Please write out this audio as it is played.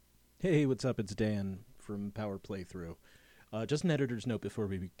Hey, what's up? It's Dan from Power Playthrough. Just an editor's note before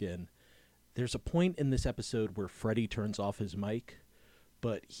we begin. There's a point in this episode where Freddy turns off his mic,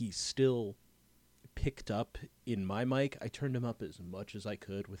 but he's still picked up in my mic. I turned him up as much as I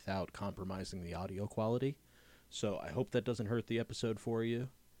could without compromising the audio quality. So I hope that doesn't hurt the episode for you.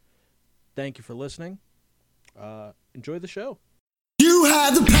 Thank you for listening. Enjoy the show. You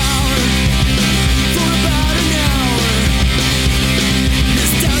had the power for about an hour.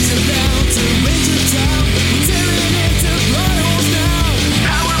 Nostalgia bound to raise your town. We're tearing into blood holes now.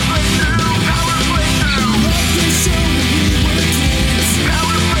 Power playthrough, power playthrough. Love this show when we were kids.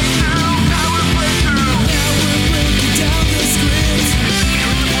 Power playthrough, power playthrough. Now we're breaking down the script.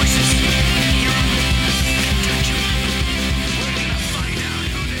 Hear the voices, hear them, touch them. We're gonna find out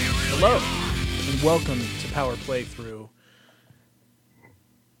who they really Hello, are. and welcome to Power Playthrough.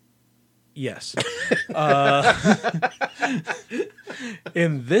 Yes.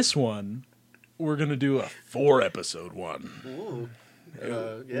 In this one, we're going to do a 4-episode one.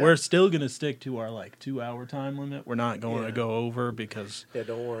 We're still going to stick to our 2-hour time limit. We're not going to go over because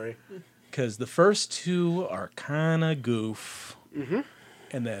don't worry. the first two are kind of goof. Mm-hmm.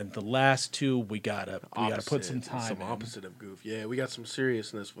 And then the last two, we gotta put some time in. Opposite of goof. Yeah, we got some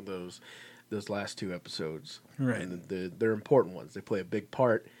seriousness with those last two episodes. Right. And they're important ones. They play a big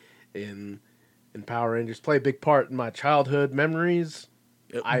part in Power Rangers. Play a big part in my childhood memories.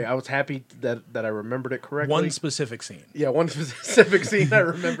 I was happy that I remembered it correctly. One specific scene. Yeah, one specific scene I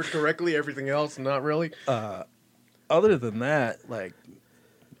remembered correctly. Everything else, not really. Other than that,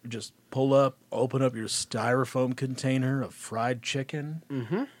 just pull up, open up your styrofoam container of fried chicken,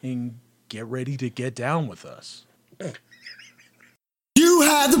 and get ready to get down with us. You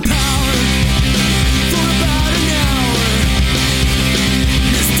had the power for about an hour.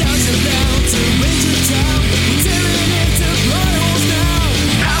 Nostalgia bound to raise your town. We're tearing into blood holes now.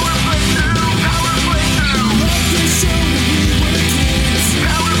 Power playthrough, power playthrough. Love this show when we were kids.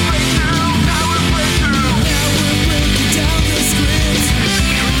 Power playthrough, power playthrough. Now we're breaking down the script.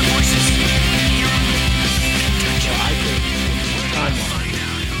 Hear the voices, hear them, touch them. I think Find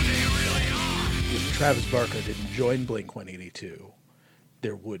out who they really are. if Travis Barker didn't join Blink-182,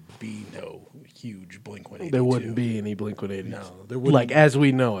 there would be no huge Blink-182. There wouldn't be any Blink-182. No, there wouldn't. As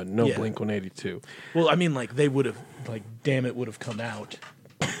we know it, no Yeah. Blink-182. Well, I mean, they would have, Damn It would have come out.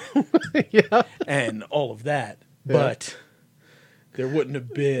 Yeah. And all of that. But there wouldn't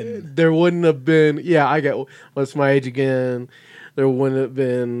have been. There wouldn't have been. Yeah, I get. What's my age again? There wouldn't have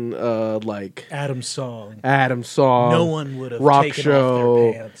been Adam's song. Adam's song. No one would have rock taken show.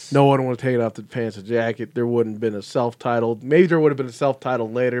 off their pants. No one would have taken off their pants and jacket. There wouldn't have been a self-titled. Maybe there would have been a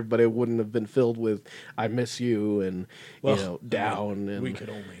self-titled later, but it wouldn't have been filled with "I Miss You" and "Down." And we could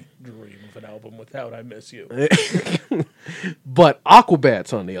only dream of an album without "I Miss You." But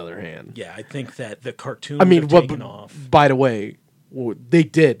Aquabats, on the other hand, Yeah, I think that the cartoon I mean, would have taken off. by the way, they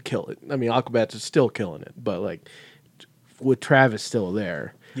did kill it. I mean, Aquabats is still killing it, but with Travis still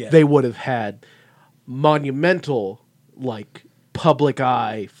there, Yeah. they would have had monumental, public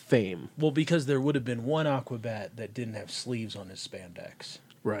eye fame. Well, because there would have been one Aquabat that didn't have sleeves on his spandex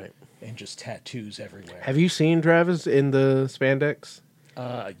Right. and just tattoos everywhere. Have you seen Travis in the spandex?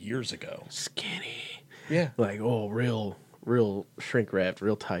 Years ago. Skinny. Yeah. Real shrink wrapped,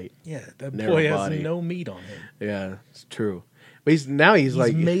 real tight. Yeah, that Narrow boy body. has no meat on him. Yeah, it's true. But he's He's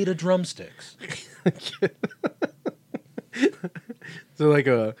like made of drumsticks.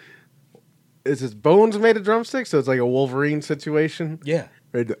 so is his bones made of drumsticks? So it's like a Wolverine situation. Yeah.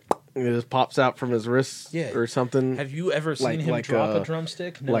 It just pops out from his wrists Yeah. or something. Have you ever seen him drop a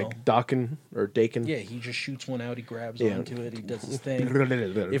drumstick? No. Like Dakin or Dakin? Yeah, he just shoots one out, he grabs Yeah. onto it, he does his thing. If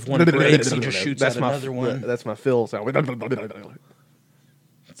If one breaks, he just shoots at another one. That's my fill sound.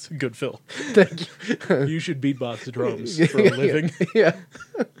 It's a good Phil. Thank you. You should beatbox the drums for a living. Yeah.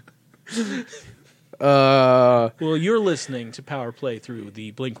 Well, you're listening to Power Play through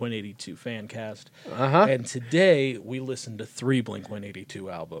the Blink-182 fan cast. And today we listened to 3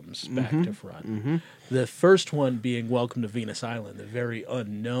 Blink-182 albums back to front. The first one being Welcome to Venus Island, the very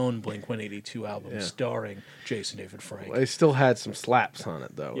unknown Blink-182 album starring Jason David Frank. It still had some slaps on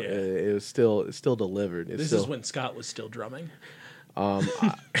it though. Yeah. It was still delivered. This is when Scott was still drumming.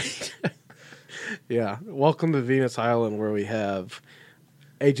 Yeah. Welcome to Venus Island, where we have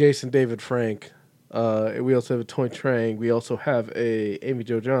a Jason David Frank. We also have a Toy Trang. We also have a Amy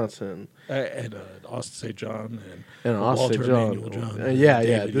Jo Johnson. And Austin St. John And Walter Austin John. Emmanuel John. Yeah.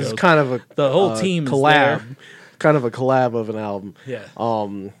 David This is Yost. kind of The whole team is collab. there. Kind of a collab of an album. Yeah.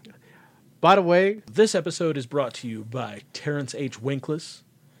 By the way, This episode is brought to you by Terrence H. Winkless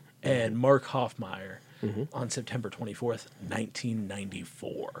and Mark Hoffmeyer. on September 24th,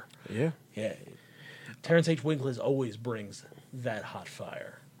 1994. Yeah. Yeah. Terrence H. Winkless always brings that hot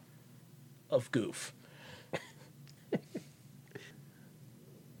fire of goof.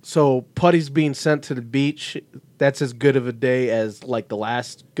 So Putty's being sent to the beach. That's as good of a day as like the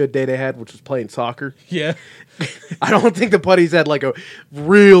last good day they had, which was playing soccer. Yeah. I don't think the Putties had like a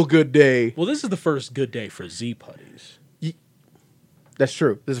real good day. Well, this is the first good day for Z Putties. That's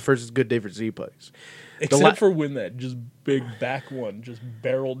true. This is the first good day for Z Putties. Except for when that just big back one just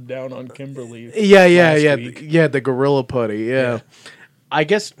barreled down on Kimberly. Yeah, last week. the gorilla putty. Yeah. I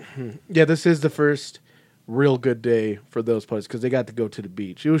guess. This is the first real good day for those putties because they got to go to the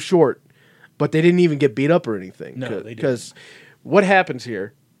beach. It was short, but they didn't even get beat up or anything. No, they didn't. Because what happens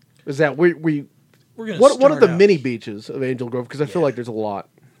here is that we're gonna what are start the out- mini beaches of Angel Grove? Because I feel Yeah. like there's a lot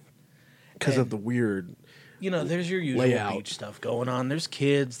because of And- the weird. There's your usual Layout. beach stuff going on. There's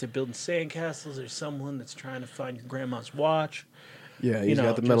kids. They're building sandcastles. There's someone that's trying to find your grandma's watch. Yeah, he's know,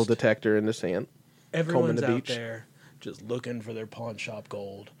 got the metal just- detector in the sand. Everyone's the out beach. there just looking for their pawn shop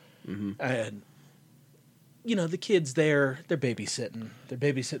gold. Mm-hmm. And, the kids there, they're babysitting. They're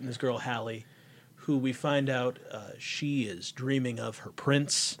babysitting this girl, Hallie, who we find out she is dreaming of her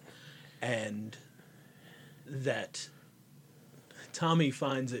prince, and that Tommy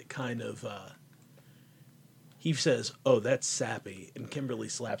finds it kind of. He says, "Oh, that's sappy," and Kimberly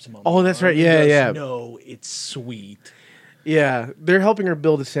slaps him on. Oh, the that's arm right. and Yeah, goes, yeah. No, it's sweet. Yeah, they're helping her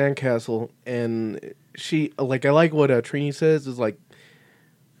build a sandcastle, and she I like what Trini says is like,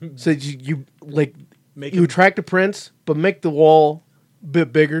 so you Make you him- attract the prince, but make the wall a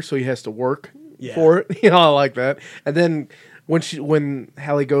bit bigger so he has to work Yeah. for it. I like that. And then when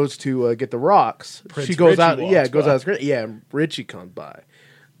Hallie goes to get the rocks, Prince she goes Richie out. Yeah, walks goes by. out. Yeah, Richie comes by.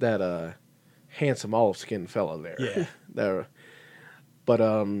 That handsome olive skinned fella there. Yeah. there. But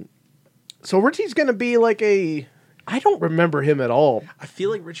so Richie's gonna be like a. I don't remember him at all. I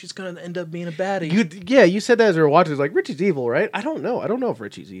feel like Richie's going to end up being a baddie. You said that as we were watching. It's like Richie's evil, right? I don't know. I don't know if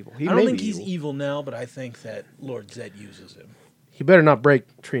Richie's evil. He I don't may think be he's evil now, but I think that Lord Zed uses him. He better not break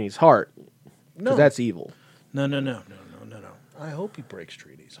Trini's heart. No, Because that's evil. no. I hope he breaks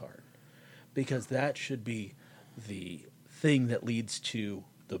Trini's heart, because that should be the thing that leads to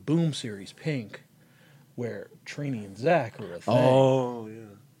the Boom series Pink, where Trini and Zach are a thing.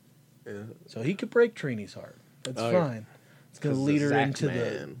 yeah. So he could break Trini's heart. That's Oh, yeah. fine. It's going to 'Cause lead the her Zach into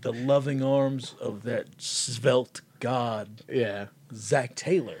man. the loving arms of that svelte god, Yeah. Zach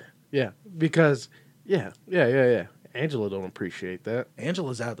Taylor. Yeah. Because, yeah. Angela don't appreciate that.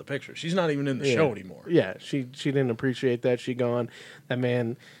 Angela's out of the picture. She's not even in the Yeah. show anymore. Yeah, she didn't appreciate that. She gone. That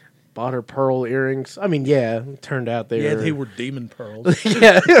man bought her pearl earrings. I mean, yeah, turned out They were demon pearls.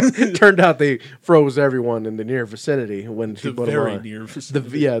 yeah, turned out they froze everyone in the near vicinity when she The put them very on. near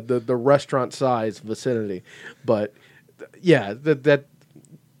vicinity. The restaurant size vicinity, but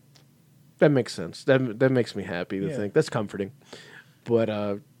that makes sense. That makes me happy to Yeah. think. That's comforting. But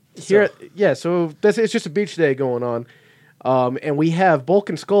so it's just a beach day going on, and we have Bulk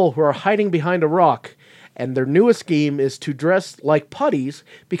and Skull who are hiding behind a rock, and their newest scheme is to dress like putties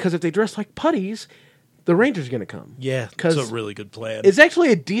because if they dress like putties, the Ranger's going to come. Yeah, 'Cause it's a really good plan. It's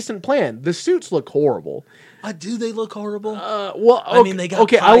actually a decent plan. The suits look horrible. Do they look horrible? Well, I mean, they got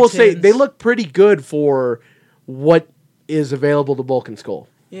okay. pie I will say tins. they look pretty good for what is available to Bulk and Skull.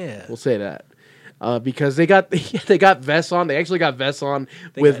 Yeah. We'll say that because they got vests on. They actually got vests on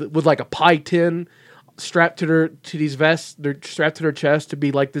with like a pie tin strapped to these vests. They're strapped to their chest to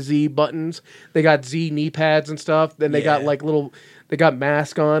be like the Z buttons. They got Z knee pads and stuff. Then they got Yeah. like little. They got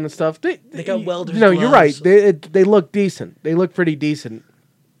mask on and stuff. They got welders' No, you're right. gloves. They look decent. They look pretty decent.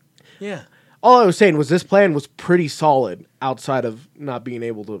 Yeah. All I was saying was this plan was pretty solid outside of not being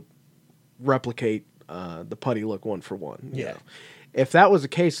able to replicate the putty look one for one. you Yeah. know. If that was the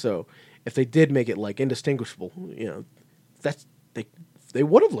case, though, if they did make it like indistinguishable, they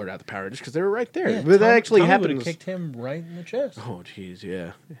would have learned out the Power Rangers because they were right there. Yeah, but that Tommy actually would've happened. kicked him right in the chest. Oh, jeez,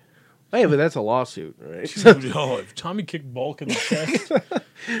 yeah. Hey, but that's a lawsuit, right? Oh, if Tommy kicked Bulk in the chest,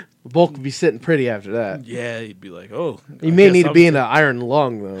 Bulk would be sitting pretty after that. yeah, he'd be like, "Oh, You may need to be in an iron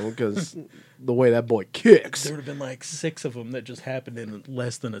lung though, because the way that boy kicks. There would have been like 6 of them that just happened in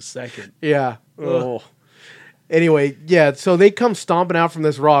less than a second. Yeah. Oh. Anyway, yeah. So they come stomping out from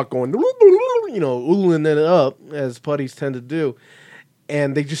this rock, going, ooling it up as putties tend to do,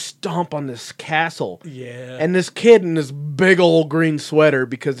 and they just stomp on this castle. Yeah, And this kid in this big old green sweater,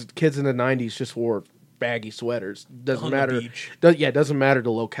 because kids in the '90s just wore baggy sweaters. Doesn't On the matter. beach. Doesn't matter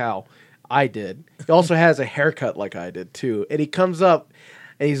the locale. I did. He also has a haircut like I did too, and he comes up.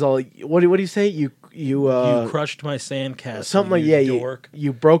 And he's all, what do you say? You you crushed my sandcastle. something like you yeah. dork.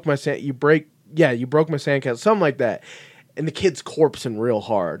 You broke my sand. You you broke my sandcastle, something like that. And the kid's corpsing real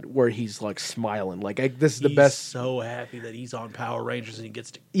hard, where he's like smiling, like this is the He's best. so happy that he's on Power Rangers and he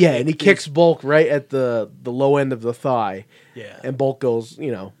gets to. Yeah, and he kicks Bulk right at the low end of the thigh. Yeah. And Bulk goes,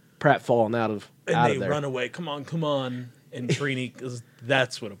 Pratt falling out of And they there. run away. Come on. And Trini, because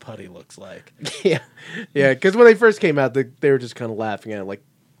that's what a putty looks like. Yeah, because when they first came out, they were just kind of laughing at it, like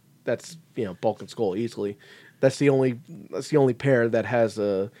that's Bulk and Skull easily. That's the only pair that has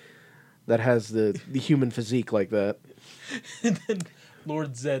the human physique like that. And then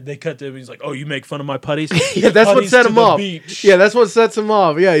Lord Zed, they cut to him. He's like, "Oh, you make fun of my putties? Yeah, that's what Putties set to him the off. beach." Yeah, that's what sets him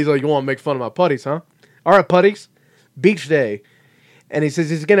off. Yeah, he's like, "You want to make fun of my putties, huh? All right, putties, beach day." And he says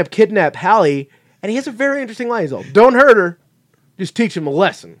he's gonna kidnap Hallie, and he has a very interesting line. He's like, "Don't hurt her, just teach him a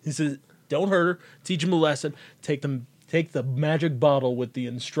lesson." He says, "Don't hurt her. Teach him a lesson. Take the magic bottle with the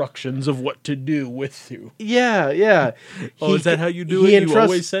instructions of what to do with you." Yeah. Oh, is that how you do it? You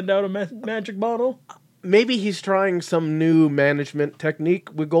always send out a magic bottle? Maybe he's trying some new management technique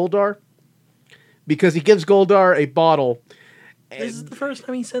with Goldar, because he gives Goldar a bottle. This is the first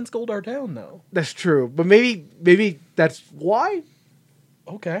time he sends Goldar down, though. That's true, but maybe that's why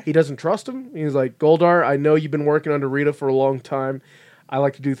Okay. he doesn't trust him. He's like, Goldar, I know you've been working under Rita for a long time. I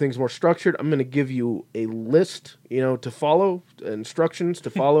like to do things more structured. I'm going to give you a list, to follow, instructions to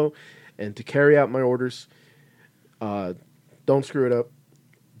follow, and to carry out my orders. Don't screw it up.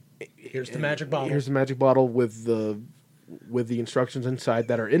 Here's the magic bottle. Here's the magic bottle with the instructions inside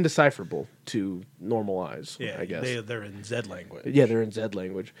that are indecipherable to normalize. Yeah, I guess they're in Zed language. Yeah, they're in Zed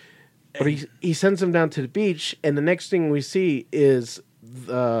language. But he sends them down to the beach, and the next thing we see is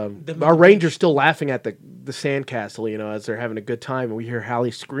our Ranger's still laughing at the sandcastle, as they're having a good time, and we hear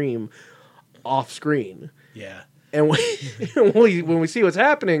Hallie scream off screen. Yeah. And when we see what's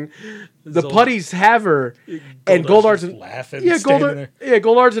happening, the Zol- putties have her, and Goldar's just laughing. Yeah, standing there.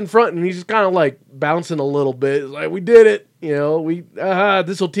 Goldar's in front, and he's just kind of like bouncing a little bit. It's like, we did it,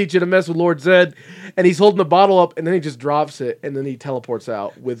 this will teach you to mess with Lord Zed. And he's holding the bottle up, and then he just drops it, and then he teleports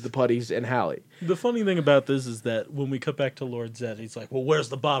out with the putties and Hallie. The funny thing about this is that when we cut back to Lord Zed, he's like, "Well, where's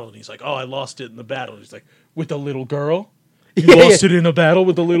the bottle?" And he's like, "Oh, I lost it in the battle." And he's like, "With the little girl? You lost it in a battle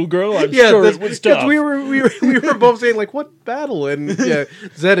with the little girl? I'm sure it was tough." We were both saying, like, what battle? And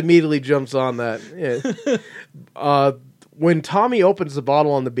Zed immediately jumps on that. Yeah. When Tommy opens the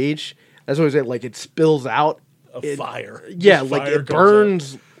bottle on the beach, that's what I say, like, it spills out. Fire. Yeah, Just like fire it comes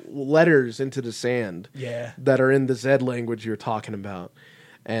burns letters into the sand. Yeah. That are in the Zed language you're talking about.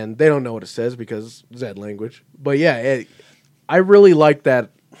 And they don't know what it says because Zed language. But yeah, I really like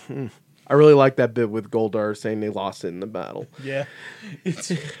that. I really like that bit with Goldar saying they lost it in the battle. Yeah.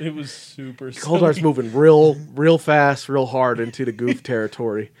 It was super Goldar's silly. moving real fast, real hard into the goof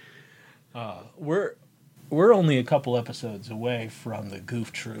territory. We're only a couple episodes away from the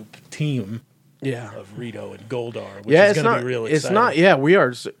Goof Troop team Yeah. of Rito and Goldar, which is going to be real exciting. It's not. Yeah, we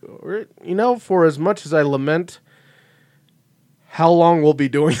are. For as much as I lament how long we'll be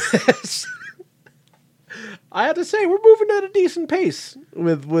doing this, I have to say we're moving at a decent pace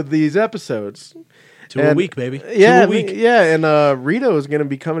with these episodes. A week, baby. Yeah, 2 a week. and Rito is going to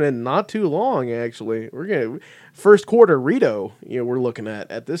be coming in not too long. Actually, we're gonna first quarter Rito. We're looking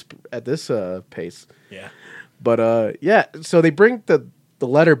at this pace. Yeah. But so they bring the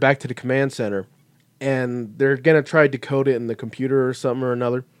letter back to the command center, and they're gonna try to decode it in the computer or something or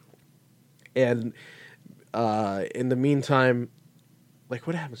another. And in the meantime, like,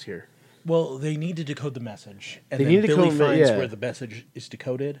 what happens here? Well, they need to decode the message, and They then need to Billy decode- finds yeah. where the message is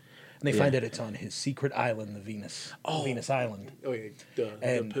decoded, and they find out it's on his secret island, the Venus Island. Oh yeah,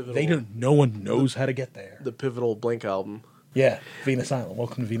 And no one knows how to get there. the pivotal Blink album. Yeah, Venus Island.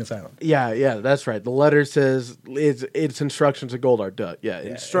 Welcome to Venus Island. Yeah, that's right. The letter says it's instructions to Goldar.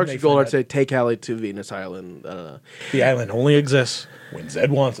 Instructions to and they Goldar find say take Hallie to Venus Island. The island only exists when Zed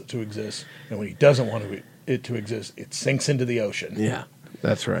wants it to exist, and when he doesn't want it to exist, it sinks into the ocean. Yeah,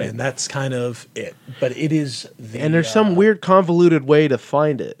 that's right. And that's kind of it. But it is the... And there's some weird convoluted way to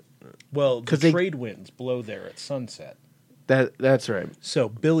find it. Well, the 'cause they- trade winds blow there at sunset. That's right. So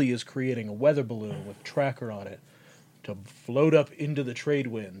Billy is creating a weather balloon with tracker on it to float up into the trade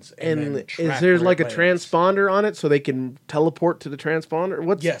winds. And then is track there where like a it lands. transponder on it so they can teleport to the transponder?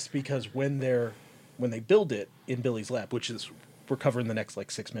 What's Yes, because when they build it in Billy's lab, which is we're covering the next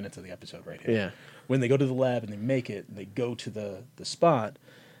 6 minutes of the episode right here. Yeah. When they go to the lab and they make it, and they go to the spot.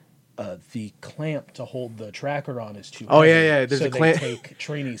 The clamp to hold the tracker on is too. Oh, heavy, yeah. There's so a clamp. They take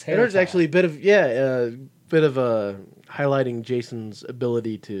Trini's hair. And there's tie. actually a bit of highlighting Jason's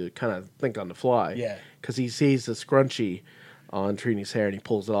ability to kind of think on the fly. Yeah. Because he sees the scrunchie on Trini's hair and he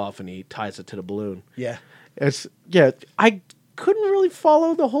pulls it off and he ties it to the balloon. Yeah. I couldn't really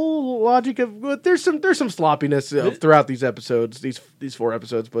follow the whole logic of. But there's some sloppiness throughout these episodes, these 4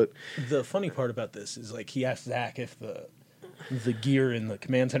 episodes. But The funny part about this is like he asked Zach if the gear in the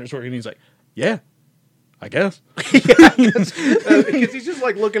command center's working, and he's like, "Yeah, I guess." because he's just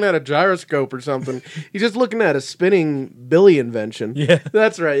like looking at a gyroscope or something. He's just looking at a spinning Billy invention. Yeah.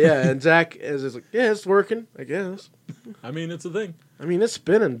 That's right. Yeah, and Zach is like, "Yeah, it's working. I guess. I mean, it's a thing. I mean, it's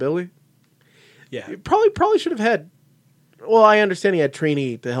spinning, Billy." Yeah, You probably should have had. Well, I understand he had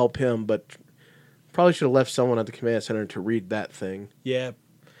Trini to help him, but probably should have left someone at the command center to read that thing. yeah.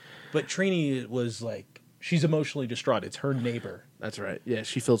 But Trini was like, she's emotionally distraught. It's her neighbor. That's right. Yeah,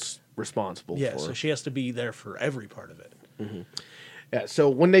 she feels responsible. Yeah, for so it. she has to be there for every part of it. Yeah. So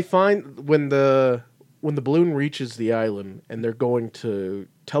when the balloon reaches the island and they're going to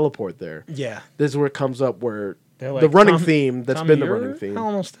teleport there, Yeah. this is where it comes up where They're like, the running "Tom- theme that's Tommy, been the you're running theme.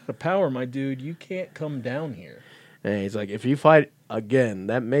 almost out of power, my dude. You can't come down here. And he's like, if you fight again,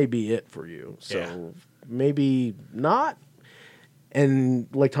 that may be it for you. So Yeah. maybe not. And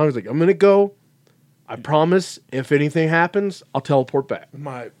like Tommy's like, I'm gonna go. I promise, if anything happens, I'll teleport back.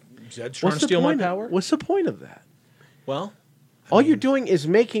 Zed's trying to steal my power? What's the point of that? Well, All you're doing is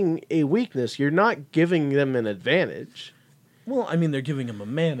making a weakness. You're not giving them an advantage. well, I mean, they're giving him a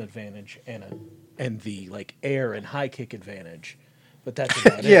man advantage and the like air and high kick advantage, but that's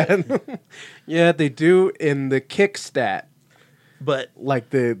about it. Yeah, yeah, they do in the kick stat. But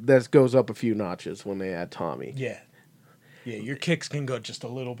Like that goes up a few notches when they add Tommy. yeah, your kicks can go just a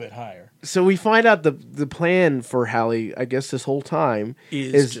little bit higher. So we find out the plan for Hallie, I guess this whole time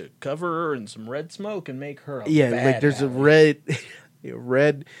Is to cover her in some red smoke and make her a yeah, bad like there's Hallie. a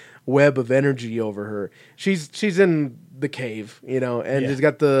red web of energy over her. She's in the cave, and Yeah. she's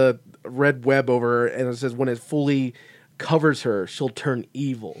got the red web over her, and it says when it fully covers her, she'll turn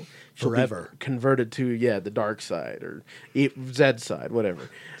evil. She'll be Forever. converted to the dark side or Zed's side, whatever.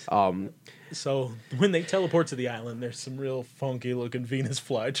 So when they teleport to the island, there's some real funky looking Venus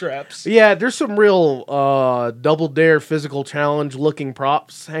flytraps. Yeah, there's some real double dare physical challenge looking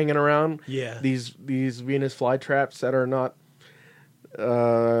props hanging around. Yeah. These Venus flytraps that are not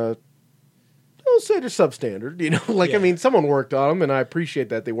I'll say they're substandard, like Yeah. I mean someone worked on them and I appreciate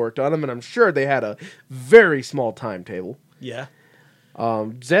that they worked on them and I'm sure they had a very small timetable. Yeah.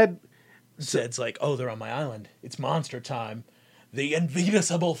 Zed's Zed's like, oh, they're on my island. It's monster time. The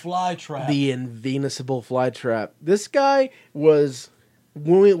invincible flytrap. the invincible flytrap. This guy was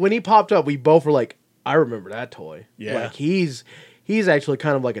when he popped up, we both were like, I remember that toy. Yeah. Like he's actually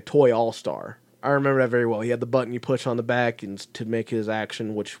kind of like a toy all-star. I remember that very well. He had the button you push on the back and to make his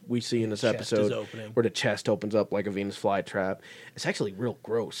action, which we see in this chest episode, is opening. where the chest opens up like a Venus flytrap. It's actually real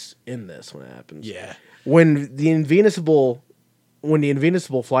gross in this when it happens. Yeah. When the invincible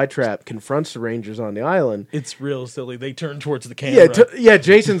flytrap confronts the Rangers on the island, It's real silly. They turn towards the camera.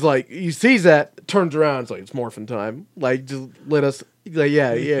 Jason's like, he sees that, turns around, it's like, it's morphin' time. Like, just let us, like,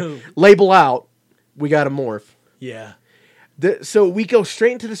 label out, we got to morph. Yeah. So we go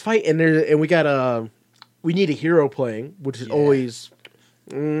straight into this fight, and we need a hero playing, which is always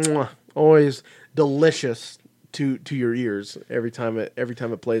delicious to your ears every time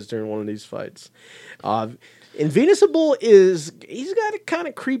it plays during one of these fights. Invincible he's got a kind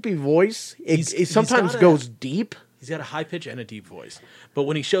of creepy voice. It sometimes goes deep. He's got a high pitch and a deep voice. But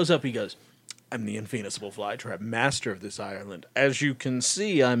when he shows up, he goes, I'm the invincible flytrap, master of this island. As you can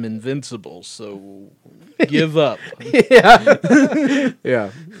see, I'm invincible, so give up.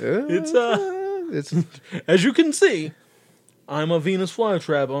 Yeah. It's as you can see, I'm a Venus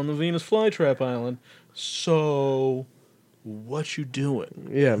flytrap on the Venus flytrap island. So what you doing?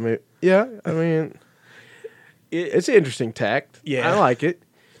 I mean, it's an interesting tact. Yeah. I like it.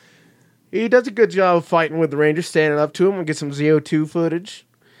 He does a good job of fighting with the Rangers, standing up to him and get some ZO2 footage.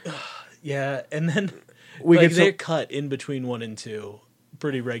 Yeah, and then We like get they're some- cut in between 1 and 2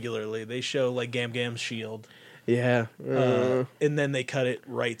 pretty regularly. They show like Gam Gam's shield. Yeah. And then they cut it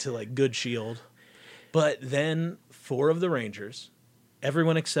right to like good shield. But then 4 of the Rangers,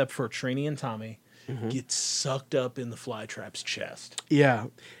 everyone except for Trini and Tommy, get sucked up in the flytrap's chest. Yeah.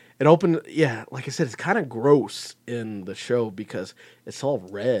 It opened, like I said, it's kind of gross in the show because it's all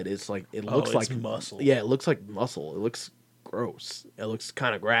red. It's like, it looks it's like muscle. Yeah, it looks like muscle. It looks gross. It looks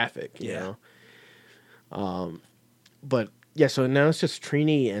kind of graphic, you Yeah. know? But yeah, so now it's just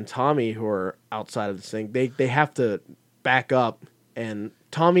Trini and Tommy who are outside of this thing. They have to back up, and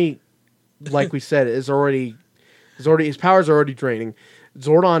Tommy, like we said, his powers are already draining.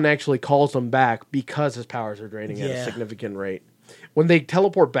 Zordon actually calls them back because his powers are draining at a Yeah. significant rate. When they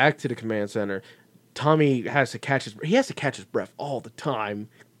teleport back to the command center, Tommy has to catch his breath all the time.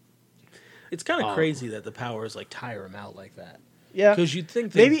 It's kind of crazy that the powers like tire him out like that. Yeah. Because you'd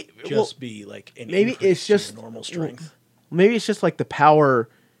think Maybe- they'd just be like an maybe increase it's to your just- normal strength. Maybe it's just like the power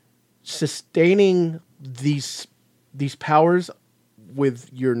sustaining these powers with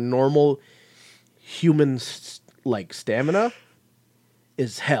your normal human like stamina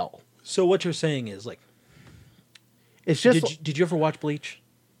is hell. So what you're saying is like, It's just did you ever watch Bleach?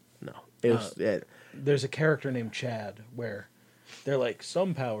 no. It was There's a character named Chad where they're like,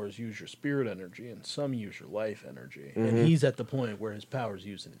 some powers use your spirit energy and some use your life energy, Mm-hmm. and he's at the point where his powers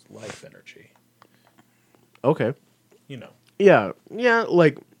using his life energy. okay. You know. Yeah,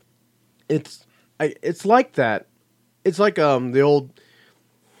 like it's like that. It's like the old.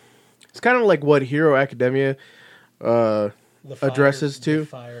 It's kind of like what Hero Academia The addresses the too.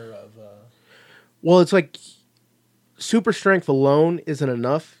 fire of Well, it's like super strength alone isn't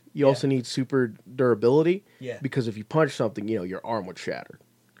enough. You Yeah. also need super durability. Yeah. Because if you punch something, your arm would shatter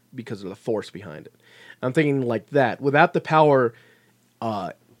because of the force behind it. I'm thinking like that. Without the power,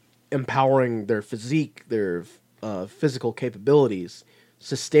 empowering their physique, their physical capabilities,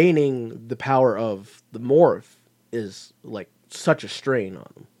 sustaining the power of the morph is like such a strain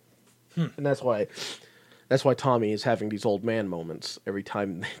on them. And that's why Tommy is having these old man moments every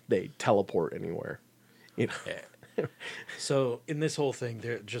time they teleport anywhere. You know? yeah. So in this whole thing,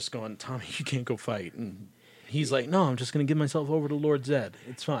 they're just going, Tommy, you can't go fight, and he's like, no, I'm just going to give myself over to Lord Zed.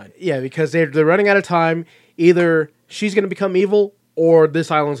 It's fine. Yeah, because they're running out of time. Either she's going to become evil or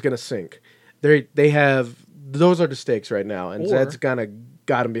this island's going to sink. They have those are the stakes right now, and Or- Zed's got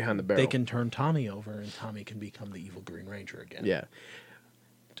him behind the barrel. They can turn Tommy over, and Tommy can become the evil Green Ranger again. Yeah,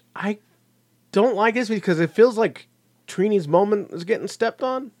 I don't like this because it feels like Trini's moment is getting stepped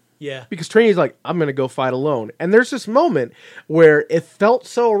on. Yeah. Because Trini's like, I'm going to go fight alone. And there's this moment where it felt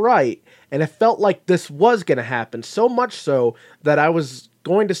so right, and it felt like this was going to happen, so much so that I was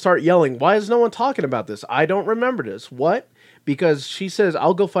going to start yelling, why is no one talking about this? I don't remember this. What? Because she says,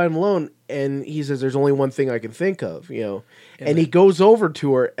 I'll go fight him alone, and he says, there's only one thing I can think of, And he goes over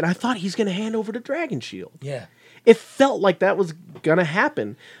to her, and I thought he's going to hand over the Dragon Shield. Yeah. It felt like that was going to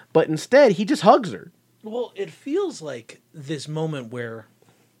happen, but instead, he just hugs her. Well, it feels like this moment where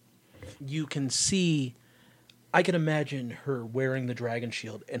you can see. I can imagine her wearing the dragon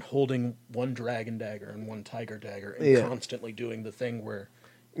shield and holding one dragon dagger and one tiger dagger and Yeah. constantly doing the thing where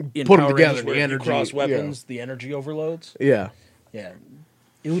in Put 'em Power together, Rangers the where if you energy, cross yeah. weapons, the energy overloads. Yeah. Yeah,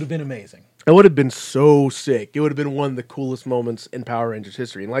 it would have been amazing. It would have been so sick. It would have been one of the coolest moments in Power Rangers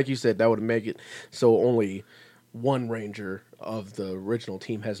history. And like you said, that would have made it so only one Ranger of the original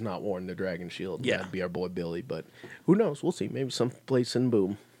team has not worn the Dragon Shield. Yeah. That'd be our boy Billy. But who knows? We'll see. Maybe someplace in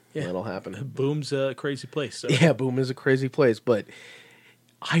Boom that'll happen. Boom's a crazy place. So. Yeah, Boom is a crazy place. But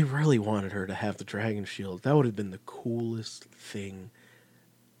I really wanted her to have the Dragon Shield. That would have been the coolest thing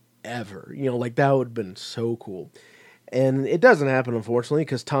ever. Like that would have been so cool. And it doesn't happen, unfortunately,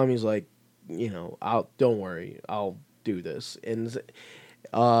 because Tommy's like, don't worry, I'll do this. And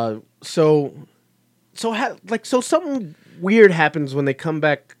so something weird happens when they come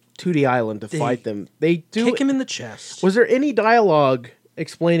back to the island to fight them. They do Kick him in the chest. Was there any dialogue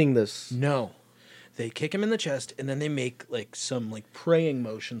explaining this? No. They kick him in the chest, and then they make some praying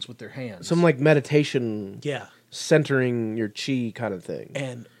motions with their hands. Some meditation, Yeah. centering your chi kind of thing.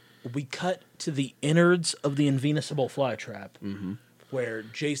 And we cut to the innards of the Invincible flytrap, where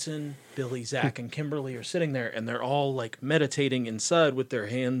Jason, Billy, Zach, and Kimberly are sitting there, and they're all meditating inside with their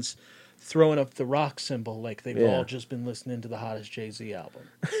hands throwing up the rock symbol, like they've Yeah. all just been listening to the hottest Jay-Z album.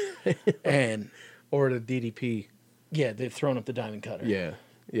 And Or the DDP. yeah, they've thrown up the diamond cutter. Yeah.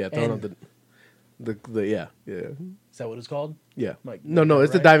 Yeah, throwing up And- the yeah. Is that what it's called? Yeah. Like, No,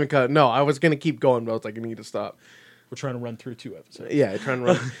 it's the right? diamond cut. No, I was gonna keep going, but I was like, I need to stop. We're trying to run through 2 episodes. Yeah, trying to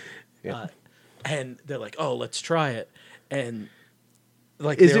run. Yeah. And they're like, "Oh, let's try it." And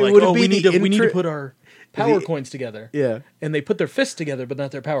Would they're it like, be "Oh, we the need to intri- put our power the- coins together." Yeah. And they put their fists together, but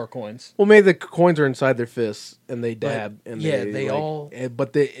not their power coins. Well, maybe the coins are inside their fists and they dab. And yeah, they all-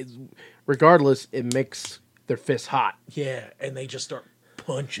 But regardless, it makes their fists hot. Yeah, and they just start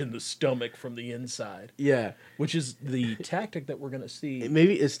punching the stomach from the inside, Yeah. which is the tactic that we're going to see.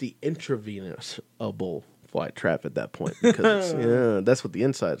 Maybe it's the intravenous-able fly trap at that point because that's what the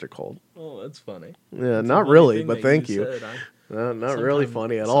insides are called. Oh, that's funny. Yeah, That's a not funny really, thing but that thank you. said. Not really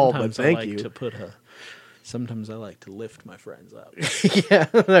funny at all, but Sometimes I thank like you. to put sometimes I like to lift my friends up. Yeah,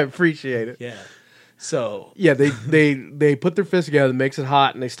 I appreciate it. Yeah. So, Yeah, they put their fists together, makes it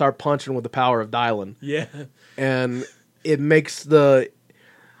hot, and they start punching with the power of Dylan. yeah. And it makes the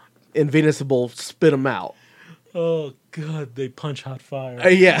Invincible spit them out. Oh god, they punch hot fire.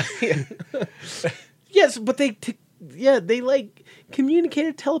 Yeah. Yes, but they like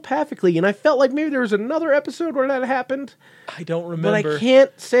communicated telepathically, and I felt like maybe there was another episode where that happened, I don't but remember. I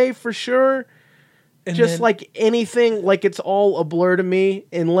can't say for sure. And Just then- like anything, like it's all a blur to me,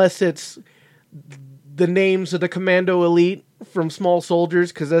 unless it's the names of the Commando Elite from Small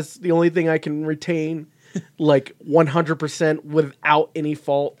Soldiers, because that's the only thing I can retain, like 100% without any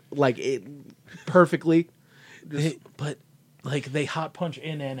fault, like it perfectly. but like they hot punch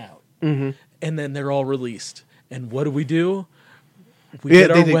in and out, Mm-hmm. and then they're all released. And what do? We Yeah,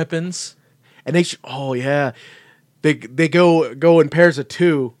 get our they- weapons, And they, oh yeah, they go in pairs of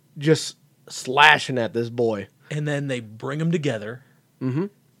two, just slashing at this boy. and then they bring them together. Mm-hmm.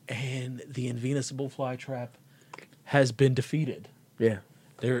 And the Invincible Flytrap has been defeated. Yeah.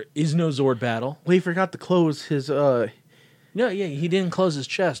 There is no Zord battle. Well, he forgot to close his. No, yeah, he didn't close his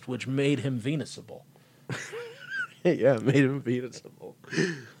chest, which made him Venusable. Yeah, made him Venusable.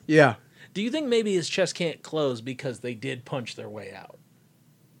 Yeah. Do you think maybe his chest can't close because they did punch their way out?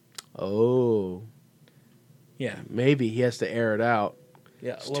 Oh, Yeah, maybe he has to air it out.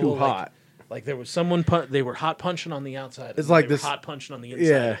 yeah. It's too hot. Like there was someone they were hot punching on the outside. It's and like they were this- hot punching on the inside.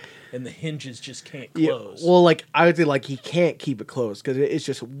 Yeah. And the hinges just can't Yeah, close. well, like I would say, like he can't keep it closed because it's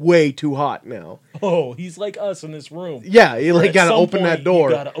just way too hot now. Oh, he's like us in this room. Yeah, you like At gotta some open that point, door.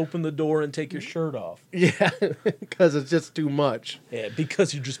 You gotta open the door and take your shirt off. Yeah, because it's just too much. Yeah,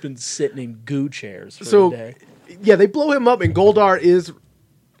 because you've just been sitting in goo chairs for So, a day. yeah, they blow him up, and Goldar is.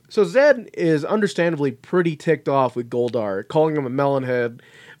 So Zed is understandably pretty ticked off with Goldar, calling him a melonhead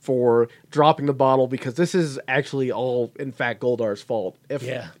for dropping the bottle because this is actually all, in fact, Goldar's fault.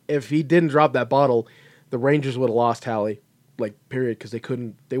 If he didn't drop that bottle, the Rangers would have lost Hallie, like period, because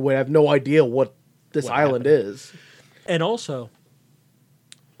they would have no idea what this What island happened. is. And also,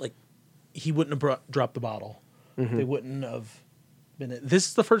 like, he wouldn't have dropped the bottle. Mm-hmm. They wouldn't have been. This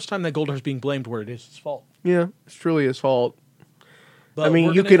is the first time that Goldar's being blamed where it is his fault. Yeah, it's truly his fault. But I mean,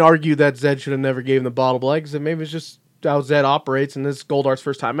 we're you gonna- could argue that Zed should have never gave him the bottle of legs, and maybe it's just how Zed operates, and this is Goldar's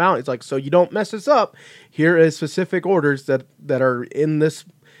first time out. It's like, so you don't mess this up. Here is specific orders that are in this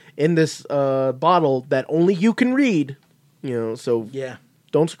bottle that only you can read. You know, so Yeah.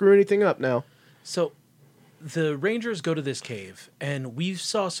 don't screw anything up now. So the Rangers go to this cave, and we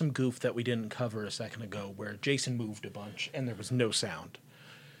saw some goof that we didn't cover a second ago where Jason moved a bunch and there was no sound.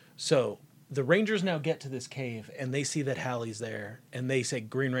 So the Rangers now get to this cave, and they see that Hallie's there, and they say,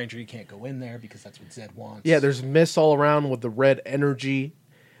 Green Ranger, you can't go in there because that's what Zed wants. Yeah, there's mist all around with the red energy.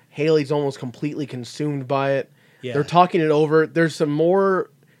 Haley's almost completely consumed by it. Yeah. They're talking it over. There's some more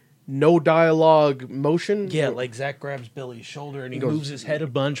no dialogue motion. Yeah, like Zach grabs Billy's shoulder, and he goes- moves his head a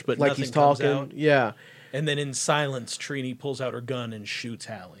bunch, but like nothing he's comes talking. out. Yeah. And then in silence, Trini pulls out her gun and shoots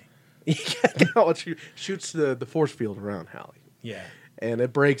Hallie. Shoots the force field around Hallie. Yeah. And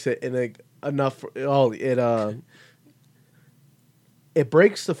it breaks it and it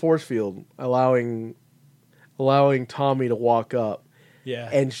breaks the force field, allowing Tommy to walk up. Yeah.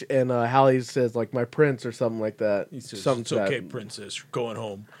 And Hallie says like my prince or something like that. he says, Something it's to that. okay, princess. You're going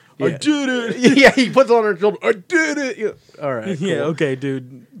home. Yeah. I did it. Yeah, he puts it on her shoulder. I did it. Yeah. All right. Cool. Yeah, okay,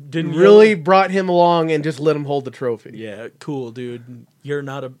 dude. Didn't Really brought him along and just let him hold the trophy. Yeah, cool, dude. You're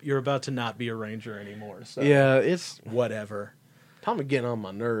about to not be a ranger anymore. So Yeah, it's whatever. Tommy getting on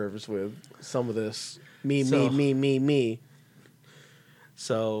my nerves with some of this me.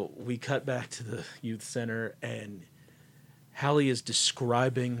 So we cut back to the youth center, and Hallie is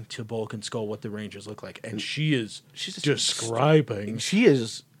describing to Bulk and Skull what the Rangers look like, and she's describing She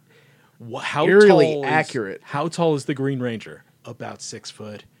is how eerily tall accurate. How tall is the Green Ranger? About 6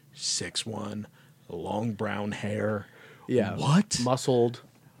 foot, 6'1", long brown hair. yeah What? muscled.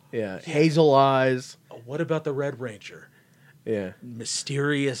 Yeah, hazel eyes. What about the Red Ranger? Yeah,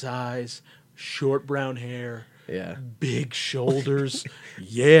 Mysterious eyes, short brown hair, yeah. big shoulders.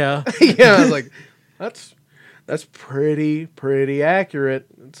 Yeah. Yeah, I was like, that's pretty accurate.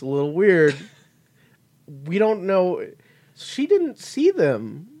 It's a little weird. We don't know. She didn't see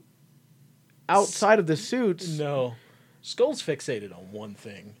them outside of the suits. No. Skull's fixated on one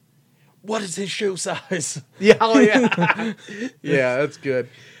thing. What is his shoe size? Yeah, oh yeah, yeah. That's good.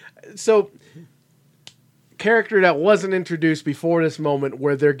 So, character that wasn't introduced before this moment,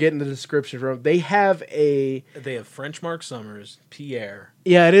 where they're getting the description from. They have a. They have French Mark Summers, Pierre.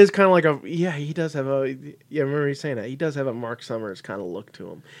 Yeah, it is kind of like a. Yeah, he does have a. Yeah, I remember you saying that. He does have a Mark Summers kind of look to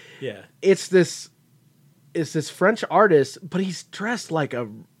him. Yeah. It's this French artist, but he's dressed like a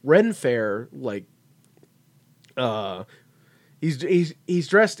Ren Fair, like he's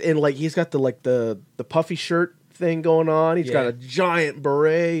dressed in like he's got the puffy shirt thing going on. He's got Yeah. a giant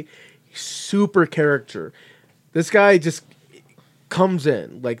beret, super character. This guy just comes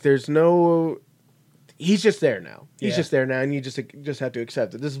in like there's no. he's just there now. He's Yeah. just there now, and you just have to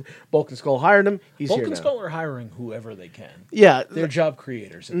accept it. This is Bulk and Skull hired him. He's Bulk here and now. Skull are hiring whoever they can. Yeah. They're job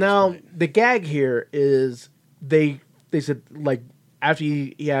creators. At Now this point. the gag here is they said like after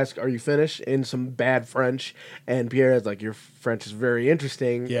he asked, "Are you finished?" in some bad French, and Pierre is like, "Your French is very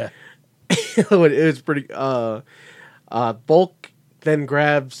interesting." Yeah. It was pretty. Bulk then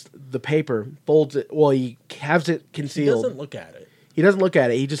grabs the paper, folds it. Well, he has it He concealed. doesn't look at it. He doesn't look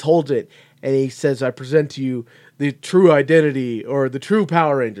at it. He just holds it, and he says, "I present to you the true identity or the true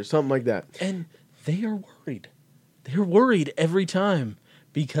Power Ranger," something like that. And they are worried. They're worried every time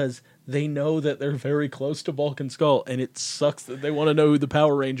because they know that they're very close to Bulk and Skull, and it sucks that they want to know who the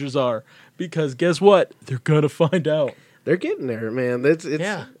Power Rangers are because guess what? They're gonna find out. They're getting there, man. It's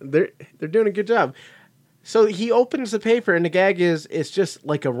Yeah. They're doing a good job. So he opens the paper, and the gag is it's just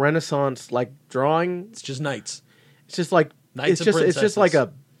like a Renaissance like drawing. It's just knights. It's just like Knights it's and just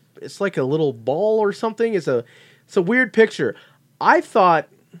like a little ball or something. It's a weird picture. I thought,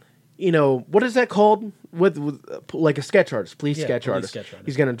 what is that called with like a sketch artist, Yeah, sketch police artist. sketch artist.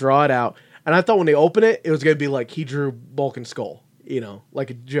 He's gonna draw it out, and I thought when they open it, it was gonna be like he drew Bulk and Skull. Like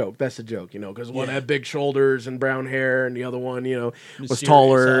a joke. That's a joke, because one Yeah. had big shoulders and brown hair, and the other one, was Mysterious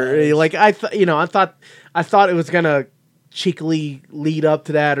taller. eyes. Like I thought it was gonna cheekily lead up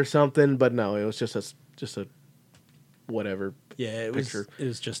to that or something, but no, it was just a whatever. Yeah, it Picture.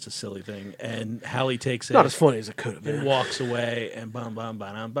 was just a silly thing. And Hallie takes it Not as funny as it could have and been. walks away and bum bum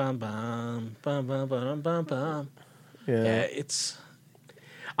bum bum bum bum bum bum bum bum. Yeah, it's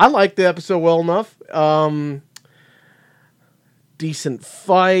I liked the episode well enough. Decent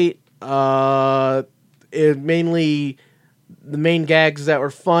fight. It mainly the main gags that were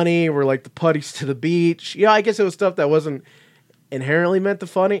funny were like the putties to the beach. Yeah, I guess it was stuff that wasn't inherently meant to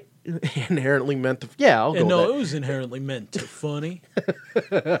funny. Inherently meant to. Yeah, I'll go. no, with it was inherently meant to funny.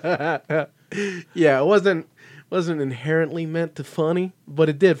 that. Yeah, it wasn't inherently meant to funny, but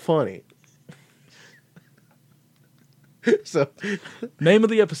it did funny. So Name of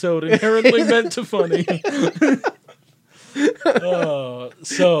the episode: inherently meant to funny.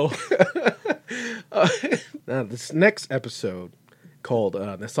 So now this next episode called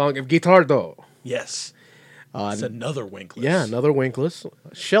 "The Song of Guitardo." yes, it's another Winkless. Yeah, another Winkless.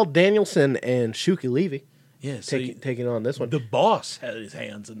 Shel Danielson and Shuki Levy Yeah, so taking on this one. the boss had his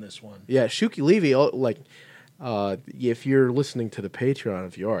hands in this one. Yeah, Shuki Levy, if you're listening to the Patreon,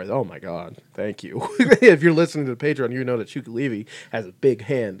 if you are, oh my God, thank you. If you're listening to the Patreon, you know that Shuki Levy has a big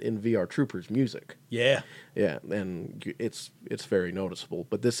hand in VR Troopers music. Yeah, Yeah, and it's very noticeable.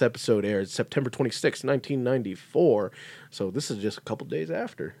 But this episode aired September 26, 1994, so this is just a couple days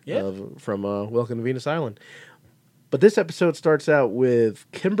after from Welcome to Venus Island. But this episode starts out with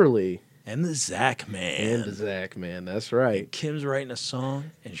Kimberly and the Zach man. and Zach, man, that's right. Kim's writing a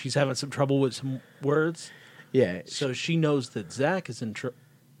song, and she's having some trouble with some words. Yeah, So she knows that Zach is in trouble.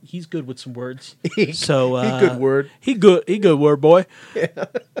 He's good with some words. He- So he good word. He good word boy.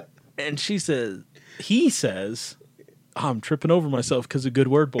 And he says, I'm tripping over myself because of good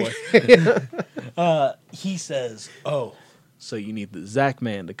word boy. He says, "Oh, so you need the Zach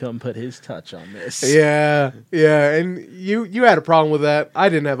man to come put his touch on this." Yeah, and you had a problem with that. I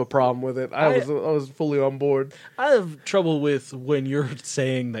didn't have a problem with it. I was fully on board. I have trouble with when you're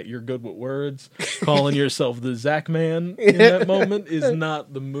saying that you're good with words, calling yourself the Zach man in that moment is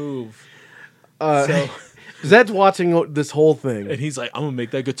not the move. So, Zed's watching this whole thing. and he's like, "I'm gonna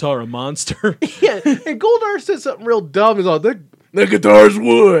make that guitar a monster." Yeah, and Goldar said something real dumb. He's like, the guitar's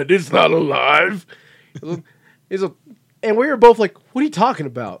wood. It's not alive. He's like, and we were both like, what are you talking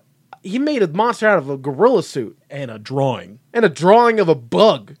about? He made a monster out of a gorilla suit And a drawing. and a drawing of a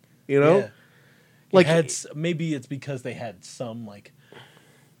bug, Yeah. Like, Maybe it's because they had some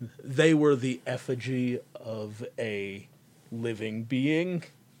they were the effigy of a living being.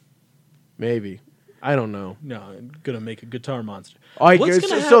 maybe. I don't know. No, I'm gonna make a guitar monster. I What's guess,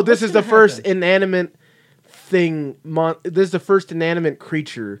 gonna so hap- this what's is the gonna first happen? inanimate thing. This is the first inanimate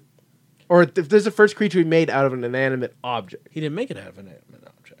creature, or this is the first creature he made out of an inanimate object. He didn't make it out of an inanimate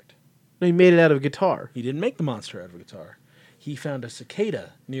object. No, he made it out of a guitar. He didn't make the monster out of a guitar. He found a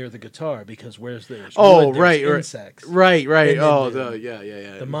cicada near the guitar because where's there's Oh, wood, there's right, insects. right. And then Oh,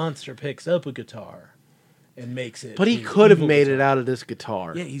 the- The monster picks up a guitar and makes it. But he his could have evil made guitar. it out of this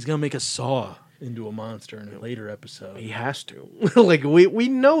guitar. Yeah, he's gonna make a saw into a monster in a later episode. He has to. Like we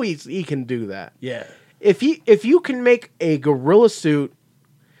know he can do that. Yeah. If you can make a gorilla suit,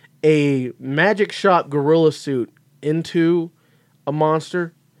 a magic shop gorilla suit into a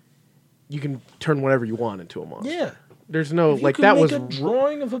monster, you can turn whatever you want into a monster. Yeah. There's no If you like could that make was a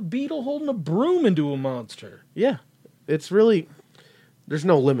drawing of a beetle holding a broom into a monster. yeah. It's really There's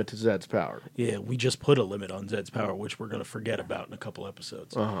no limit to Zed's power. Yeah, we just put a limit on Zed's power, which we're going to forget about in a couple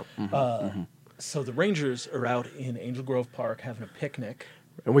episodes. So the Rangers are out in Angel Grove Park having a picnic,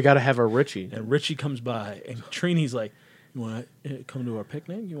 And we got to have our Richie. and Richie comes by, and Trini's like, "You want to come to our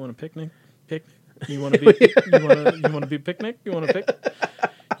picnic? You want a picnic? Picnic? You want to be? you want to be picnic? You want to pick?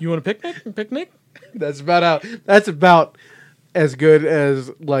 You want a picnic? Picnic?" That's about as good as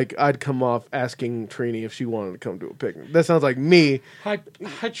like I'd come off asking Trini if she wanted to come to a picnic. That sounds like me. Hi,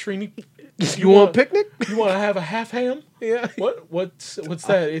 Trini. You want a picnic? You want to have a half ham? Yeah. What's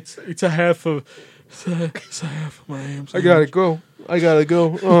that? It's a half of. It's a half of my ham. I gotta go.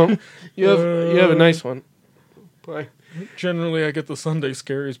 You have a nice one. Bye. Generally, I get the Sunday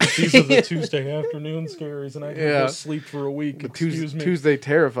scaries, but these are the Tuesday afternoon scaries, and I can go sleep for a week. Excuse me. Tuesday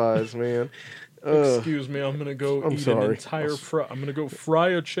terrifies, man. Excuse me. I'm gonna go eat sorry. an entire fry. I'm gonna go fry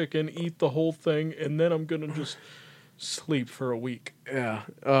a chicken, eat the whole thing, and then I'm gonna just sleep for a week. Yeah.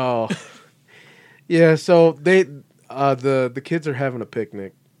 Oh. Yeah. So they, the kids are having a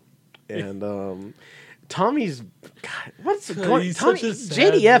picnic, and Tommy's, God, what's going? He's Tommy, such a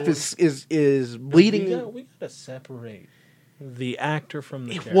sad JDF boy. is bleeding. We gotta separate the actor from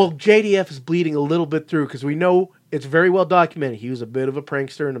the character. Well, JDF is bleeding a little bit through because we know it's very well documented. He was a bit of a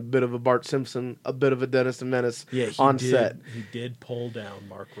prankster and a bit of a Bart Simpson, a bit of a Dennis the Menace on set. He did pull down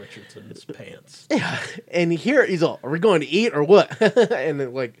Mark Richardson's pants. Yeah, and here he's all, "Are we going to eat or what?" And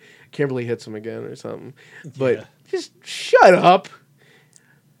then like Kimberly hits him again or something. But Yeah. just shut up,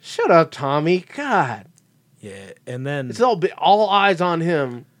 Tommy. God, Yeah, and then it's all eyes on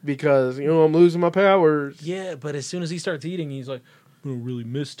him because I'm losing my powers. yeah, but as soon as he starts eating, he's like, "I don't really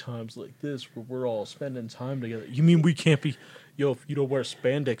miss times like this where we're all spending time together." You mean we can't be? Yo, if you don't wear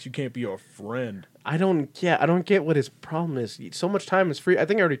spandex, you can't be our friend. I don't get what his problem is. So much time is free. I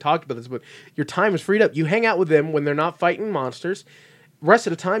think I already talked about this, but your time is freed up. You hang out with them when they're not fighting monsters. Rest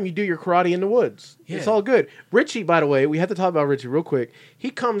of the time, you do your karate in the woods. Yeah. It's all good. Richie, by the way, we have to talk about Richie real quick. He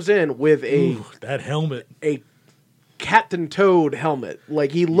comes in with Ooh, that helmet. a Captain Toad helmet.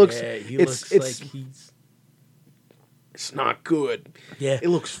 Like he looks, Yeah, he it's looks like he's. it's not good. Yeah, It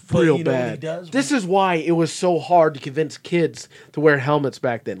looks but real you know what he bad. does? This is why it was so hard to convince kids to wear helmets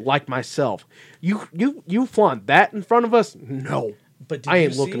back then, like myself. You flaunt that in front of us? No. But I did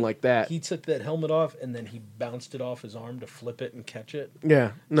ain't you looking see? like that. He took that helmet off and then he bounced it off his arm to flip it and catch it.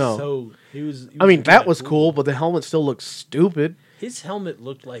 Yeah, no. So he was. I mean, that kinda was cool, but the helmet still looks stupid. His helmet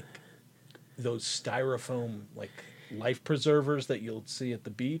looked like those styrofoam like life preservers that you'll see at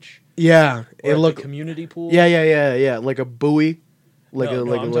the beach. Yeah, Or it at looked. the community pool. Yeah, like a buoy, No, I'm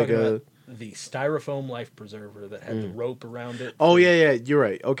like talking a. about the styrofoam life preserver that had the rope around it. Oh yeah, you're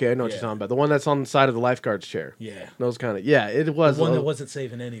right. Okay, I know what you're Yeah. talking about. The one that's on the side of the lifeguard's chair. Yeah. Those kind of. Yeah, it was The one a- that wasn't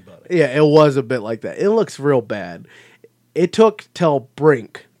saving anybody. Yeah, it was a bit like that. It looks real bad. It took till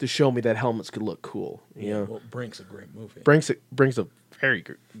Brink to show me that helmets could look cool. You know, Well, Brink's a great movie. Brink's a very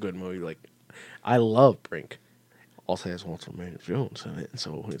good movie. Like, I love Brink. Also has Walter Maynard Jones in it,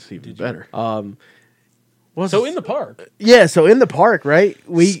 so it's even better. So in the park, Yeah, so in the park, right?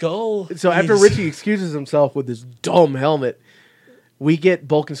 Skull. So after is- Richie excuses himself with his dumb helmet, we get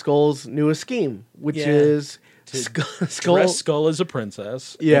Bulk and Skull's newest scheme, which Yeah. is To Skull. dress Skull as a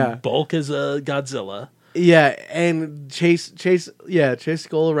princess. Yeah. And Bulk as a Godzilla. Yeah, and chase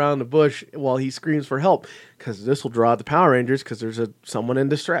Skull around the bush while he screams for help because this will draw out the Power Rangers because there's someone in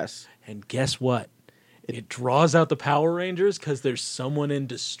distress. And guess what? It draws out the Power Rangers because there's someone in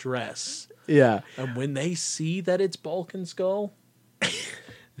distress. Yeah, And when they see that it's Bulk and Skull,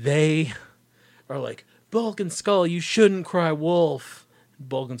 they are like, "Bulk and Skull, you shouldn't cry wolf." And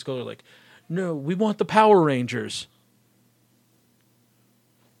Bulk and Skull are like, "No, we want the Power Rangers."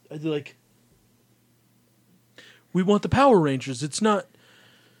 And they're like, "We want the Power Rangers. It's not.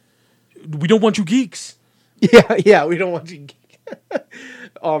 We don't want you geeks." yeah, we don't want you.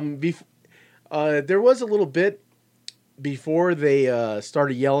 There was a little bit before they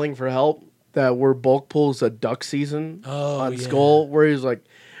started yelling for help that where Bulk pulls a duck season on yeah. Skull, where he's like,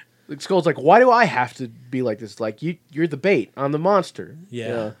 Skull's like, "Why do I have to be like this? Like you're the bait. I'm the monster." Yeah.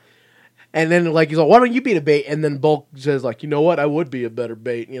 You know? And then like he's like, "Why don't you be the bait?" And then Bulk says like, "You know what? I would be a better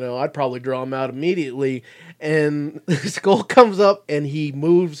bait. I'd probably draw him out immediately." And Skull comes up and he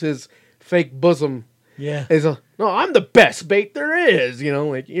moves his fake bosom. Yeah. He's like, "No, I'm the best bait there is."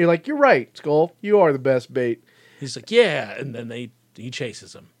 You're right, Skull. You are the best bait. He's like, "Yeah," and then he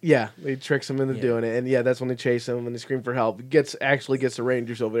chases him. Yeah, they tricks him into Yeah. doing it, and yeah, that's when they chase him and they scream for help. Actually gets the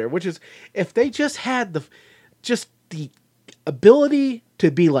Rangers over there, which is if they just had the ability to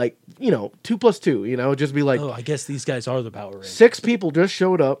be like 2 + 2, just be like Oh, I guess these guys are the Power Rangers. 6 people just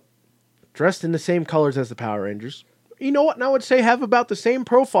showed up, dressed in the same colors as the Power Rangers, you know what? And I would say have about the same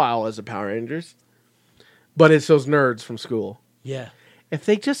profile as the Power Rangers, but it's those nerds from school. Yeah. If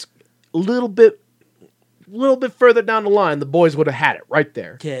they just a little bit further down the line, the boys would have had it right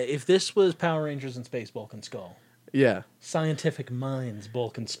there. Yeah, if this was Power Rangers in Space, Bulk and Skull. Yeah, Scientific Minds,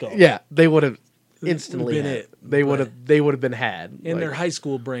 Bulk and Skull. yeah, they would have instantly been had it, They would but have been had In like- their high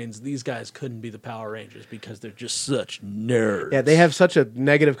school brains, these guys couldn't be the Power Rangers because they're just such nerds. Yeah, they have such a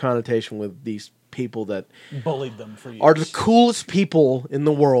negative connotation with these people that bullied them for years. are the coolest people in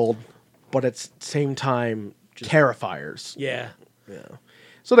the world, but at the same time terrifiers. Yeah. Yeah.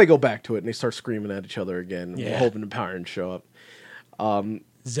 So they go back to it and they start screaming at each other again, Yeah. hoping the Power Rangers show up.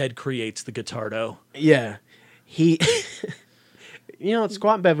 Zed creates the Guitardo. Yeah. He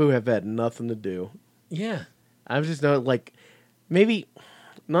Squat and Babu have had nothing to do. Yeah. I've just known, like, maybe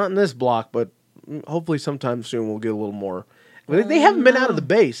not in this block, but hopefully sometime soon we'll get a little more. They haven't been out of the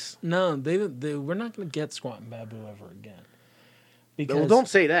base. No, we're not going to get Squat and Babu ever again. Because Well, don't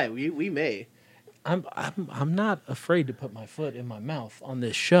say that. We may. I'm not afraid to put my foot in my mouth on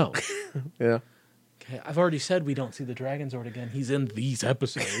this show. Yeah. Okay, I've already said we don't see the Dragonzord again. He's in these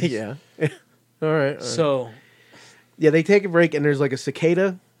episodes. Yeah. All right. So, Yeah, they take a break and there's like a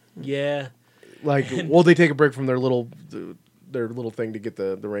cicada. yeah. Like, they take a break from their little thing to get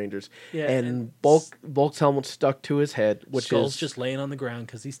the Rangers. Yeah, and and Bulk's helmet stuck to his head, which Skull's is just laying on the ground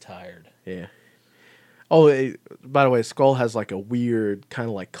because he's tired. yeah. Oh, by the way, Skull has like a weird kind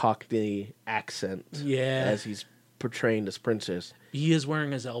of like Cockney accent. Yeah. as he's portraying this princess. He is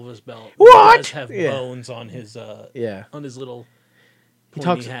wearing his Elvis belt. What? He does have Yeah. bones on his Yeah, on his little He pointy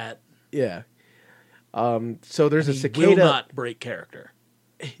talks- hat. yeah. So there's a He cicada. will not break character.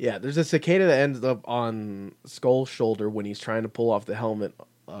 Yeah, there's a cicada that ends up on Skull's shoulder when he's trying to pull off the helmet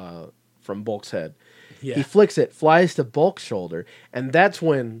from Bulk's head. Yeah. He flicks it, flies to Bulk's shoulder, and that's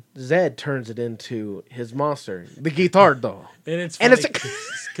when Zed turns it into his monster, the Guitardo. And it's And funny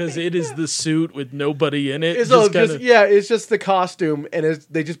it's because it is the suit with nobody in it. It's just just, kinda- yeah, it's just the costume, and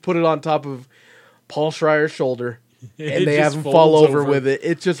they just put it on top of Paul Schreier's shoulder, It and they just have him fall folds over with it.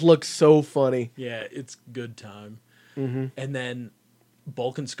 It just looks so funny. Yeah, it's good time. Mm-hmm. And then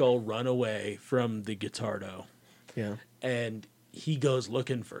Bulk and Skull run away from the Guitardo, Yeah, and he goes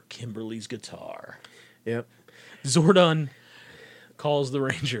looking for Kimberly's guitar. yeah, Zordon calls the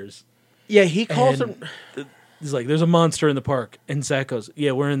Rangers. yeah. He calls And him. He's like, "There's a monster in the park," and Zach goes,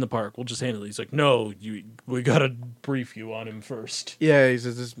 "Yeah, we're in the park. We'll just handle it." He's like, "No, we gotta brief you on him first." Yeah, he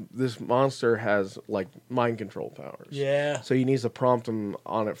says this monster has like mind control powers. Yeah, So he needs to prompt them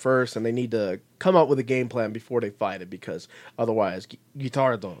on it first, and they need to come up with a game plan before they fight it, because otherwise,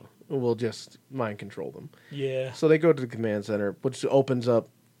 Guitardo will just mind control them. yeah, So they go to the command center, which opens up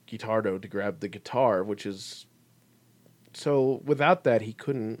Guitardo to grab the guitar, which is so without that he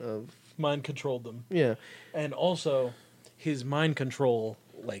couldn't have. mind controlled them, Yeah, and also his mind control,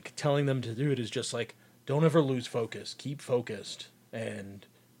 like telling them to do it, is just like, don't ever lose focus, keep focused, and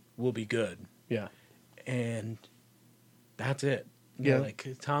we'll be good. yeah, And that's it. Yeah. Like,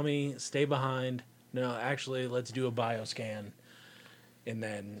 Tommy, stay behind. No, actually, let's do a bioscan. And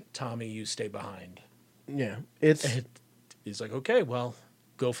then, Tommy, you stay behind. yeah. It's And he's like, okay, well,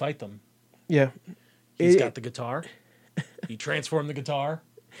 go fight them. yeah, He's It- got the guitar. He transformed the guitar.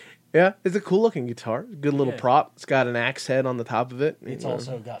 yeah. It's a cool looking guitar. Good little Yeah. prop. It's got an axe head on the top of it. It's you know.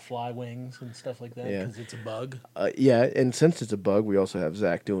 also got fly wings and stuff like that Yeah. because it's a bug. Yeah, and since it's a bug, we also have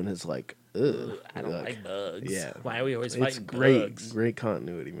Zach doing his like. Ugh, I don't ugh. like bugs. Yeah. Why are we always It's fighting great, bugs? great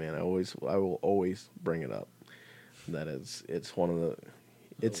continuity, man. I will always bring it up. That it's one of the,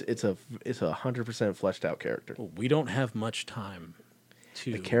 it's a 100% fleshed out character. We don't have much time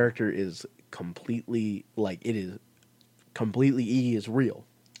to. The character is completely like it is completely he is real.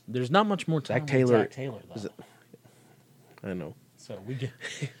 There's not much more time Zach with Taylor Zach Taylor, though. is it- I know. So we get,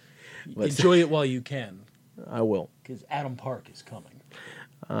 But- enjoy it while you can, I will. because Adam Park is coming.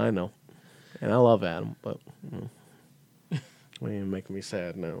 I know, and I love Adam, but you're making me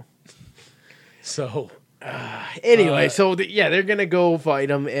sad now. So Anyway, so they're gonna go fight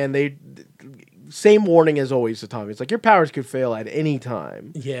him, and they same warning as always to Tommy. It's like your powers could fail at any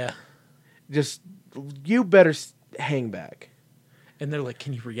time. yeah, Just you better hang back. and they're like,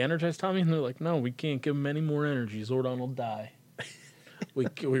 "Can you re-energize Tommy?" And they're like, "No, we can't give him any more energy. Zordon will die. we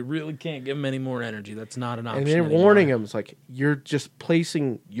really can't give him any more energy. That's not an option." And they're anymore." warning him. It's like you're just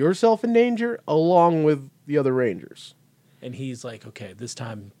placing yourself in danger along with the other Rangers. And he's like, "Okay, this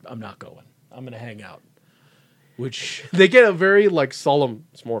time I'm not going. I'm gonna hang out." Which, They get a very like solemn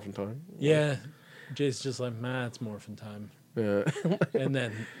it's morphin time. yeah, Jay's just like, "Nah, it's morphin' time." Yeah. And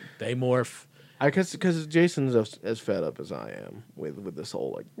then they morph. Because Jason's as fed up as I am with this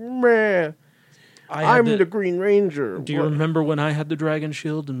whole like meh. I'm the Green Ranger. Do you remember when I had the dragon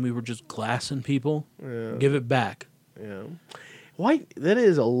shield and we were just glassing people? Yeah. Give it back. Yeah. Why? That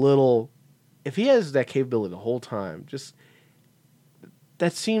is a little. If he has that capability the whole time, just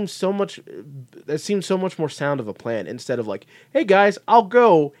that seems so much. That seems so much more sound of a plan instead of like, hey guys, I'll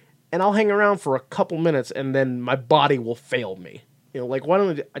go and I'll hang around for a couple minutes and then my body will fail me. You know, like why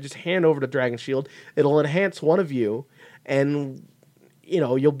don't I just hand over the dragon shield? It'll enhance one of you, and you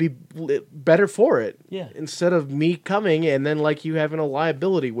know you'll be better for it. Yeah. Instead of me coming and then like you having a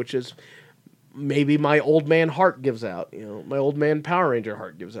liability, which is. Maybe my old man heart gives out. You know, my old man Power Ranger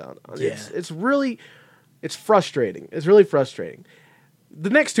heart gives out. Yeah. It's really, it's frustrating. It's really frustrating. The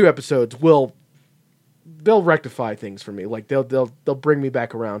next 2 episodes they'll rectify things for me. Like they'll bring me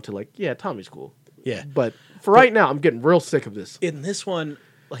back around to like, yeah, Tommy's cool. Yeah. But for right now, I'm getting real sick of this. In this one,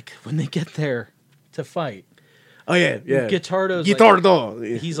 like when they get there to fight, Oh yeah. Guitardo's Guitardo.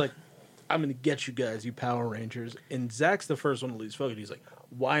 like, he's like, I'm gonna get you guys, you Power Rangers. And Zach's the first one to lose focus. He's like,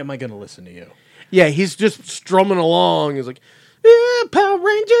 why am I gonna listen to you? Yeah, he's just strumming along. He's like, yeah, Power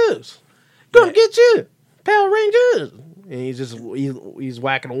Rangers, gonna get you, Power Rangers. And he's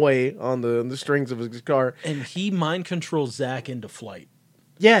whacking away on the strings of his guitar. And he mind controls Zach into flight.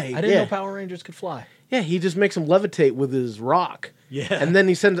 Yeah, I didn't know Power Rangers could fly. Yeah, he just makes him levitate with his rock. Yeah. And then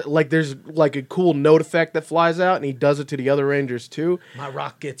he sends like there's like a cool note effect that flies out, and he does it to the other Rangers too. My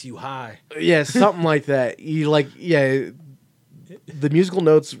rock gets you high. Yeah, something like that. The musical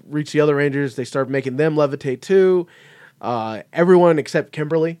notes reach the other Rangers. They start making them levitate too. Everyone except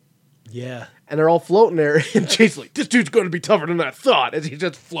Kimberly. Yeah. And they're all floating there. And Jason's like, this dude's going to be tougher than I thought. As he's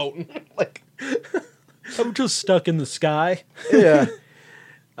just floating. Like, I'm just stuck in the sky. yeah.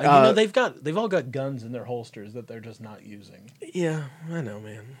 They've all got guns in their holsters that they're just not using. Yeah, I know,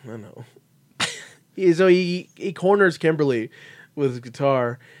 man. I know. So he corners Kimberly with his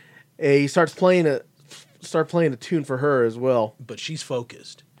guitar. He starts playing a tune for her as well. But she's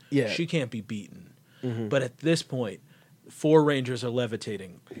focused. Yeah. She can't be beaten. Mm-hmm. But at this point, 4 Rangers are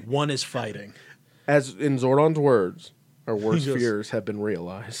levitating. 1 is fighting. As in Zordon's words, our worst He goes- fears have been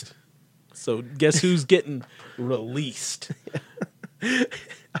realized. So guess who's getting released?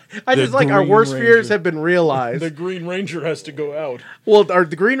 I The just like our Green worst fears Ranger. have been realized. The Green Ranger has to go out. Well,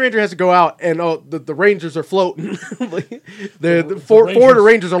 the Green Ranger has to go out, and the Rangers are floating. The Four of Rangers- the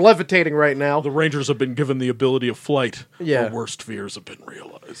Rangers are levitating right now. The Rangers have been given the ability of flight. Yeah. Our worst fears have been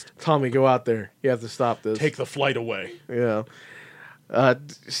realized. Tommy, go out there. You have to stop this. Take the flight away. Yeah.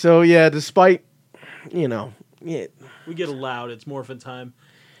 So yeah, despite yeah, We get loud. It's morphin time.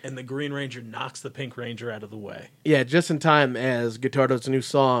 And the Green Ranger knocks the Pink Ranger out of the way. yeah, just in time as Guitardo's new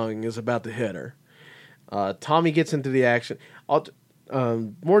song is about to hit her. Tommy gets into the action.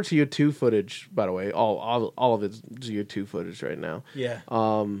 More GO2 footage, by the way. All of it's GO2 footage right now. Yeah.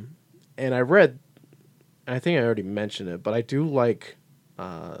 And I read, I think I already mentioned it, but I do like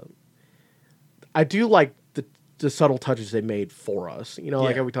the subtle touches they made for us. You know,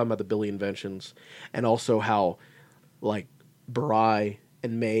 like Yeah. how we talking about the Billy inventions, and also how like Barai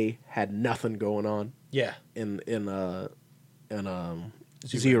and May had nothing going on Yeah. in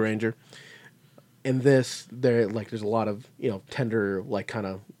Zeo Ranger. In this, there's a lot of tender like kind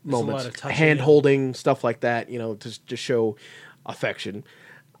of There's a lot moments, of touching, hand holding stuff like that. To show affection.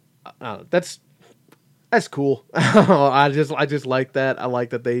 That's cool. I just like that. I like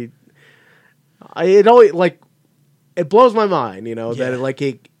that it always like it blows my mind.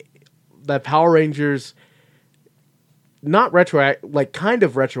 Yeah. That Power Rangers not kind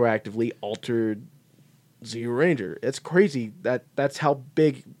of retroactively altered Zeo Ranger. It's crazy that's how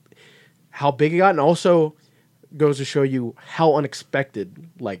big it got, and also goes to show you how unexpected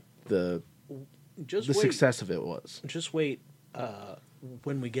like the success of it was. Just wait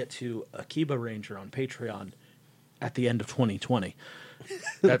when we get to Akiba Ranger on Patreon at the end of 2020.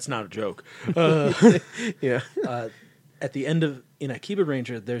 That's not a joke. Yeah. At the end in Akiba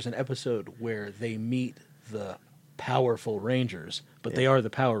Ranger, there's an episode where they meet the powerful Rangers, but they are the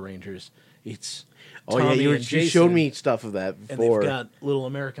Power Rangers. It's Tommy you and Jason, showed me stuff of that and before. they've got little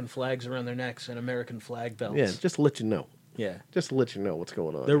American flags around their necks and American flag belts. Yeah, just to let you know. Yeah. Just to let you know what's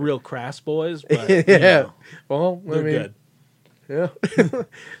going on. They're real crass boys, but yeah. you know, Well, they're good.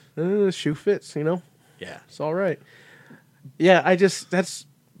 Yeah. Shoe fits, Yeah. It's all right. Yeah, that's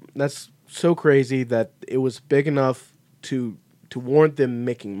so crazy that it was big enough to warrant them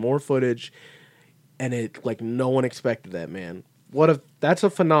making more footage, and it like no one expected that, man. That's a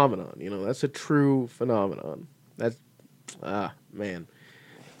phenomenon, that's a true phenomenon. That's man.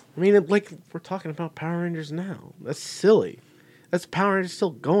 I mean, we're talking about Power Rangers now. That's silly. That's Power Rangers still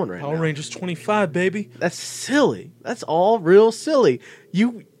going right Power now. Rangers 25, baby. That's silly. That's all real silly.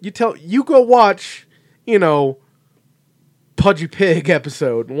 You go watch, Pudgy Pig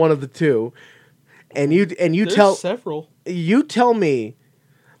episode, one of the two, and you There's tell several. me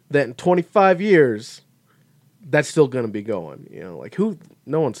that in 25 years that's still going to be going. Like who?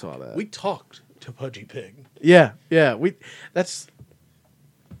 No one saw that. We talked to Pudgy Pig. Yeah.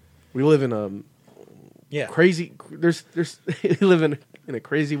 We live in a Yeah. crazy. There's we live in a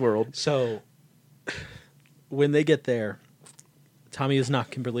crazy world. So when they get there, Tommy has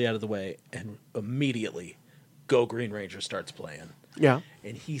knocked Kimberly out of the way, and immediately Go Green Ranger starts playing. Yeah.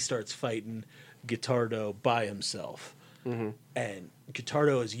 And he starts fighting Guitardo by himself. Mm-hmm. And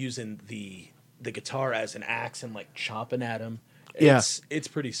Guitardo is using the guitar as an axe and like chopping at him. Yeah. It's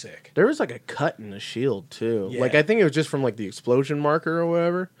pretty sick. There was like a cut in the shield too. Yeah. Like I think it was just from like the explosion marker or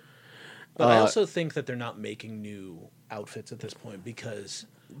whatever. But I also think that they're not making new outfits at this point because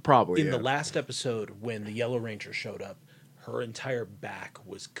Probably in the last episode when the Yellow Ranger showed up, her entire back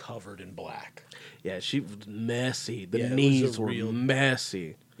was covered in black. Yeah, she was messy. The Yeah, it was knees a were real-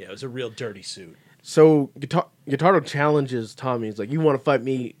 messy. Yeah, it was a real dirty suit. So Guitardo challenges Tommy. He's like, "You want to fight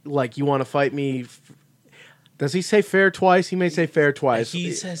me? Like you want to fight me?" Does he say fair twice? He may say fair twice.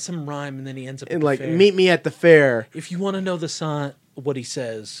 He says some rhyme and then he ends up and at like the fair. meet me at the fair. If you want to know the song, what he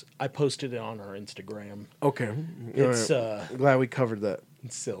says, I posted it on our Instagram. Okay, It's All right. Glad we covered that.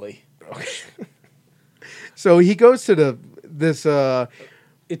 it's silly. So he goes to this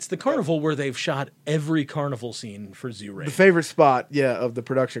It's the carnival where they've shot every carnival scene for Zoo Ranger. the favorite spot, of the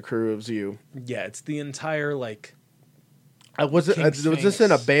production crew of Zoo. Yeah, it's the entire like. Was it? King Was this an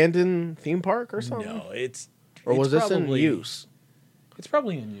Sphinx. abandoned theme park or something? No, it's. Or was it's this in probably- use? It's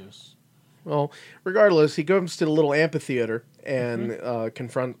probably in use. Well, regardless, he goes to the little amphitheater and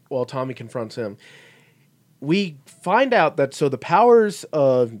Tommy confronts him. We find out that the powers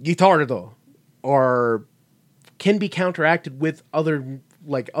of Guitardo can be counteracted with other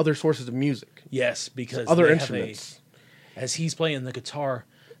sources of music, Yes, because other they have instruments. as he's playing the guitar,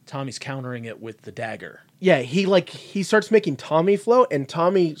 Tommy's countering it with the dagger. Yeah, he starts making Tommy float, and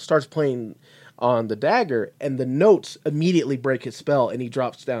Tommy starts playing on the dagger, and the notes immediately break his spell, and he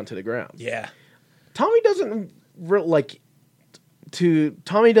drops down to the ground. Yeah. Tommy doesn't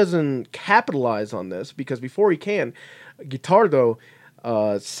Tommy doesn't capitalize on this because before he can, Guitardo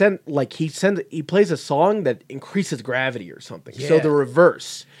he plays a song that increases gravity or something. So Yeah. the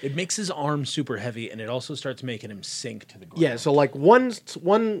reverse. It makes his arm super heavy, and it also starts making him sink to the ground. Yeah, so like one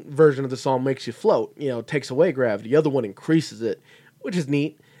version of the song makes you float, takes away gravity. The other one increases it, which is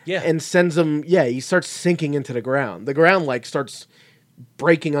neat. Yeah. And sends him, he starts sinking into the ground. The ground starts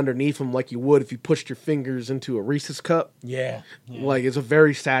breaking underneath him like you would if you pushed your fingers into a Reese's cup. Yeah. Like it's a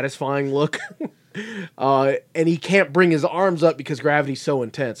very satisfying look. And he can't bring his arms up because gravity's so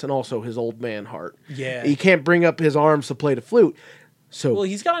intense, and also his old man heart. Yeah. He can't bring up his arms to play the flute. So Well,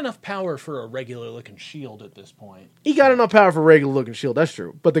 he's got enough power for a regular looking shield at this point. he got enough power for a regular looking shield, that's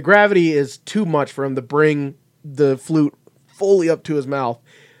true. But the gravity is too much for him to bring the flute fully up to his mouth.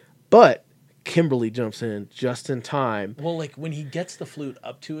 But Kimberly jumps in just in time. Well, like when he gets the flute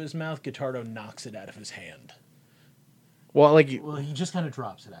up to his mouth, Guitardo knocks it out of his hand. Well, Well, he just kind of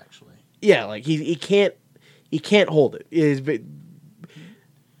drops it actually. he can't hold it.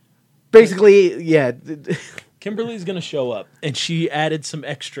 Basically, yeah. Kimberly's gonna show up, and she added some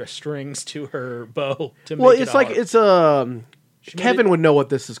extra strings to her bow to Well, make it it's a like harp. it's made Kevin it- would know what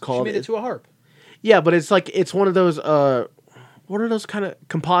this is She called. made it to a harp. Yeah, but it's one of those what are those kind of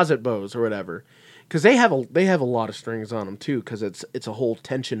composite bows or whatever? Because they have a lot of strings on them too. Because it's a whole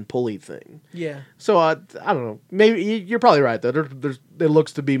tension pulley thing. Yeah. So I don't know. Maybe you're probably right though. There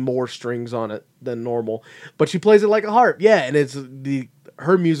looks to be more strings on it than normal, but she plays it like a harp. Yeah, and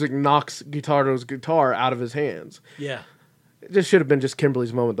her music knocks Guitardo's guitar out of his hands. Yeah. It just should have been just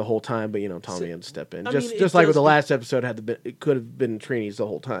Kimberly's moment the whole time, but Tommy had to step in. I Just mean, it like with does the get- last episode it could have been Trini's the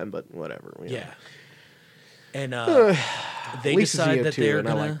whole time, but whatever. Yeah. And they Lisa's decide Zia that too, they're and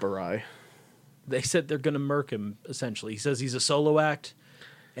gonna. I like Barai. They said they're gonna murk him. Essentially, he says he's a solo act,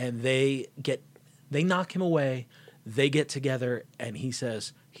 and they knock him away. They get together, and he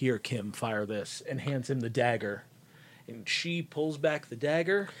says, "Here, Kim, fire this," and hands him the dagger. And she pulls back the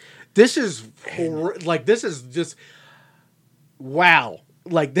dagger. This is this is just wow.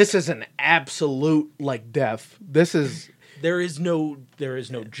 Like this is an absolute death. This is There is no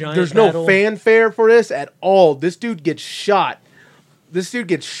giant. there's no battle. fanfare for this at all. This dude gets shot. This dude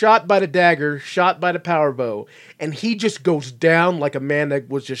gets shot by the dagger, shot by the power bow, and he just goes down like a man that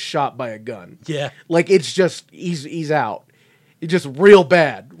was just shot by a gun. Yeah. Like it's just he's out. It's just real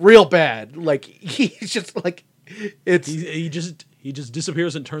bad. Like he's just like It's He just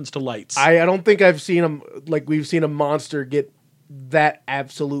disappears and turns to lights. I don't think I've seen him like we've seen a monster get that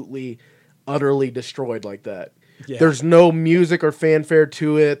absolutely utterly destroyed like that. Yeah. There's no music or fanfare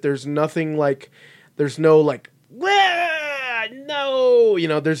to it. There's nothing like there's no like "Wah! No, you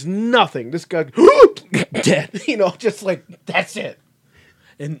know, there's nothing. This guy dead, you know, just like that's it.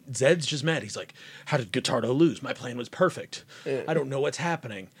 And Zed's just mad. He's like, "How did Guitardo lose? My plan was perfect. I don't know what's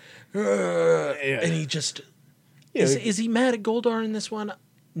happening." And he just Yeah. is he mad at Goldar in this one?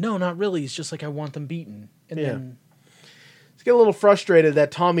 No, not really. He's just like, I want them beaten. And Yeah. then He's getting a little frustrated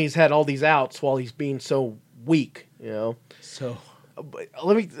that Tommy's had all these outs while he's being so weak, you know. so But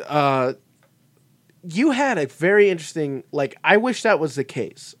let me you had a very interesting like I wish that was the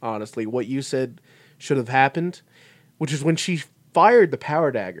case, honestly. What you said should have happened, which is when she fired the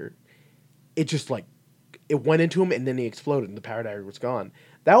power dagger, it just like it went into him and then he exploded and the power dagger was gone.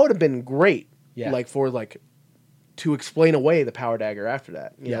 That would have been great. Yeah. Like for like to explain away the power dagger after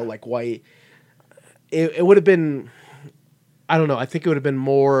that. You know, Yeah. like why it would have been I don't know, I think it would have been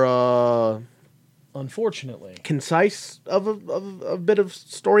more unfortunately, concise of a bit of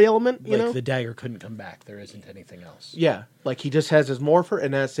story element, you like know? the dagger couldn't come back. There isn't anything else. Yeah, like he just has his morpher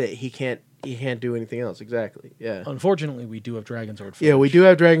and that's it. He can't do anything else. Exactly. Yeah. Unfortunately, we do have Dragon Sword footage. Yeah, we do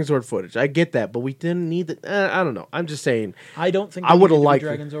have Dragon Sword footage. I get that, but we didn't need the. I don't know. I'm just saying. I don't think I would've liked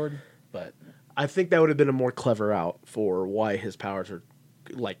Dragon Sword, but I think that would have been a more clever out for why his powers are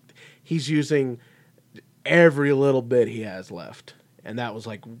like he's using every little bit he has left, and that was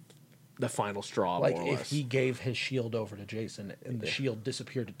like the final straw. like more or if less. he gave his shield over to Jason and the shield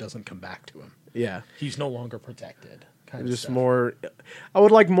disappeared, it doesn't come back to him. yeah. He's no longer protected. Kind of Just stuff. more. I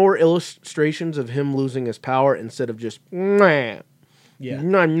would like more illustrations of him losing his power instead of just, nah, Yeah.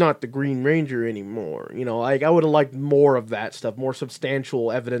 I'm not the Green Ranger anymore. You know, like I would have liked more of that stuff, more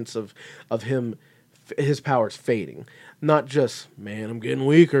substantial evidence of him, his powers fading, not just, man, I'm getting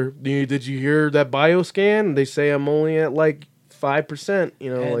weaker. Did you hear that bioscan? They say I'm only at like 5%.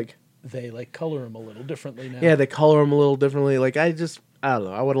 You know, And like they like color him a little differently now. yeah, they color him a little differently. Like I don't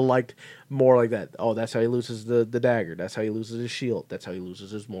know. I would have liked more like that. Oh, that's how he loses the dagger. That's how he loses his shield. That's how he loses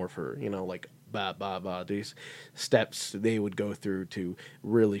his morpher. You know, like these steps they would go through to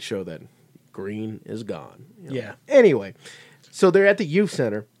really show that green is gone. You know? Yeah. Anyway, so they're at the youth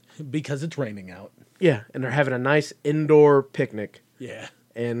center. Because it's raining out. Yeah, and they're having a nice indoor picnic. Yeah.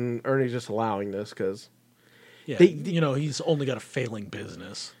 And Ernie's just allowing this because Yeah. They- he's only got a failing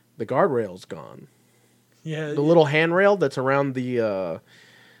business. the guardrail's gone. Yeah. The little handrail that's around the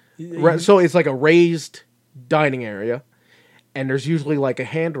so it's like a raised dining area, and there's usually like a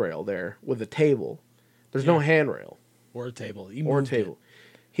handrail there with a table. There's no handrail or a table. He or a moved it. table.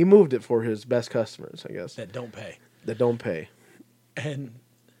 He moved it for his best customers, I guess, That don't pay. that don't pay. And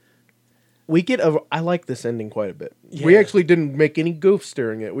I like this ending quite a bit. We Yeah. actually didn't make any goofs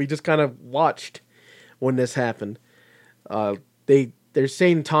during it. We just kind of watched when this happened. They're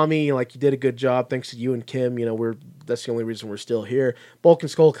saying, Tommy, like, you did a good job thanks to you and Kim. You know, that's the only reason we're still here. Bulk and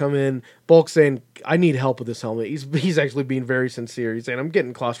Skull come in. Bulk saying, I need help with this helmet. He's actually being very sincere. He's saying, I'm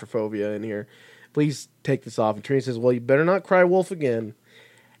getting claustrophobia in here. Please take this off. And Trini says, well, you better not cry wolf again.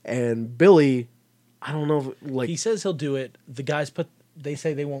 And Billy, I don't know, like, he says he'll do it. The guys they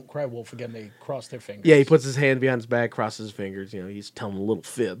say they won't cry wolf again. They cross their fingers. yeah, he puts his hand behind his back, crosses his fingers. You know, he's telling a little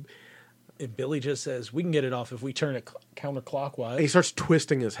fib. And Billy just says, we can get it off if we turn it counterclockwise. He starts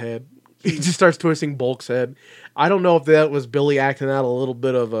twisting his head. He just starts twisting Bulk's head. I don't know if that was Billy acting out a little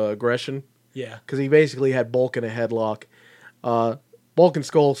bit of aggression, Yeah. because he basically had Bulk in a headlock. Bulk and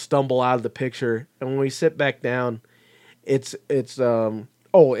Skull stumble out of the picture, and when we sit back down, it's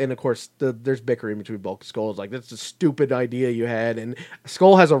oh, and of course there's bickering between Bulk and Skull. It's like, that's a stupid idea you had, and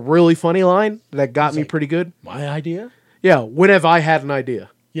Skull has a really funny line that got me like, pretty good. My idea? Yeah, when have I had an idea?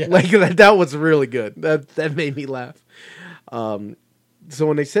 Yeah. Like that was really good. That made me laugh. So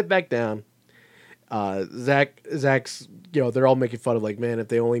when they sit back down, Zach's, you know, they're all making fun of, like, man, if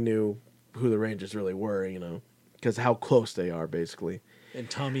they only knew who the Rangers really were, you know, because how close they are, basically. And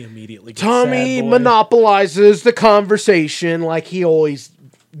Tommy immediately gets Tommy sad boy. monopolizes the conversation like he always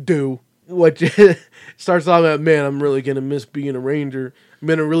do. What starts off at, man, I'm really gonna miss being a Ranger. I'm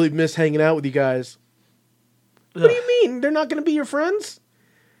gonna really miss hanging out with you guys. What do you mean? They're not gonna be your friends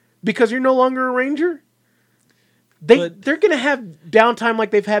because you're no longer a Ranger? They're gonna have downtime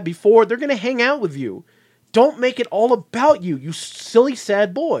like they've had before. They're gonna hang out with you. Don't make it all about you, you silly,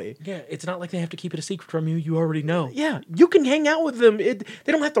 sad boy. Yeah, it's not like they have to keep it a secret from you. You already know. Yeah, you can hang out with them. They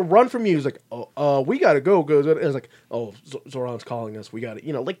don't have to run from you. It's like, we gotta go. It's like, Zoran's calling us. We gotta,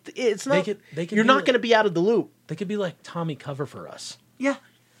 you know, like, it's not. They could you're be not like- gonna be out of the loop. They could be like Tommy cover for us. Yeah,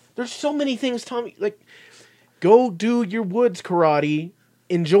 there's so many things, Tommy. Like, Go do your woods karate.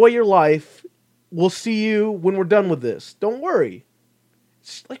 Enjoy your life. We'll see you when we're done with this. Don't worry.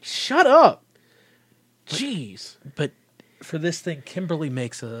 Like, shut up. Jeez. But for this thing, Kimberly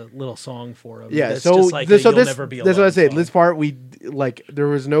makes a little song for him. Yeah, that's so just like this, a so You'll this, Never Be that's what I Alone say. song. This part, there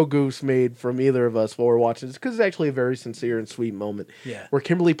was no goose made from either of us while we're watching this because it's actually a very sincere and sweet moment. Yeah. Where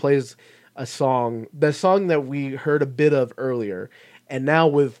Kimberly plays a song, the song that we heard a bit of earlier, and now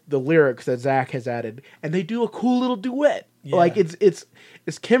with the lyrics that Zach has added, and they do a cool little duet. Yeah. Like it's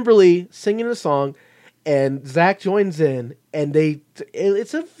Kimberly singing a song, and Zach joins in, and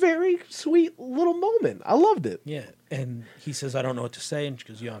it's a very sweet little moment. I loved it. Yeah, and he says, I don't know what to say, and she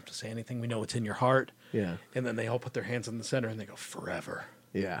goes, you don't have to say anything. We know what's in your heart. Yeah. And then they all put their hands in the center, and they go, forever.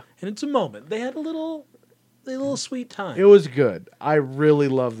 Yeah. And it's a moment. They had a little sweet time. It was good. I really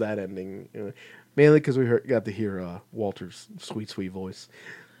love that ending, mainly because we got to hear Walter's sweet voice.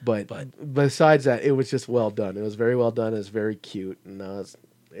 But besides that, it was just well done. It was very well done. It was very cute, and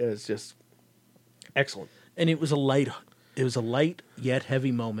it was just excellent. And it was a light yet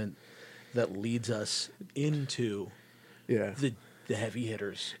heavy moment that leads us into Yeah. the heavy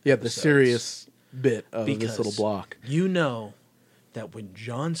hitters. The episodes. serious bit of this Because little block. You know that when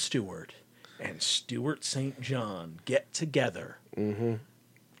Jon Stewart and Stuart St. John get together,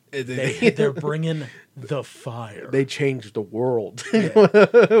 they're bringing the fire. They changed the world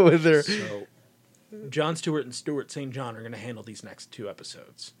with their So, Jon Stewart and Stuart St. John are going to handle these next 2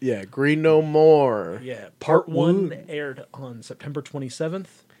 episodes. Green No More. Yeah, part 1 one. aired on September 27th,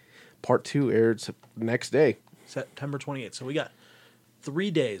 Part 2 aired next day. September 28th. So we got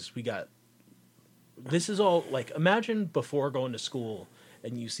 3 days. This is all, like, imagine before going to school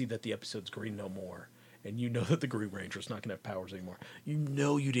and you see that the episode's Green No More, and you know that the Green Ranger's not going to have powers anymore. You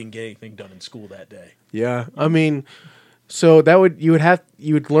know you didn't get anything done in school that day. Yeah, I mean, so you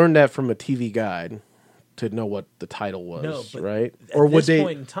would learn that from a TV guide to know what the title was, No, but right? At Or would this they?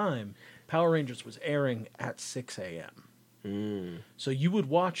 point in time, Power Rangers was airing at 6 a.m. So you would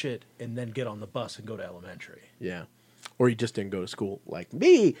watch it and then get on the bus and go to elementary. Yeah, or you just didn't go to school like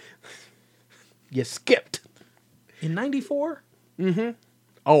me. You skipped. In 94,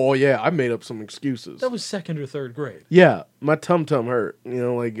 Oh yeah, I made up some excuses. that was 2nd or 3rd grade. Yeah, my tum hurt.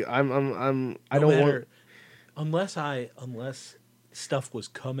 Like I No don't matter- want. Unless stuff was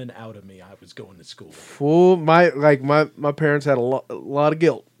coming out of me, I was going to school. Fool, my parents had a lot of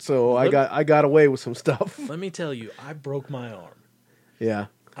guilt, so I got away with some stuff. Let me tell you, I broke my arm. Yeah,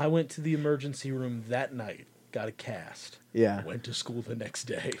 I went to the emergency room that night, got a cast. yeah. Went to school the next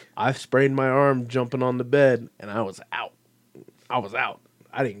day. I sprained my arm jumping on the bed, and I was out.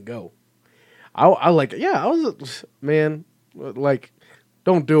 I didn't go. I was, man, like,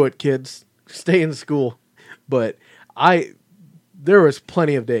 don't do it, kids. Stay in school. But there was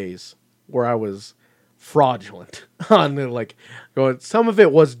plenty of days where I was fraudulent on the, like, going. Some of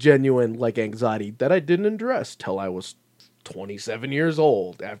it was genuine, like, anxiety that I didn't address till I was 27 years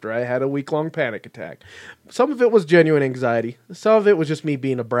old after I had a week-long panic attack. Some of it was genuine anxiety. Some of it was just me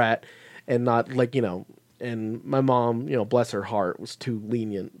being a brat and not, like, and my mom, bless her heart, was too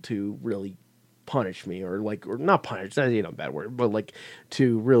lenient to really punish me or not punish, that's a bad word, but like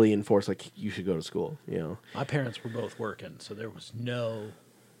to really enforce like you should go to school, My parents were both working, so there was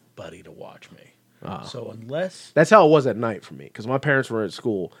nobody to watch me. Ah. So unless That's how it was at night for me because my parents were at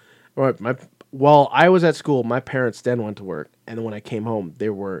school. While I was at school, my parents then went to work, and then when I came home, they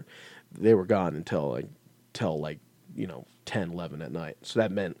were gone until 10, 11 at night. So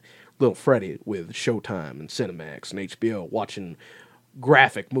that meant little Freddie with Showtime and Cinemax and HBO watching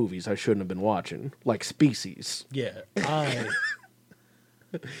graphic movies I shouldn't have been watching, like Species. yeah,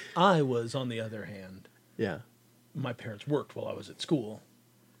 I was on the other hand. Yeah. My parents worked while I was at school.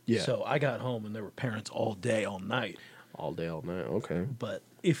 Yeah. So I got home and there were parents all day, all night. All day, all night. Okay. But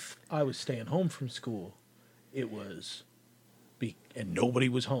if I was staying home from school, it was and nobody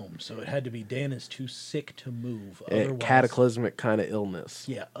was home, so it had to be Dan is too sick to move. A cataclysmic kind of illness.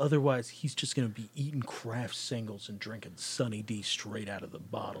 Yeah, otherwise he's just going to be eating craft singles and drinking Sunny D straight out of the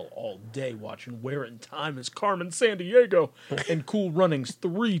bottle all day, watching Where in Time is Carmen Sandiego and Cool Runnings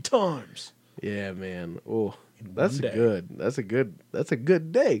 3 times. Yeah, man. Oh, In that's one day. good. That's a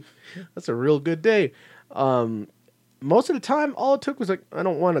good day. That's a real good day. Most of the time, all it took was like, I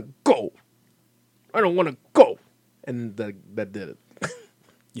don't want to go. I don't want to go. And that did it.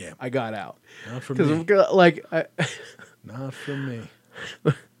 Yeah, I got out. not for me. Because Not for me.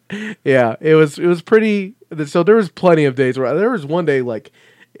 yeah, it was pretty. So there was plenty of days where there was one day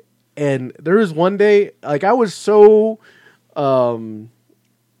I was so.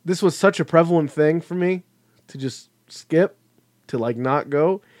 This was such a prevalent thing for me to just skip, to like not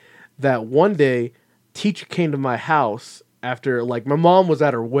go, that one day teacher came to my house after, like, my mom was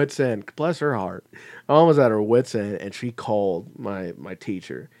at her wit's end. Bless her heart. My mom was at her wit's end, and she called my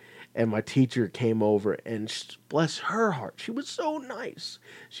teacher. And my teacher came over, and bless her heart, she was so nice.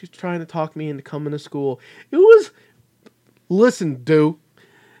 She was trying to talk me into coming to school. It was, listen, dude.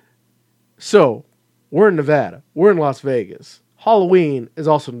 So, we're in Nevada. We're in Las Vegas. Halloween is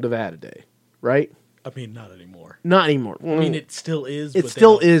also Nevada Day, right? I mean, not anymore. Not anymore. I mean, it still is. It but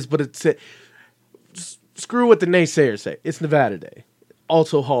still is, but it's screw what the naysayers say. It's Nevada Day,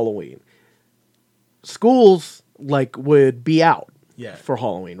 also Halloween. Schools like would be out for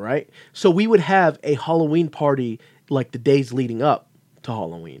Halloween, right? So we would have a Halloween party like the days leading up to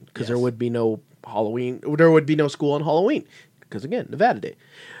Halloween because there would be no Halloween. There would be no school on Halloween because again, Nevada Day.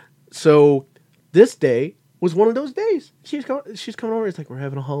 So this day was one of those days. She's coming over. It's like, we're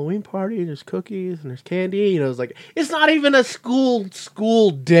having a Halloween party. There's cookies and there's candy. You know, it's like, it's not even a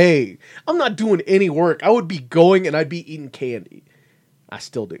school day. I'm not doing any work. I would be going and I'd be eating candy. I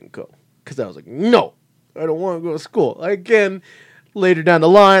still didn't go because I was like, no, I don't want to go to school. Again, later down the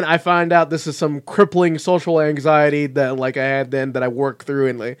line, I find out this is some crippling social anxiety that like I had then that I worked through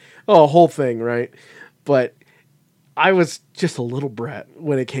and like, a whole thing, right? But I was just a little brat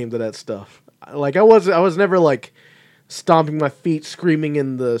when it came to that stuff. Like I was never like stomping my feet, screaming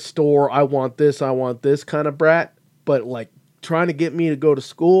in the store, I want this kind of brat. But like trying to get me to go to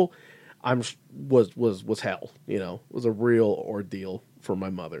school, was hell. You know, it was a real ordeal for my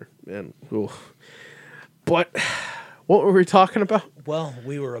mother. And but what were we talking about? Well,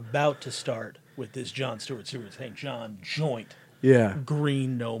 we were about to start with this Jon Stewart St. John joint. Yeah,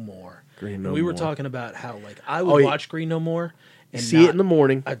 Green No More. Green No We were More. talking about how like I would watch Green No More. And see it in the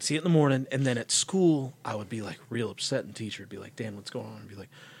morning. I'd see it in the morning, and then at school, I would be like real upset, and teacher would be like, "Dan, what's going on?" I'd be like,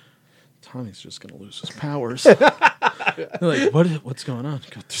 "Tommy's just gonna lose his powers." Like, what's going on?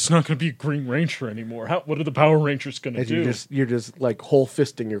 God, there's not gonna be a Green Ranger anymore. What are the Power Rangers gonna And do? you're just like whole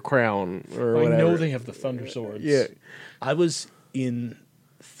fisting your crown or I whatever. know they have the Thunder Swords. Yeah. I was in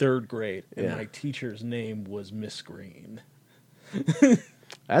 3rd grade, and Yeah. my teacher's name was Miss Green.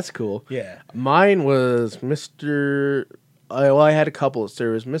 That's cool. Yeah. Mine was Mr. I had a couple.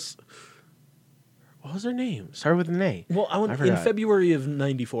 There was Miss. What was her name? Started with an A. Well, in forgot. February of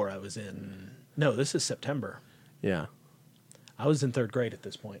 '94, I was in. No, this is September. Yeah. I was in 3rd grade at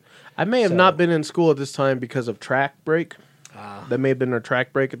this point. I may have So- not been in school at this time because of track break. That may have been our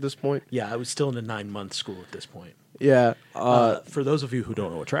track break at this point. Yeah, I was still in a 9-month school at this point. Yeah. For those of you who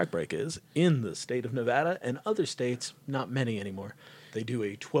don't know what track break is, in the state of Nevada and other states, not many anymore, they do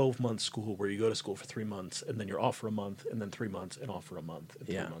a 12-month school where you go to school for 3 months, and then you're off for a month, and then 3 months, and off for a month, and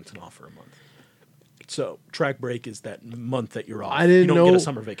 3 months, and off for a month. So track break is that month that you're off. I didn't you don't know- get a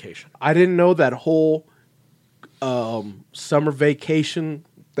summer vacation. I didn't know that whole summer vacation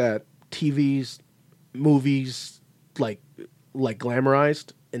that TV's movies like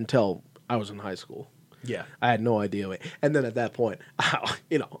glamorized until I was in high school. Yeah. I had no idea. And then at that point,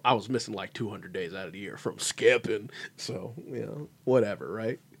 I was missing like 200 days out of the year from skipping. So, whatever,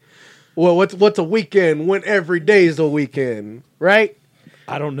 right? Well, what's a weekend when every day is a weekend, right?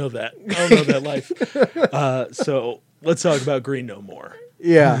 I don't know that. I don't know that life. So let's talk about Green No More.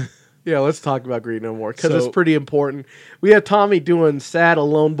 Yeah. Yeah, let's talk about Green No More because So- it's pretty important. We had Tommy doing sad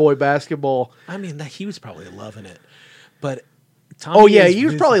alone boy basketball. I mean, he was probably loving it. But Tommy Oh, yeah, is he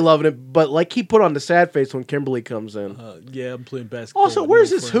was busy- probably loving it, but like he put on the sad face when Kimberly comes in. yeah, I'm playing basketball. Also, with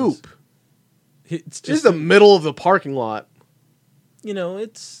where's my his friends. hoop? It's This is just, the middle of the parking lot.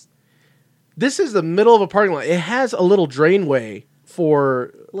 it's... This is the middle of a parking lot. It has a little drainway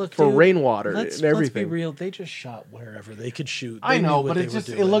for Look, for dude, rainwater let's and everything. be real. They just shot wherever they could shoot. I They know, knew what but they it were just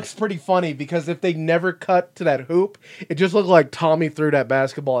it doing. looks pretty funny because if they never cut to that hoop, it just looked like Tommy threw that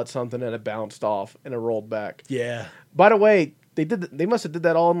basketball at something and it bounced off and it rolled back. Yeah, By the way, they must have did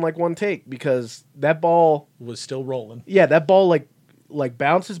that all in like one take because that ball, was still rolling. that ball like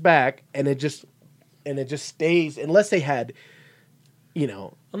bounces back and it just stays unless they had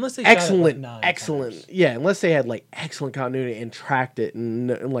Unless they shot it, excellent, like, 9 excellent. times. Yeah, unless they had like excellent continuity and tracked it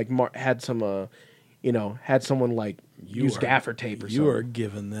and like had some, had someone like use gaffer tape or something. You are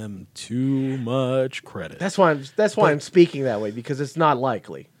giving them too much credit. That's why I'm speaking that way because it's not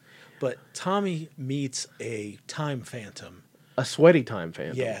likely. But Tommy meets a time phantom. A sweaty time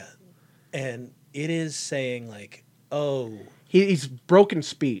phantom. Yeah, and it is saying like, "Oh, He's broken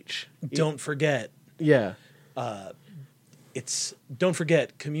speech. don't forget." Yeah. Don't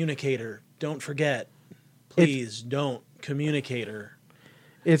forget, communicator. Don't forget. Please don't, communicator.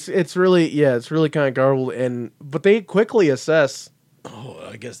 It's really kind of garbled but they quickly assess. Oh,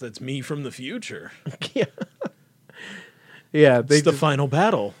 I guess that's me from the future. Yeah. Yeah, It's the final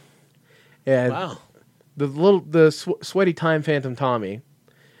battle. and Wow. sweaty time Phantom Tommy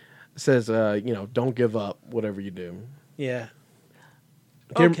says, don't give up, whatever you do. Yeah.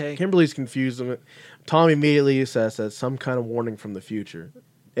 Kimberly's confused. Tommy immediately says that's some kind of warning from the future.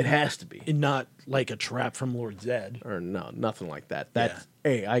 It has to be. And not like a trap from Lord Zed. Or no, nothing like that. That's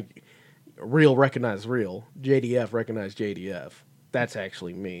real recognize real. JDF recognize JDF. That's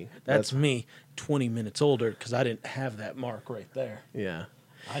actually me. That's me 20 minutes older because I didn't have that mark right there. Yeah.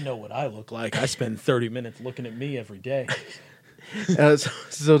 I know what I look like. I spend 30 minutes looking at me every day.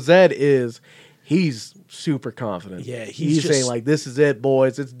 So Zed he's super confident. Yeah, he's saying like, "This is it,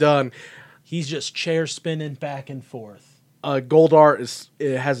 boys. It's done." He's just chair spinning back and forth. Goldart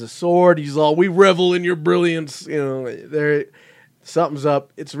has a sword. He's all, "We revel in your brilliance." There, something's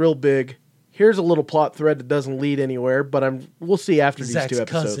up. It's real big. Here's a little plot thread that doesn't lead anywhere, but we'll see after these Zach's 2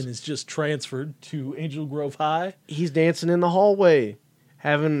 episodes. cousin is just transferred to Angel Grove High. He's dancing in the hallway,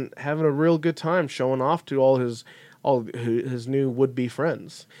 having a real good time, showing off to all his new would-be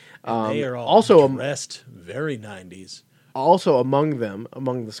friends. And they are all also dressed very 90s. Also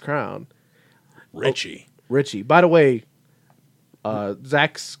among this crowd, Richie. Richie. By the way,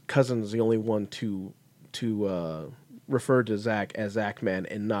 Zach's cousin is the only one to refer to Zach as Zach Man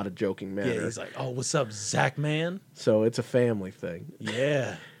and not a joking manner. Yeah, he's like, "Oh, what's up, Zach Man?" So it's a family thing.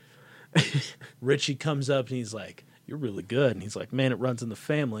 Yeah. Richie comes up and he's like, "You're really good." And he's like, "Man, it runs in the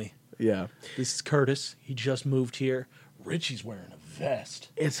family." Yeah. This is Curtis. He just moved here. Richie's wearing a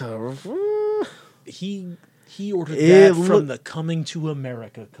vest. It's a He ordered that from the Coming to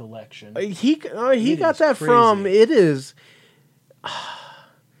America collection. He It got is that crazy. from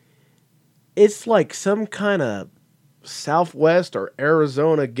it's like some kind of Southwest or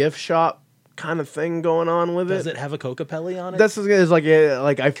Arizona gift shop kind of thing going on with Does it. it have a Cocapelli on it? That's like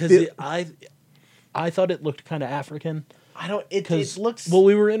I Because feel. I thought it looked kind of African. I don't. It Because looks. well,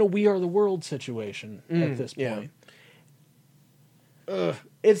 we were in a We Are the World situation at this yeah. point.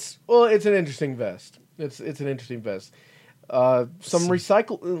 It's an interesting vest. It's an interesting vest. Some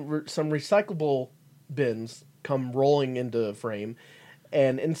recyclable bins come rolling into frame,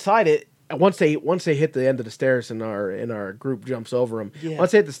 and inside it, once they hit the end of the stairs and our group jumps over them. Yeah.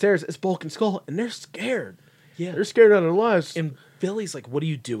 Once they hit the stairs, it's Bulk and Skull, and they're scared. Yeah. They're scared out of their lives. And Billy's like, "What are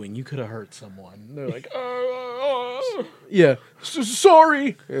you doing? You could have hurt someone." And they're like, Yeah,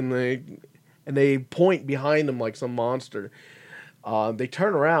 sorry, and they point behind them like some monster. They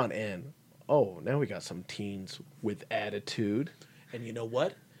turn around and now we got some teens with attitude. And you know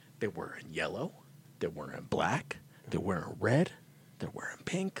what? They're wearing yellow. They're wearing black. They're wearing red. They're wearing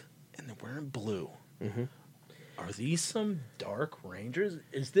pink. And they're wearing blue. Mm-hmm. Are these some dark rangers?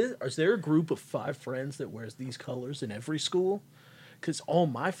 Is there a group of 5 friends that wears these colors in every school? Because all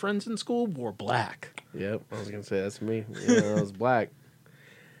my friends in school wore black. Yep, I was gonna say that's me. Yeah, I was black.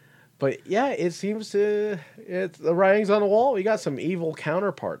 But yeah, it seems the writing's on the wall. We got some evil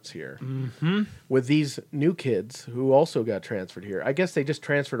counterparts here with these new kids who also got transferred here. I guess they just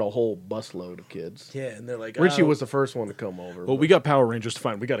transferred a whole busload of kids. Yeah, and they're like, Richie was the first one to come over. Well, we got Power Rangers to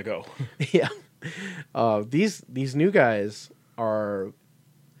find. We got to go. Yeah, these new guys are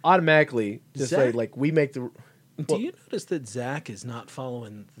automatically just Zach- like we make the. Do you notice that Zach is not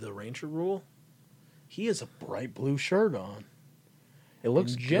following the Ranger rule? He has a bright blue shirt on. It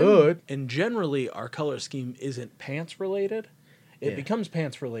looks And good. And generally, our color scheme isn't pants related. It Yeah. becomes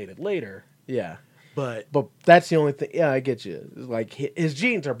pants related later. Yeah. But But that's the only thing. Yeah, I get you. Like his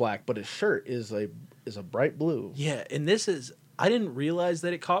jeans are black, but his shirt is a bright blue. yeah, and this is, I didn't realize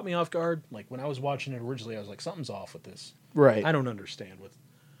that it caught me off guard. Like when I was watching it originally, I was like, something's off with this. Right. I don't understand what,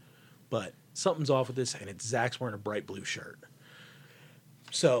 but something's off with this, and it's Zach's wearing a bright blue shirt.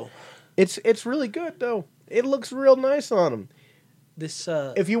 So It's really good though. It looks real nice on him. this,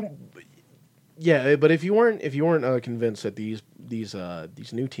 But if you weren't convinced that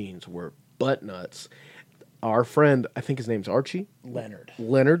these new teens were butt nuts, our friend, I think his name's Archie. Leonard.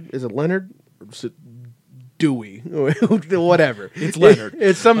 Leonard, is it Leonard? Or is it Dewey? Whatever. It's Leonard.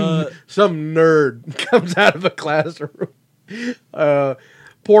 It's some nerd comes out of a classroom.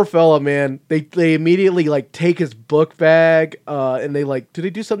 Poor fella, man. They immediately like take his book bag and they like, do they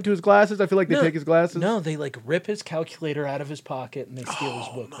do something to his glasses? I feel like they take his glasses. No, they like rip his calculator out of his pocket and they steal his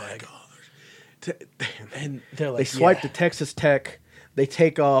book bag. And they're like, They swipe yeah. to Texas Tech. They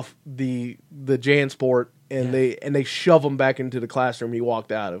take off the JanSport and they shove him back into the classroom he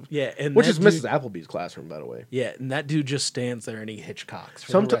walked out of. Yeah, and which that is Mrs. Appleby's classroom, by the way. Yeah, and that dude just stands there and he Hitchcocks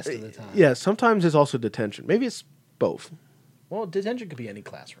for the rest of the time. Yeah, sometimes it's also detention. Maybe it's both. Well, detention could be any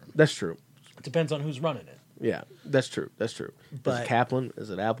classroom. That's true. It depends on who's running it. Yeah, that's true. That's true. Is But- it Kaplan? Is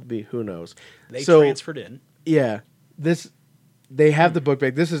it Appleby? Who knows? They So, transferred in. Yeah, this they have the book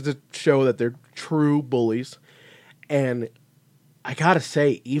bag. This is to show that they're true bullies. And I gotta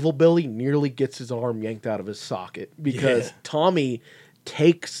say, Evil Billy nearly gets his arm yanked out of his socket because Tommy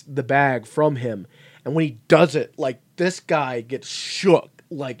takes the bag from him. And when he does it, like, this guy gets shook.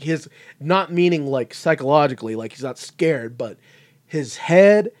 Like, not meaning like psychologically, like he's not scared, but his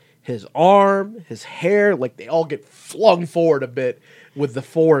head, his arm, his hair, like they all get flung forward a bit with the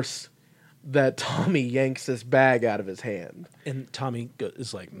force that Tommy yanks this bag out of his hand. And Tommy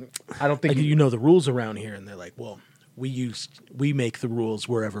is like, I don't think you know the rules around here, and they're like, well, we make the rules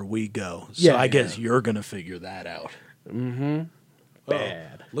wherever we go. So I guess you're gonna figure that out. Mm-hmm.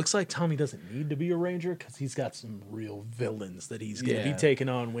 Bad. Looks like Tommy doesn't need to be a ranger because he's got some real villains that he's gonna be taking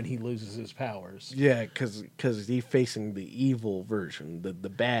on when he loses his powers. Yeah, because he's facing the evil version, the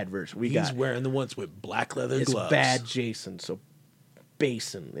bad version. He's wearing the ones with black leather gloves. It's bad Jason, so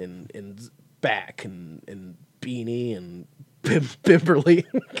Basin and back and Beanie and Bimberly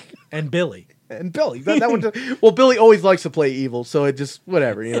and Billy. And Billy. That one. Well, Billy always likes to play evil, so it just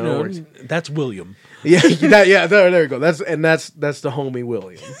whatever, you know. That's William. Yeah, there you go. That's the homie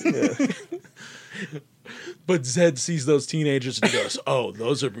William. Yeah. But Zed sees those teenagers and he goes, "Oh,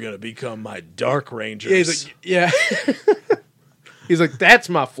 those are going to become my Dark Rangers." Yeah, he's like, "That's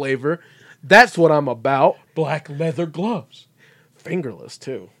my flavor. That's what I'm about." Black leather gloves. Fingerless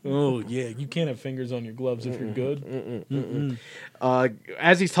too. Oh yeah, you can't have fingers on your gloves if you're good.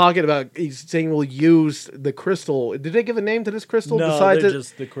 As he's talking about, he's saying we'll use the crystal. Did they give a name to this crystal? No, besides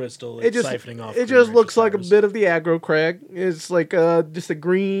just the crystal. It's siphoning off. It just looks like a bit of the aggro crag. It's like just a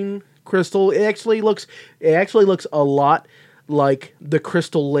green crystal. It actually looks a lot like the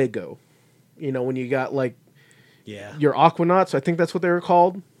crystal Lego. You know, when you got like your Aquanauts. I think that's what they were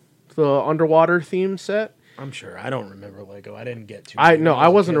called. The underwater theme set. I'm sure. I don't remember Lego. I didn't get to. I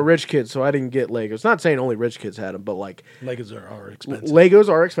wasn't a rich kid, so I didn't get Legos. Not saying only rich kids had them, but like Legos are expensive. Legos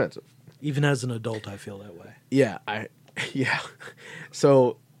are expensive. Even as an adult, I feel that way. Yeah,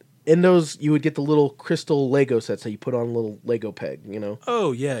 So in those, you would get the little crystal Lego sets that you put on a little Lego peg. You know.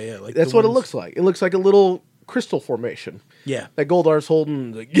 Oh yeah. Like that's what it looks like. It looks like a little crystal formation. Yeah. That Goldar's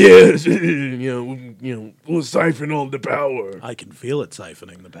holding. Like, yes, you know, we'll siphon all the power. I can feel it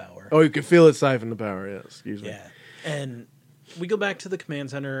siphoning the power. Oh, you can feel it siphon the power. Yeah, excuse me. Yeah. And we go back to the command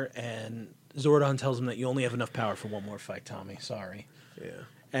center, and Zordon tells him that you only have enough power for one more fight, Tommy. Sorry. Yeah.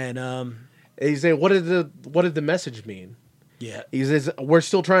 And he said, "What did the message mean?" Yeah. He says, "We're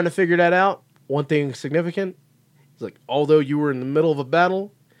still trying to figure that out. One thing significant." He's like, "Although you were in the middle of a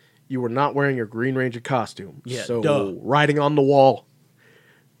battle, you were not wearing your Green Ranger costume. Yeah, so writing on the wall,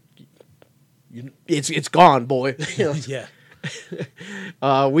 it's gone, boy." Yeah.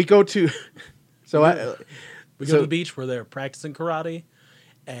 We go to we go to the beach where they're practicing karate,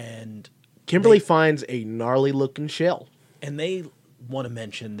 and Kimberly finds a gnarly looking shell, and they want to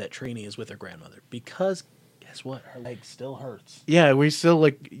mention that Trini is with her grandmother because guess what? Her leg still hurts. Yeah, we still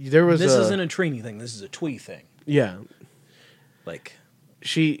like there was. This isn't a Trini thing. This is a Twee thing. Yeah, like.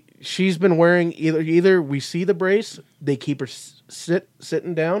 She's been wearing either we see the brace, they keep her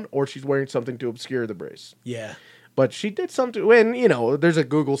sitting down, or she's wearing something to obscure the brace. Yeah. But she did something when, you know, there's a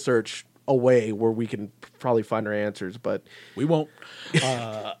Google search away where we can probably find her answers, but we won't.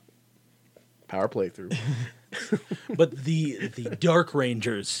 Power playthrough. But the Dark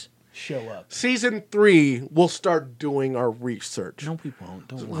Rangers show up. Season 3, we'll start doing our research. No, we won't.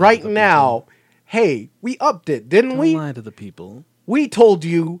 Don't lie right to the now, people. Hey, we upped it, didn't we? Don't lie to the people. We told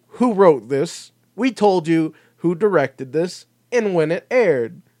you who wrote this. We told you who directed this and when it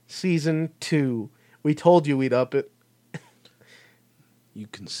aired. Season 2. We told you we'd up it. You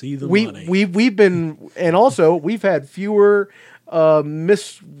can see the money. We've been, and also we've had fewer what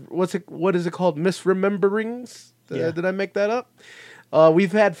is it called? Misrememberings? Did I make that up?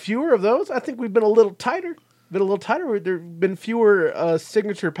 We've had fewer of those. I think we've been a little tighter. There've been fewer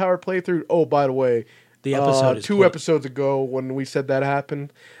signature power playthrough. Oh, by the way, the episode is 2 episodes ago when we said that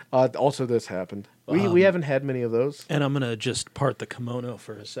happened. Also, this happened. We haven't had many of those. And I'm gonna just part the kimono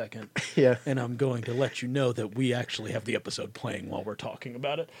for a second. Yeah. And I'm going to let you know that we actually have the episode playing while we're talking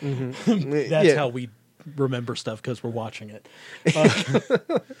about it. Mm-hmm. That's how we remember stuff because we're watching it.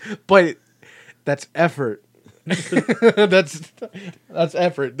 But that's effort. that's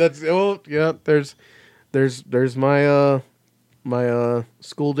effort. There's my my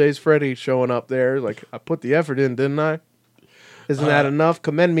School Days Freddy showing up there. Like, I put the effort in, didn't I? Isn't that enough?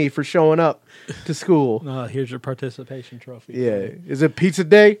 Commend me for showing up to school. Here's your participation trophy. Yeah. Is it pizza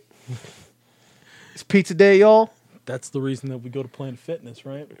day? It's pizza day, y'all. That's the reason that we go to Planet Fitness,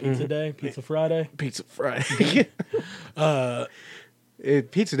 right? Pizza day, Pizza Friday. Pizza Friday.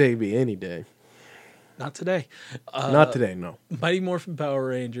 Pizza day would be any day. Not today. Not today, no. Mighty Morphin Power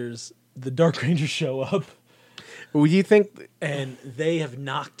Rangers. The Dark Rangers show up, Well, you think? and they have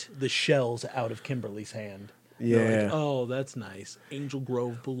knocked the shells out of Kimberly's hand. They're Yeah, like, oh, that's nice. Angel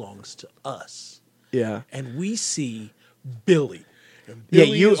Grove belongs to us. yeah, And we see Billy. And yeah.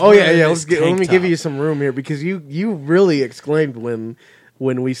 Billy You. is Oh yeah, wearing yeah. this Let tank me give top. you some room here because you really exclaimed when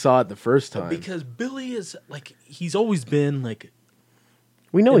we saw it the first time. Because Billy is like, he's always been like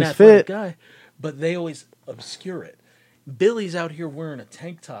We know an he's athletic fit. guy, but they always obscure it. Billy's out here wearing a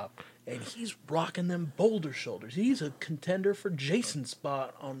tank top, and he's rocking them boulder shoulders. He's a contender for Jason's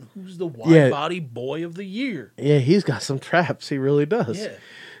spot on who's the wide body boy of the year. Yeah, he's got some traps. He really does. Yeah,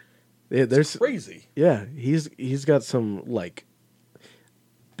 Yeah, there's crazy. yeah. He's got some like.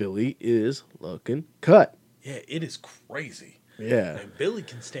 Billy is looking cut. Yeah, it is crazy. Yeah, And Billy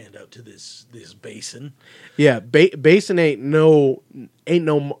can stand up to this basin. yeah. Basin ain't no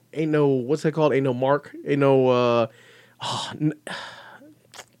what's that called? Ain't no mark. Ain't no.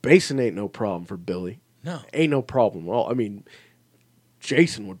 Basin ain't no problem for Billy. No, Ain't no problem. Well, I mean,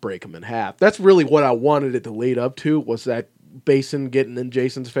 Jason would break him in half. That's really what I wanted it to lead up to, was that Basin getting in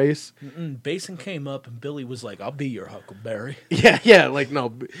Jason's face. Basin came up, and Billy was like, "I'll be your Huckleberry." Yeah, like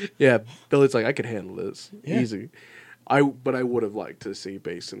no, yeah. Billy's like, I could handle this Yeah. easy. But I would have liked to see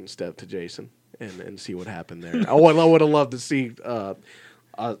Basin step to Jason and see what happened there. I would have loved to see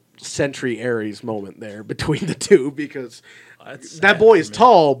a Sentry Ares moment there between the two, because That's that sad boy for is me.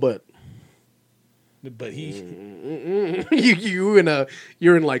 tall, but But he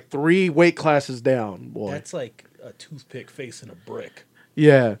you're in like 3 weight classes down, boy. that's like a toothpick facing a brick.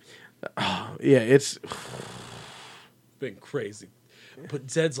 Yeah. Yeah, it's Been crazy.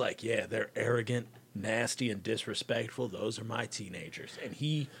 But Zed's like, yeah, they're arrogant, nasty, and disrespectful. Those are my teenagers. And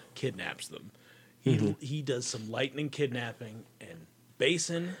he kidnaps them. He does some lightning kidnapping, and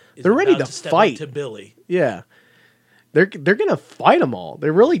Basin is They're ready about to step fight. up to Billy. yeah. They're gonna fight them all.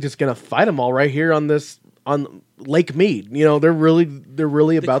 They're really just gonna fight them all right here on Lake Mead. You know, they're really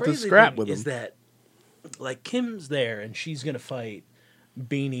The about to crazy scrap thing with is them. that, like, Kim's there, and she's going to fight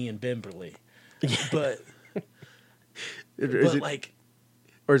Beanie and Bimberly. But, Is it, like,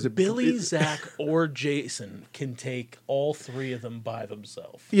 or is it Billy, Zach, or Jason can take all 3 of them by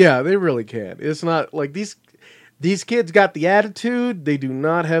themselves. Yeah, they really can. It's not like these kids got the attitude. They do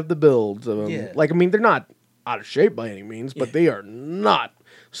not have the builds of them. Yeah. Like, I mean, they're not out of shape by any means, but Yeah. they are not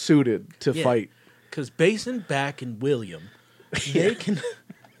suited to Yeah. fight. Because Basin, Back, and William,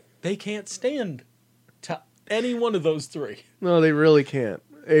 they can't stand to any one of those 3. No, they really can't.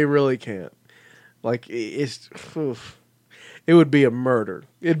 They really can't. Like, oof. It would be a murder.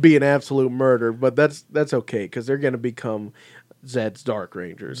 It'd be an absolute murder, but that's okay because they're going to become Zed's Dark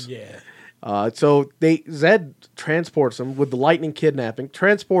Rangers. Yeah. So Zed transports them with the lightning kidnapping,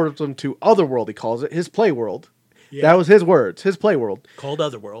 transports them to Otherworld, he calls it, his play world. Yeah. That was his words, his play world, Called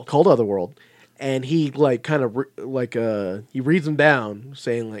Otherworld. called Otherworld. And he like kind of he reads them down,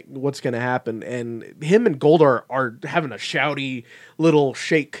 saying like what's going to happen. And him and Goldar are having a shouty little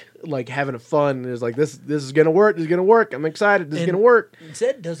shake, like having a fun. And it's like this is going to work. This is going to work. I'm excited. This is And going to work.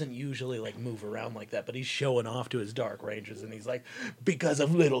 Zed doesn't usually like move around like that, but he's showing off to his Dark Rangers, and he's like, because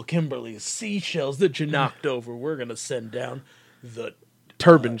of little Kimberly's seashells that you knocked over, we're gonna send down the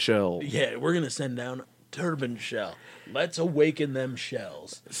Turban shell. we're gonna send down Turban Shell. Let's awaken them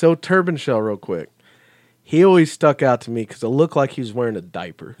shells. So Turban shell, real quick. He always stuck out to me because it looked like he was wearing a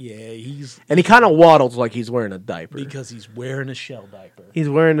diaper. Yeah, he's And he kind of waddles like he's wearing a diaper. because he's wearing a shell diaper. He's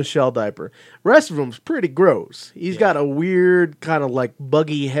wearing a shell diaper. Rest of him's pretty gross. He's got a weird kind of like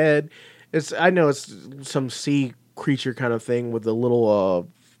buggy head. I know it's some sea creature kind of thing with a little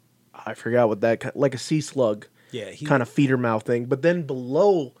I forgot what that like a sea slug. Yeah, he Kind of feeder mouth thing. But then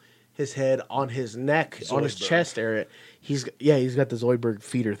below his head, on his neck, on his Zoidberg. chest area, he's got the Zoidberg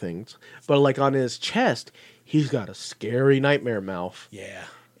feeder things. But like on his chest, he's got a scary nightmare mouth. Yeah.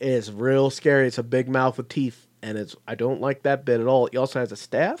 It's real scary. It's a big mouth with teeth, and I don't like that bit at all. He also has a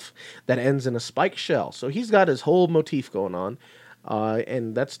staff that ends in a spike shell, so he's got his whole motif going on,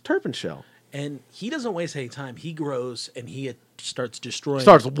 and that's Turban Shell. And he doesn't waste any time. He grows and he starts destroying.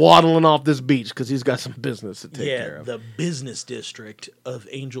 Starts waddling off this beach because he's got some business to take care of. the business district of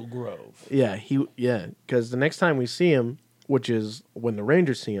Angel Grove. Yeah, because the next time we see him, which is when the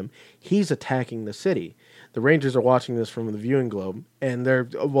Rangers see him, he's attacking the city. The Rangers are watching this from the viewing globe, and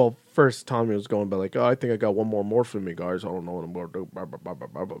first Tommy was going by like, oh, I think I got one more morph in me, guys. I don't know what I'm going to do. Blah, blah, blah, blah,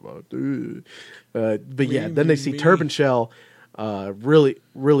 blah, blah, blah. But yeah, then they see Turban Shell, really,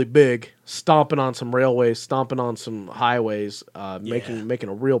 really big, stomping on some railways, stomping on some highways, making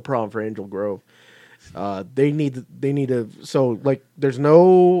a real problem for Angel Grove. They need to. So like, there's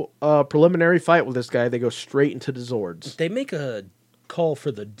no preliminary fight with this guy. They go straight into the Zords. They make a call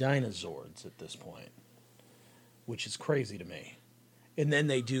for the dinosaurs at this point, which is crazy to me. And then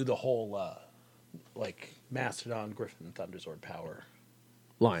they do the whole like Mastodon, Griffin, Thunderzord power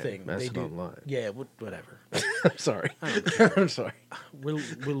Lion, thing. Mastodon Lion. Yeah, whatever. I'm sorry. I'm sorry. We're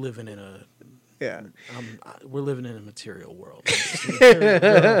living in a Yeah. we're living in a material world.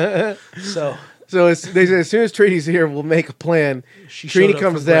 So They say as soon as Trinity's here, we'll make a plan. She showed Trini up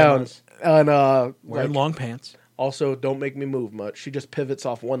comes for down grandma's. and wearing long pants. also don't make me move much. She just pivots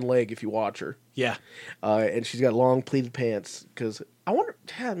off one leg if you watch her, Yeah. and she's got long pleated pants. Because I wonder,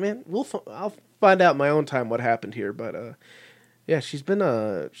 yeah, man, I'll find out in my own time what happened here. But yeah, she's been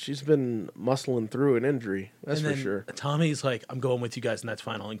muscling through an injury. That's And for then sure. Tommy's like, I'm going with you guys, and that's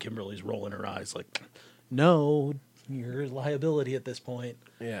final. And Kimberly's rolling her eyes like, no, you're a liability at this point.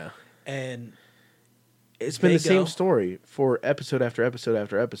 Yeah. And It's been they the same go. story for episode after episode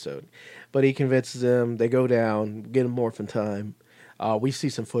after episode. But he convinces them, they go down, get them morphin' time. We see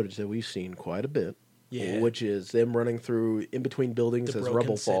some footage that we've seen quite a bit. Yeah. Which is them running through in between buildings The as broken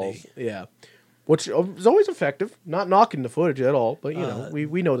rubble city. falls. Yeah. Which is always effective. Not knocking the footage at all, but you know,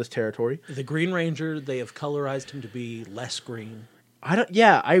 we know this territory. the Green Ranger, they have colorized him to be less green.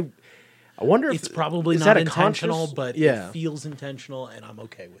 I wonder if It's probably is not that a intentional, conscious- but yeah. it feels intentional, and I'm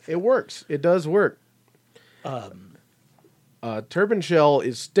okay with it. It works. It does work. Turban Shell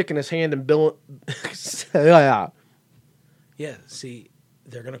is sticking his hand in Bill. Yeah. Yeah, see,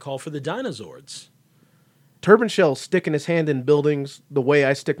 they're going to call for the dinosaurs. Turban Shell sticking his hand in buildings the way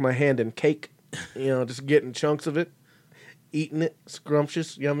I stick my hand in cake. You know, just getting chunks of it, eating it,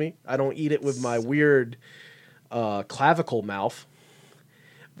 scrumptious, yummy. I don't eat it with my weird clavicle mouth.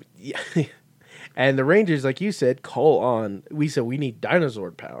 Yeah. And the Rangers, like you said, call on. We said we need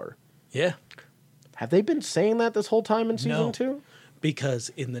dinosaur power. Yeah, Have they been saying that this whole time in season No. 2? because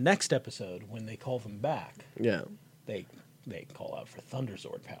in the next episode, when they call them back, Yeah. they call out for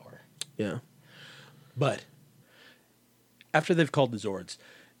Thunderzord power. Yeah. But after they've called the Zords,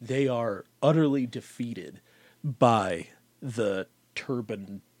 they are utterly defeated by the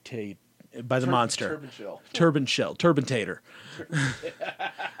monster. Turban Shell. Turbintator.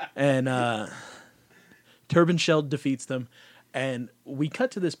 And Turban Shell defeats them. And we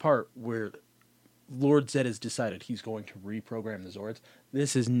cut to this part where Lord Zed has decided he's going to reprogram the Zords.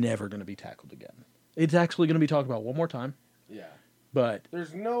 This is never going to be tackled again. It's actually going to be talked about one more time. Yeah. But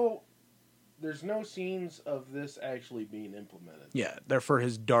There's no scenes of this actually being implemented. yeah, they're for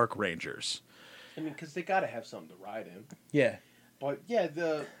his Dark Rangers. I mean, because they got to have something to ride in. Yeah. But yeah,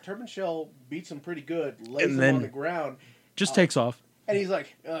 the Turban Shell beats him pretty good, lays And him then- on the ground, Just takes off. and he's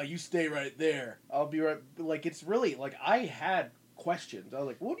like, "You stay right there. I'll be right." Like, it's really like I had questions. I was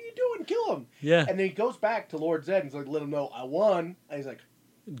like, "What are you doing? Kill him!" Yeah. And then he goes back to Lord Zed and he's like, "Let him know I won." And he's like,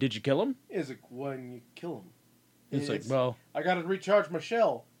 Did you kill him? when you kill him." He's like, well, I got to recharge my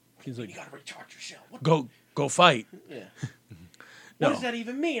shell. he's like, You got to recharge your shell. What? go fight. Yeah. No. What does that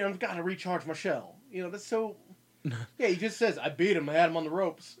even mean? I've got to recharge my shell. You know, that's so. Yeah, he just says, "I beat him. I had him on the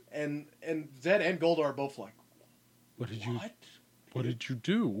ropes." And Zed and Goldar are both like, What did "What?" did you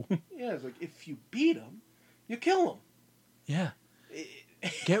do? Yeah, it's like if you beat him, you kill him. Yeah.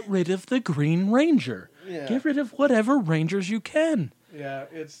 Get rid of the Green Ranger. Yeah. Get rid of whatever Rangers you can. Yeah,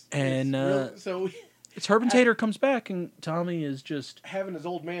 it's And, really, so Turbintator comes back, and Tommy is just, having his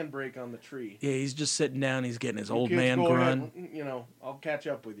old man break on the tree. yeah, he's just sitting down. He's getting his You old kids man go ahead, grunt. you know, I'll catch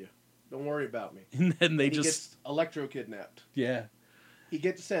up with you. Don't worry about me. And then they And he just, gets electro kidnapped. yeah, He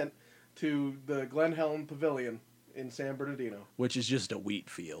gets sent to the Glen Helen Pavilion in San Bernardino. which is just a wheat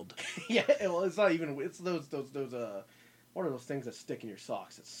field. Yeah, well, it's not even. It's those what are those things that stick in your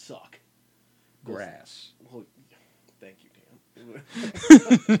socks that suck? Grass. Well, thank you,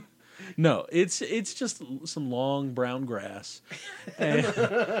 Dan. No, it's just some long brown grass. And,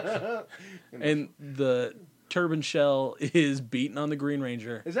 and the Turban Shell is beating on the Green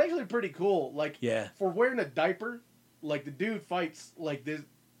Ranger. It's actually pretty cool. Like, Yeah. for wearing a diaper, like the dude fights like this,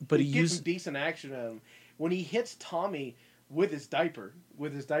 But he he gets used some decent action at him. When he hits Tommy with his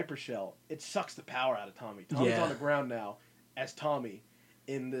diaper shell, it sucks the power out of Tommy. Tommy's Yeah. on the ground now as Tommy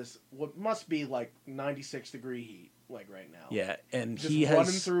in this what must be like 96-degree heat, like right now. yeah, and Just he running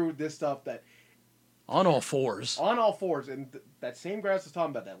has through this stuff that on all fours. on all fours, and that same grass I was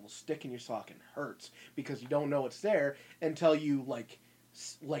talking about that will stick in your sock and hurts because you don't know it's there until you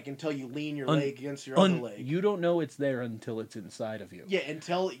until you lean your leg against your other leg. You don't know it's there until it's inside of you. Yeah,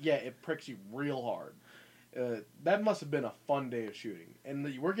 it pricks you real hard. That must have been a fun day of shooting,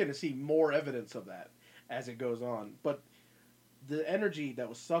 and we're going to see more evidence of that as it goes on. But the energy that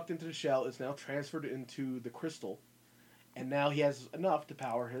was sucked into the shell is now transferred into the crystal, and now he has enough to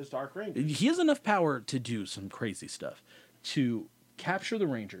power his Dark Ranger. He has enough power to do some crazy stuff. To capture the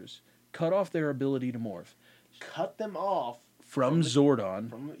Rangers, cut off their ability to morph. Cut them off From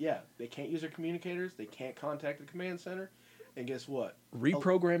Zordon. They can't use their communicators. They can't contact the command center. And guess what?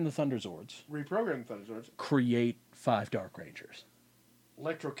 Reprogram the Thunderzords. Reprogram the Thunderzords, Create 5 Dark Rangers.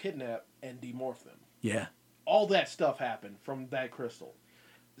 electro kidnap, and demorph them. Yeah. All that stuff happened from that crystal.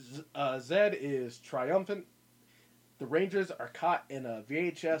 Zed is triumphant. The Rangers are caught in a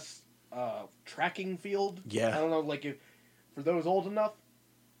VHS tracking field. Yeah. I don't know, like if for those old enough,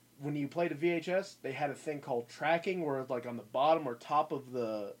 when you played a VHS, they had a thing called tracking, where like on the bottom or top of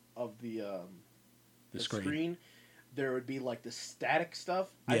the screen, there would be like the static stuff.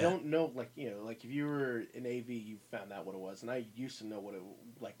 Yeah. I don't know, like like if you were in AV, you found out what it was, and I used to know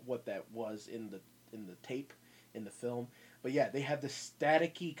what that was in the tape, in the film. But yeah, they have this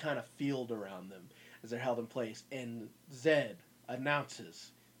staticky kind of field around them as they're held in place, and Zed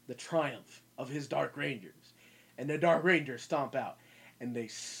announces the triumph of his Dark Rangers, and the Dark Rangers stomp out, and they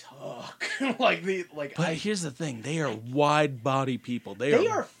suck. But here's the thing: they are wide body people. They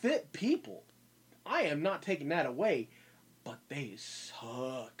are fit people. I am not taking that away, but they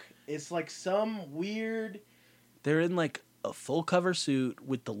suck. It's like some weird. They're in like a full cover suit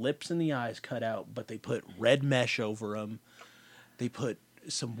with the lips and the eyes cut out, but they put red mesh over them. They put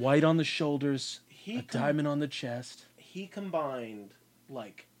some white on the shoulders, a diamond on the chest. He combined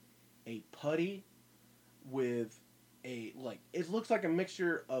like a putty with it looks like a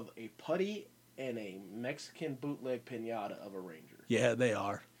mixture of a putty and a Mexican bootleg pinata of a Ranger. Yeah, they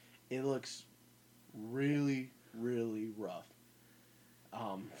are. It looks really, really rough.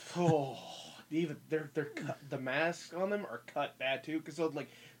 Even they're cut, the masks on them are cut bad too.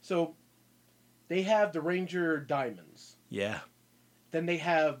 So they have the Ranger diamonds. Yeah. Then they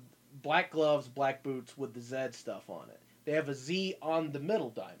have black gloves, black boots with the Z stuff on it. They have a Z on the middle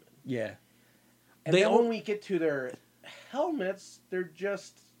diamond. Yeah. And when we get to their helmets, they're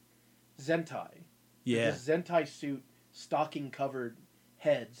just Zentai. Yeah. Just Zentai suit, stocking covered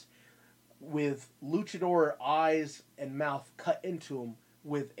heads with luchador eyes and mouth cut into them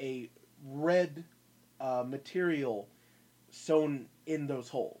with a red material sewn in those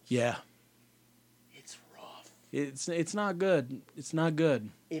holes. Yeah. It's rough. It's not good. It's not good.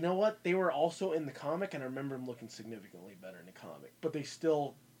 You know what? They were also in the comic, and I remember them looking significantly better in the comic. But they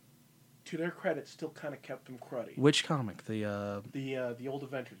still, to their credit, still kind of kept them cruddy. Which comic? The old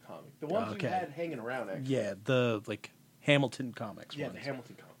Adventure comic. The ones we had hanging around, actually. Yeah, the Hamilton comics Yeah, ones. the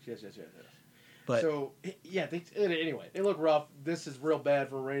Hamilton comics. Yes. But so, yeah, anyway, they look rough. This is real bad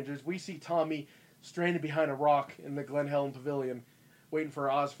for Rangers. We see Tommy stranded behind a rock in the Glen Helen Pavilion, waiting for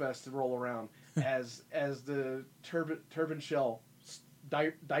Ozfest to roll around as the turban shell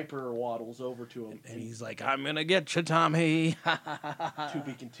diaper waddles over to him. and he's like, "I'm gonna get you, Tommy." To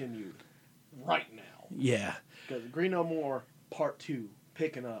be continued right now. Yeah. Because Green No More Part 2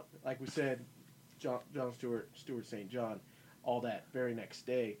 picking up. Like we said, John Stewart St. John, all that very next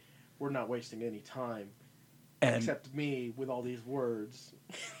day. We're not wasting any time. Except me with all these words.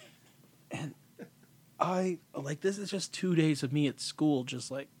 And this is just 2 days of me at school, just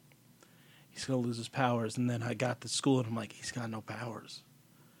like, he's going to lose his powers. And then I got to school and I'm like, he's got no powers.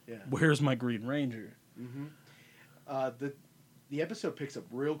 Yeah. Where's my Green Ranger? Mm-hmm. The episode picks up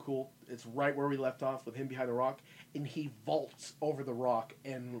real cool. It's right where we left off with him behind the rock. And he vaults over the rock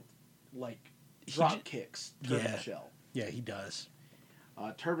and, drop kicks Turban Shell. Yeah, he does.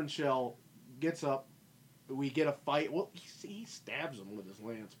 Turban Shell gets up. We get a fight. Well, he stabs him with his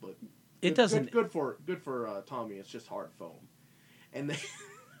lance, but it doesn't. Good for Tommy. It's just hard foam, and then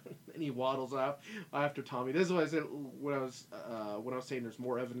and he waddles out after Tommy. This is what I said when I was saying there's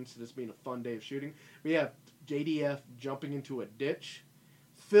more evidence of this being a fun day of shooting. We have JDF jumping into a ditch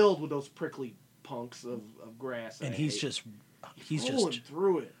filled with those prickly punks of grass, and he's just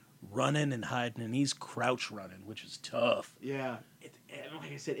through it. Running and hiding, and he's crouch running, which is tough. Yeah. And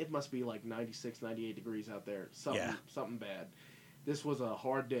like I said, it must be like 96, 98 degrees out there. Something bad. This was a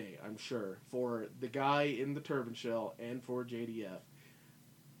hard day, I'm sure, for the guy in the turban shell and for JDF.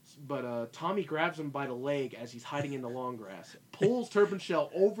 But Tommy grabs him by the leg as he's hiding in the long grass, pulls Turban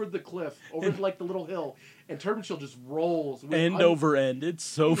Shell over the cliff, over the little hill, and Turban Shell just rolls. End over end. It's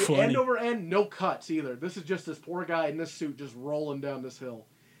so funny. End over end, no cuts either. This is just this poor guy in this suit just rolling down this hill.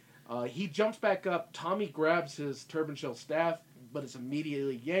 He jumps back up. Tommy grabs his Turban Shell staff, but it's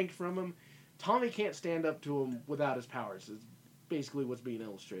immediately yanked from him. Tommy can't stand up to him without his powers. It's basically what's being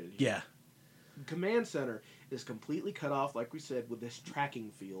illustrated here. Yeah. Command center is completely cut off, like we said, with this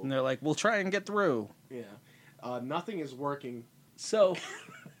tracking field. And they're like, we'll try and get through. Yeah. Nothing is working So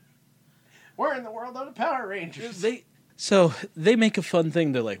We're in the world of the Power Rangers. they make a fun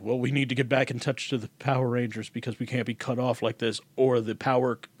thing. They're like, well, we need to get back in touch to the Power Rangers because we can't be cut off like this, or the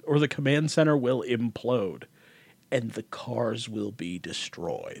command center will implode, and the cars will be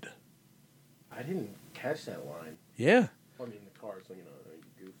destroyed. I didn't catch that line. Yeah. I mean, the cars, you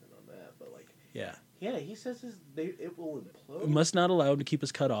goofing on that, but like, Yeah. yeah, he says it will implode. We must not allow them to keep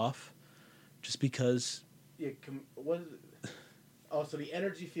us cut off, just because. Yeah, what is it? Oh, so the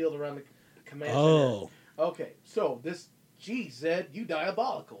energy field around the command Oh. center. Okay, so Zed, you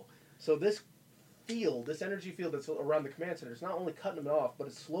diabolical. So this energy field that's around the command center is not only cutting them off, but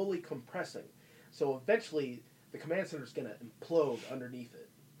it's slowly compressing. So eventually, the command center is going to implode underneath it,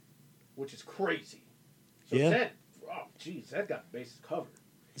 which is crazy. So Yeah. Zed got the bases covered.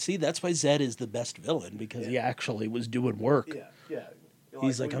 See, that's why Zed is the best villain, because he actually was doing work. Yeah.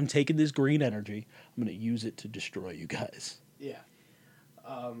 He's like, I'm taking this green energy, I'm going to use it to destroy you guys. Yeah.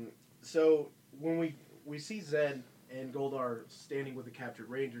 So when we see Zed and Goldar standing with the captured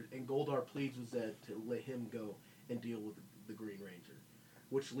Ranger, and Goldar pleads with Zed to let him go and deal with the Green Ranger,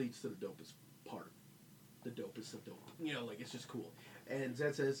 which leads to the dopest part. The dopest of dope. It's just cool. And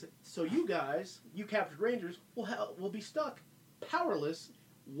Zed says, so you guys, you captured Rangers, will be stuck powerless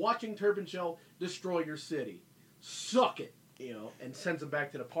watching Turban Shell destroy your city. Suck it. And sends them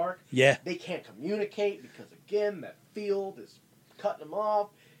back to the park. Yeah. They can't communicate because, again, that field is cutting them off.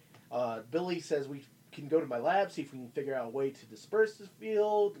 Billy says we can go to my lab, see if we can figure out a way to disperse this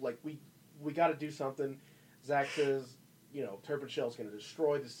field. Like, we got to do something. Zach says, Turban Shell's going to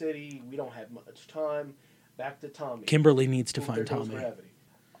destroy the city. We don't have much time. Back to Tommy. Kimberly needs to find There goes Tommy. gravity.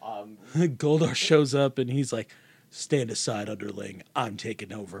 Goldar shows up and he's like, stand aside, underling. I'm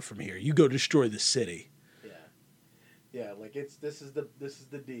taking over from here. You go destroy the city. Yeah, like this is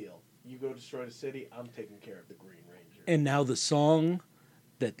the deal. You go destroy the city, I'm taking care of the Green Ranger. And now the song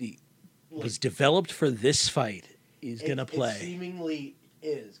that was developed for this fight is going to play. It seemingly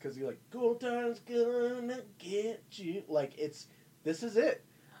is, because you're like, Goldar's gonna get you. Like, this is it.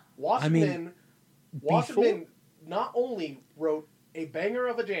 Wasserman not only wrote a banger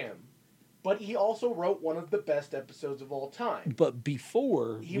of a jam, but he also wrote one of the best episodes of all time. But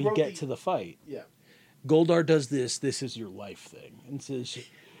before we get to the fight, Yeah. Goldar does this is your life thing, and says,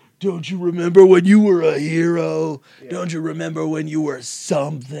 don't you remember when you were a hero? Yeah. Don't you remember when you were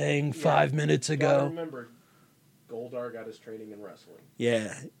something 5 minutes Gotta ago? remember, Goldar got his training in wrestling.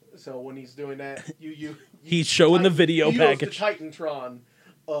 Yeah. So when he's doing that, He's showing the video package. The Titantron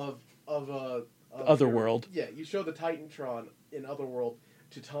of Otherworld. Yeah, you show the Titantron in Otherworld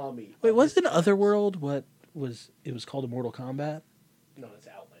to Tommy. Wait, wasn't Otherworld what was it was called Immortal Kombat? No, it's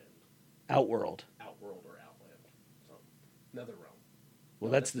Outland. Outworld. Outworld or Outland. Netherrealm. Well,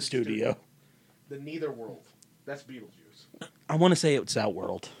 No, that's the studio. The Netherworld. That's Beetlejuice. I want to say it's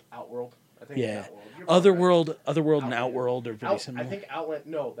Outworld. Outworld. I think Yeah. it's Outworld. You're probably right. Otherworld and Outland. Outworld are very I similar. think Outland.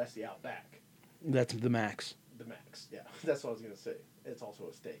 No, that's the Outback. That's the Max. The Max. Yeah, that's what I was gonna say. It's also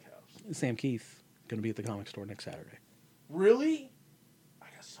a steakhouse. Sam Keith going to be at the comic store next Saturday. Really? I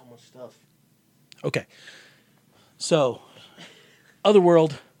got so much stuff. Okay. So,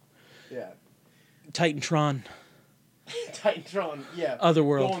 Otherworld, Yeah. Titantron, Titantron, yeah.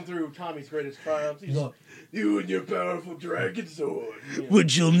 Otherworld. Going through Tommy's greatest triumphs. He's like, you and your powerful dragon sword. You know,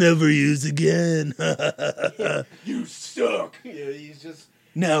 which you'll never use again. you suck. Yeah, he's just,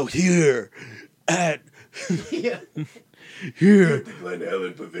 Now here at yeah. here. At the Glen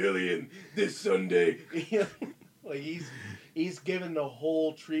Helen Pavilion this Sunday. Yeah. Like, he's given the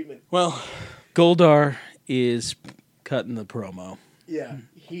whole treatment. Well, Goldar is cutting the promo. Yeah,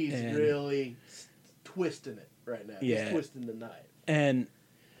 he's And- really twisting it right now. Yeah. He's twisting the knife. And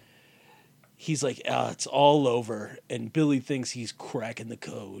he's like, it's all over. And Billy thinks he's cracking the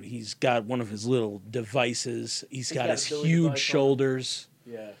code. He's got one of his little devices. He's got got his a Billy huge device on him. shoulders.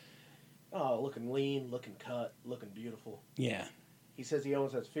 Yeah. Oh, looking lean, looking cut, looking beautiful. Yeah. He says he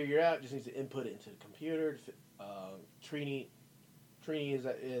almost has to figure it out, just needs to input it into the computer. Trini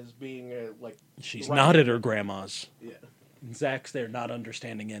is being like... She's right- not at her grandma's. Yeah. Zach's there not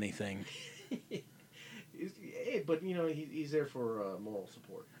understanding anything. But, you know, he's there for moral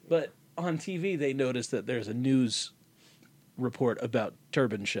support. But on TV, they notice that there's a news report about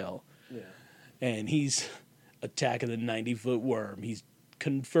Turban Shell. Yeah. And he's attacking the 90-foot worm. He's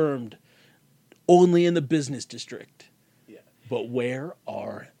confirmed only in the business district. Yeah. But where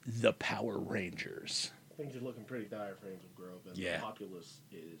are the Power Rangers? Things are looking pretty dire for Angel Grove, and Yeah. the populace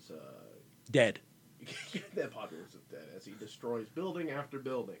is... Dead. that populace is dead as he destroys building after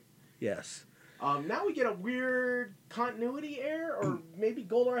building. Yes. Now we get a weird continuity error, or maybe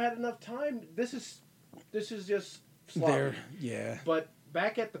Goldar had enough time. This is just sloppy. There, yeah. But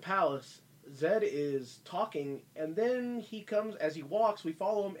back at the palace, Zed is talking, and then he comes, as he walks, we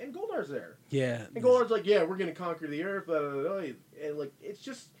follow him, and Goldar's there. Yeah. And Goldar's like, yeah, we're going to conquer the earth, blah, blah, blah. And, like, it's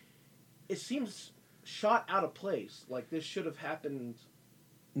just, it seems shot out of place. Like, this should have happened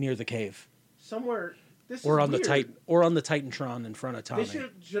Near the cave. somewhere. This Or is on the weird. Titan, or on the Titantron in front of Tommy. This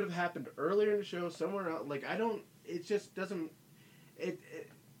should have happened earlier in the show, somewhere out. Like, I don't, it just doesn't,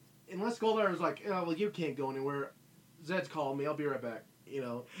 unless Goldar was like, oh, well, you can't go anywhere. Zed's calling me, I'll be right back. You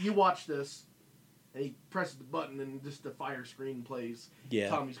know, you watch this. And he presses the button, and just the fire screen plays. Yeah.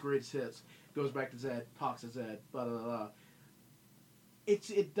 Tommy's greatest hits. Goes back to Zed, talks to Zed, blah, blah, blah.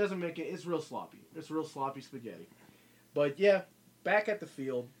 It doesn't make it, it's real sloppy. It's real sloppy spaghetti. But yeah, back at the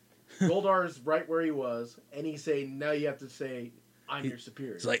field, Goldar's right where he was, and he's saying, now you have to say, I'm your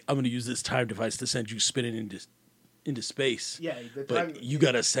superior. It's like, I'm going to use this time device to send you spinning into space. Yeah, the time, But you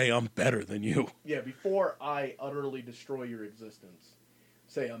got to say I'm better than you. yeah, before I utterly destroy your existence,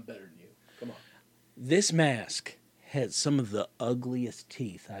 say I'm better than you. Come on. This mask has some of the ugliest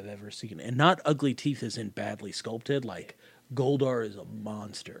teeth I've ever seen. And not ugly teeth as in badly sculpted, like Goldar is a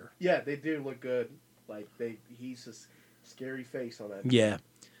monster. Yeah, they do look good. Like, he's a scary face on that. Yeah. And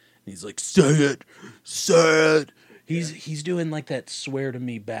he's like, say it. He's doing like that swear to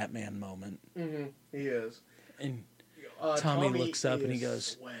me Batman moment. Mm-hmm. He is. And Tommy looks up and he is goes,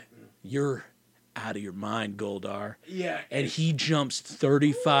 sweating. you're out of your mind, Goldar. Yeah. And he jumps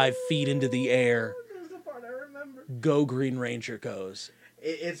 35 feet into the air. This is the part I remember. Go Green Ranger goes.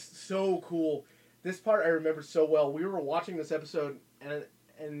 It's so cool. This part I remember so well. We were watching this episode,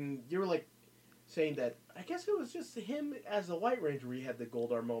 and you were like saying that I guess it was just him as the White Ranger where he had the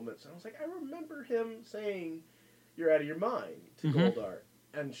Goldar moments. And I was like, I remember him saying, "You're out of your mind" to Goldar.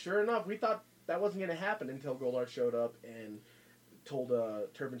 And sure enough, we thought that wasn't going to happen until Goldar showed up and told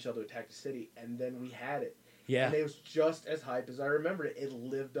Turban Shell to attack the city, and then we had it. Yeah. And it was just as hype as I remembered it. It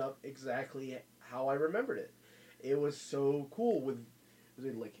lived up exactly how I remembered it. It was so cool with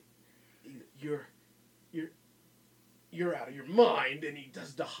like, you're out of your mind, and he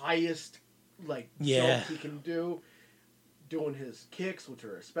does the highest like jump he can do, doing his kicks, which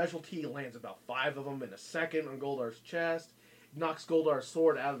are a specialty. He lands about 5 of them in a second on Goldar's chest. Knocks Goldar's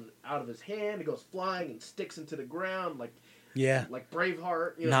sword out of his hand. It goes flying and sticks into the ground like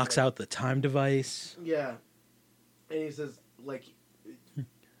Braveheart. You know, Knocks out the time device. Yeah. And he says, like,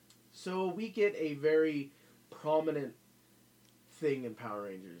 so we get a very prominent thing in Power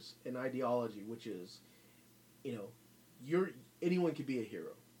Rangers, an ideology, which is, you know, anyone can be a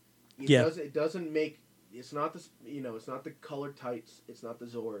hero. It doesn't make, it's not it's not the colored tights, it's not the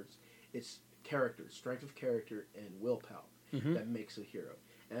Zords, it's character, strength of character, and willpower that makes a hero.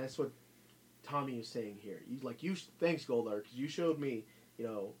 And that's what Tommy is saying here. Thanks, Goldar, because you showed me,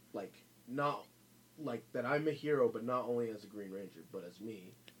 not like that I'm a hero, but not only as a Green Ranger, but as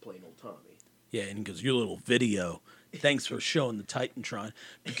me, plain old Tommy. Yeah, and he goes, your little video, thanks for showing the Titantron,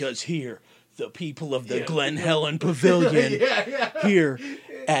 because here, the people of the Glen Helen Pavilion, here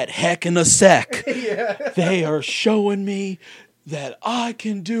at Heck in a Sec, they are showing me that I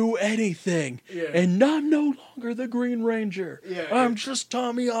can do anything, and I'm no longer the Green Ranger. I'm just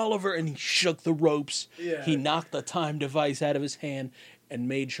Tommy Oliver. And he shook the ropes. He knocked the time device out of his hand and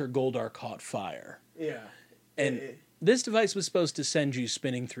made sure Goldar caught fire. And this device was supposed to send you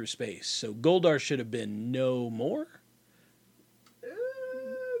spinning through space, so Goldar should have been no more.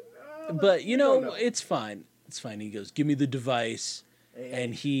 But, it's fine. It's fine. He goes, give me the device,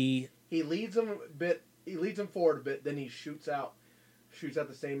 and he leads him a bit. He leads him forward a bit, then he shoots out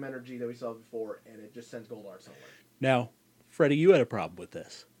the same energy that we saw before, and it just sends Goldar somewhere. Now, Freddie, you had a problem with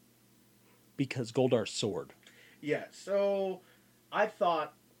this. Because Goldar's sword. Yeah, so I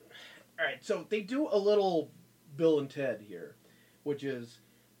thought, alright, so they do a little Bill and Ted here, which is,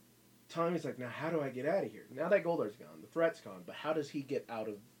 Tommy's like, now how do I get out of here? Now that Goldar's gone, the threat's gone, but how does he get out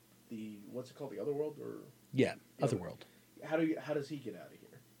of the, what's it called, the Otherworld? Otherworld. How does he get out of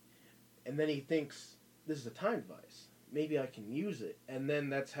here? And then he thinks, this is a time device. Maybe I can use it. And then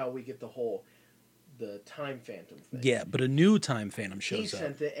that's how we get the time phantom thing. Yeah, but a new time phantom shows up. He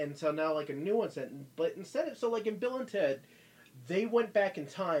sent it, and so now like a new one sent it. But instead of, so like in Bill and Ted, they went back in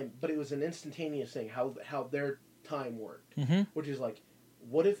time, but it was an instantaneous thing, how their time worked. Which is like,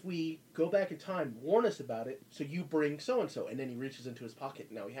 what if we go back in time, warn us about it, so you bring so-and-so, and then he reaches into his pocket,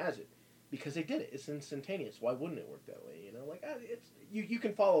 and now he has it. Because they did it. It's instantaneous. Why wouldn't it work that way? You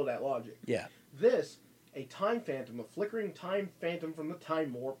can follow that logic. Yeah. This, a time phantom, a flickering time phantom from the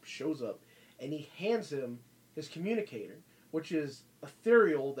time warp shows up, and he hands him his communicator, which is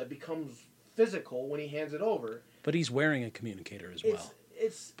ethereal that becomes physical when he hands it over. But he's wearing a communicator as well.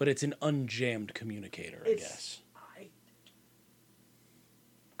 But it's an unjammed communicator, I guess. I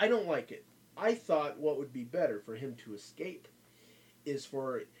I don't like it. I thought what would be better for him to escape is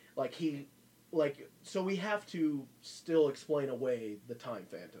for so we have to still explain away the time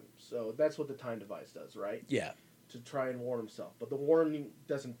phantom. So that's what the time device does, right? Yeah. To try and warn himself, but the warning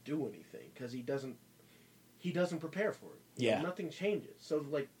doesn't do anything because he doesn't prepare for it. You know, Yeah. nothing changes. So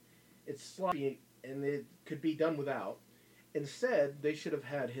like, it's sloppy and it could be done without. Instead, they should have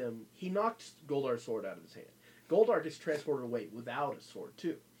had him. He knocked Goldar's sword out of his hand. Goldar gets transported away without a sword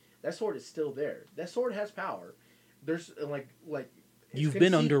too. That sword is still there. That sword has power. There's like. it's You've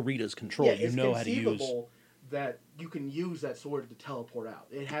been conceit- under Rita's control. Yeah, You it's know how to use. conceivable that you can use that sword to teleport out.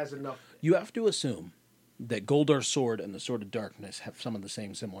 It has enough. You have to assume that Goldar's sword and the Sword of Darkness have some of the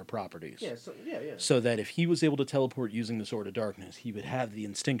same similar properties. Yeah. Yeah. So that if he was able to teleport using the Sword of Darkness, he would have the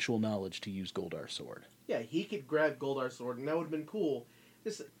instinctual knowledge to use Goldar's sword. Yeah, he could grab Goldar's sword, and that would have been cool.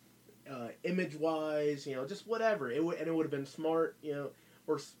 Just image-wise, just whatever. It would have been smart,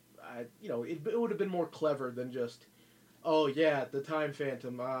 or it would have been more clever than just, oh yeah, the time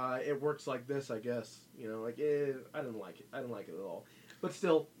phantom. It works like this, I guess. I didn't like it. I didn't like it at all. But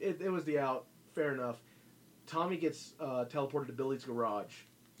still, it was the out. Fair enough. Tommy gets teleported to Billy's garage.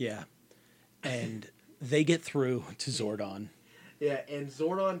 Yeah. And they get through to Zordon. Yeah, and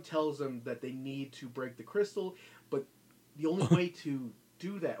Zordon tells them that they need to break the crystal, but the only way to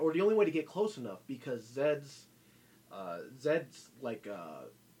do that, or the only way to get close enough, because Zed's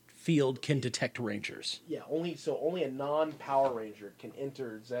Field can detect rangers. yeah, only a non-Power Ranger can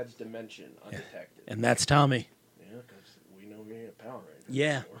enter Zed's dimension undetected. And that's Tommy. Yeah, because we know he ain't a Power Ranger.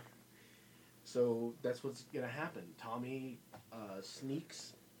 Yeah. anymore. So that's what's gonna happen. Tommy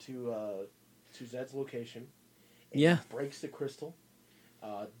sneaks to Zed's location. And Yeah. breaks the crystal,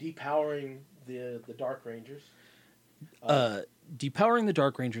 depowering the Dark Rangers. Depowering the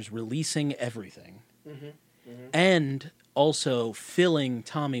Dark Rangers, releasing everything, Mm-hmm. and also filling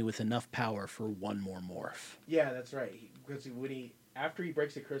Tommy with enough power for one more morph. Yeah, that's right. Because after he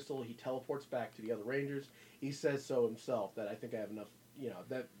breaks the crystal, he teleports back to the other Rangers. He says so himself that I think I have enough.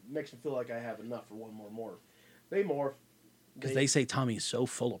 That makes me feel like I have enough for one more morph. They morph. Because they say Tommy's so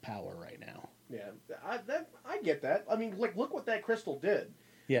full of power right now. Yeah, I get that. I mean, look what that crystal did.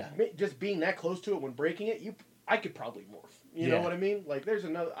 Yeah. Just being that close to it when breaking it, I could probably morph. You Yeah. know what I mean? Like, there's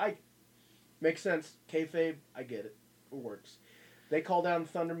another. Makes sense. Kayfabe, I get it. It works. They call down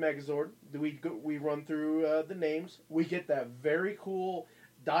Thunder Megazord. We run through the names. We get that very cool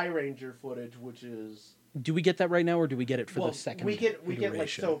Die Ranger footage, which is. Do we get that right now, or do we get it for the second we get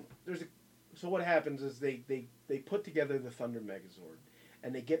iteration? so what happens is they put together the Thunder Megazord,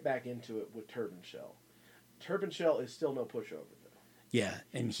 and they get back into it with Turban Shell. Turban Shell is still no pushover though. Yeah,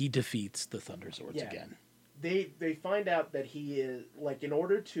 and he defeats the Thunderzords Yeah. again. They find out that he is in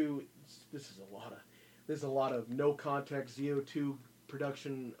order to. This is a lot of no context ZO2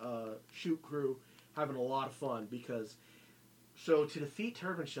 production shoot crew having a lot of fun because. So to defeat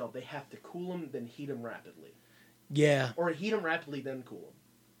Turban Shell, they have to cool him, then heat him rapidly. Yeah. Or heat him rapidly, then cool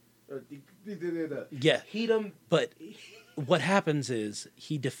him. Yeah. Heat him. But what happens is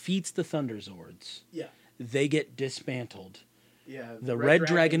he defeats the Thunderzords. Yeah. They get dismantled. Yeah. The Red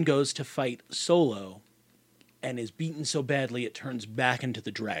Dragon goes to fight Solo and is beaten so badly it turns back into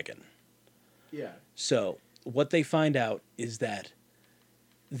the dragon. Yeah. So what they find out is that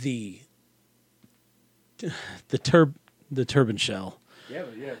the Turban Shell. Yeah,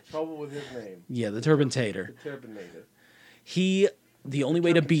 trouble with his name. Yeah, the Turbinator. The Turbinator. The only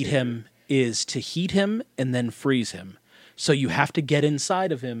way to beat him is to heat him and then freeze him. So you have to get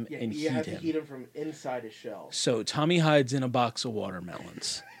inside of him Yeah, and you heat have to him. heat him from inside his shell. So Tommy hides in a box of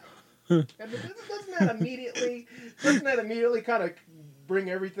watermelons. And doesn't that immediately kind of bring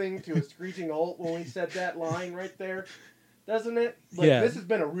everything to a screeching halt when we said that line right there? Doesn't it? Yeah. This has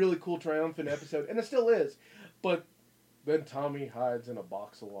been a really cool, triumphant episode, and it still is. But then Tommy hides in a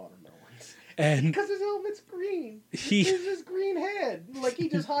box of watermelons. And Because his helmet's green. He- He's just green head. He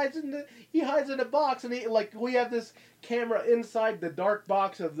just hides in a box, and we have this camera inside the dark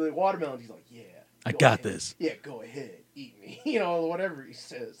box of the watermelon. He's like, yeah. I go got ahead. this. Yeah, go ahead, eat me. Whatever he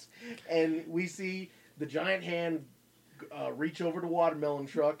says. And we see the giant hand reach over to watermelon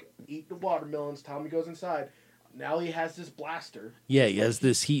truck, eat the watermelons. Tommy goes inside. Now he has this blaster. yeah, he has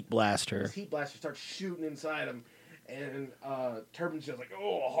this heat blaster. This heat blaster starts shooting inside him. And Turban's just like,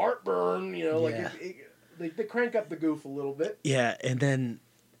 oh, heartburn. Yeah. They crank up the goof a little bit. Yeah, and then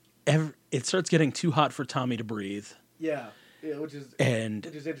it starts getting too hot for Tommy to breathe. Yeah, which is And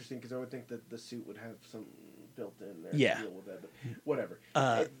interesting because I would think that the suit would have some built in there Yeah. to deal with that. But whatever.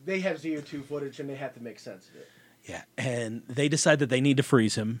 Uh, They have ZO2 footage and they have to make sense of it. yeah, and they decide that they need to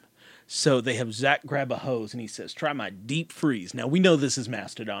freeze him. So they have Zach grab a hose and he says, "Try my deep freeze." Now we know this is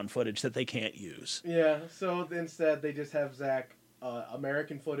Mastodon footage that they can't use. Yeah, so instead they just have Zach,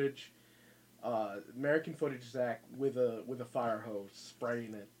 American footage Zach with a fire hose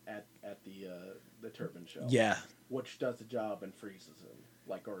spraying it at the turbine shell. Yeah. Which does the job and freezes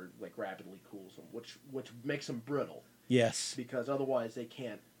him, or rapidly cools him, which makes him brittle Yes. because otherwise they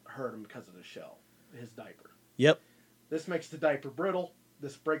can't hurt him because of the shell, his diaper. Yep. This makes the diaper brittle.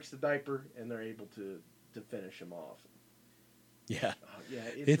 This breaks the diaper, and they're able to finish him off. Yeah. Yeah,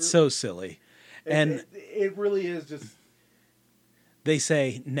 It's so silly. And it really is just. they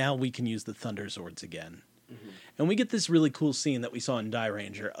say, now we can use the Thunder Zords again. Mm-hmm. And we get this really cool scene that we saw in Die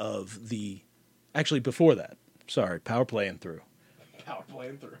Ranger of the... Actually, before that. Sorry, power playing through. Power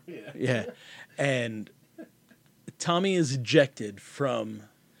playing through, yeah. Yeah. And Tommy is ejected from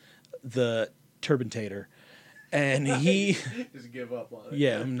the Turbinator. And he... Just give up on it.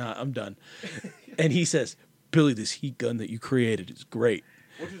 Yeah, I'm done. And he says, "Billy, this heat gun that you created is great."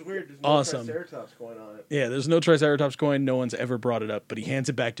 Which is weird. There's no Awesome. Triceratops going on it. Yeah, there's no Triceratops coin. No one's ever brought it up, but he hands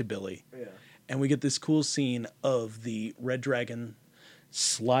it back to Billy. Yeah. And we get this cool scene of the Red Dragon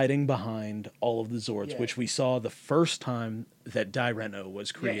sliding behind all of the Zords, Yeah. which we saw the first time that Die Reno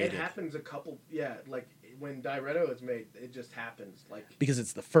was Yeah, created. it happens a couple. Yeah, when Diretto is made, it just happens. Because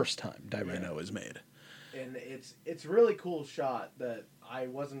it's the first time Die Reno is made. And it's a really cool shot that I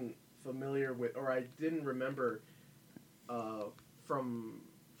wasn't familiar with, or I didn't remember from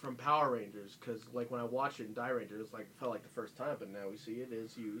Power Rangers, because when I watched it in Die Ranger, it felt like the first time, but now we see it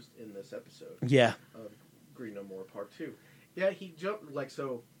is used in this episode. Yeah. Of Green No More Part 2. Yeah, he jumped,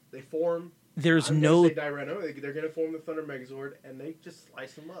 so they form. There's I'm no... gonna say Direno, they're going to form the Thunder Megazord, and they just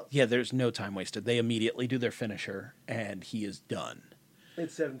slice him up. Yeah, there's no time wasted. They immediately do their finisher, and he is done.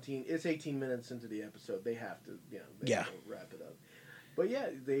 It's 18 minutes into the episode. They have to, they have to wrap it up. But yeah,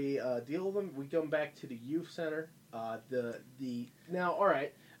 they deal with them. We come back to the youth center. Now, all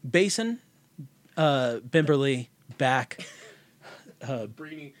right. Basin, Bimberly, Back,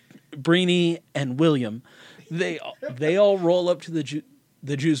 Breeny, and William, they all roll up to the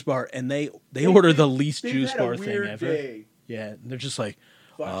juice bar, and they order the least juice bar thing ever. Day. Yeah, they're just like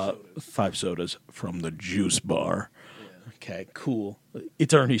 5 sodas. 5 sodas from the juice bar. Yeah. Okay, cool.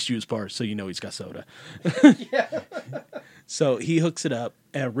 It's Ernie's juice bar, so you know he's got soda. Yeah. So he hooks it up,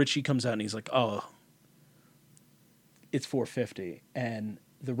 and Richie comes out, and he's like, "Oh, it's $4.50." And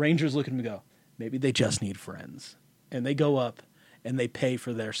the Rangers look at him and go, "Maybe they just need friends." And they go up, and they pay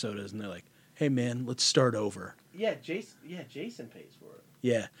for their sodas, and they're like, "Hey, man, let's start over." Yeah, Jason pays for it.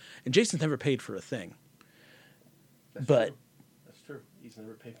 Yeah, and Jason's never paid for a thing. That's But true. He's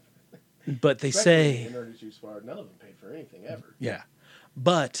never paid for it. But they Especially say, in Ernie's Juice Bar, none of them paid for anything ever. yeah,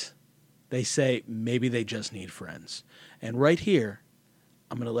 but they say maybe they just need friends. And right here,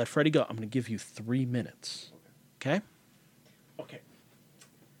 I'm going to let Freddie go. I'm going to give you 3 minutes. Okay? Okay.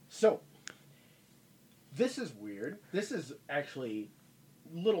 So, this is weird. This is actually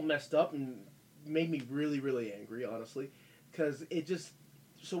a little messed up and made me really, really angry, honestly. Because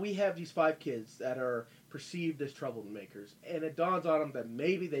so we have these 5 kids that are perceived as troublemakers, and it dawns on them that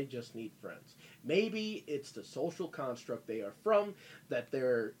maybe they just need friends. Maybe it's the social construct they are from that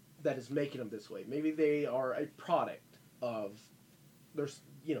is making them this way. Maybe they are a product of their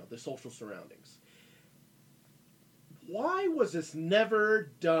social surroundings. Why was this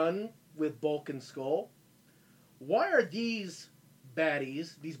never done with Bulk and Skull? Why are these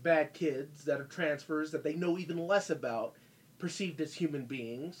baddies, these bad kids that are transfers that they know even less about, perceived as human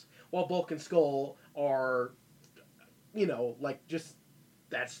beings, while Bulk and Skull are, just,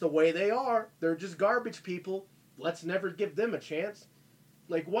 that's the way they are. They're just garbage people. Let's never give them a chance.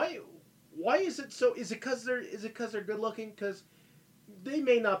 Why is it so? Is it because they're good looking? Because they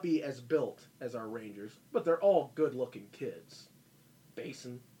may not be as built as our Rangers, but they're all good looking kids.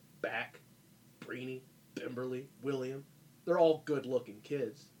 Basin, Back, Breeny, Bimberly, William. They're all good looking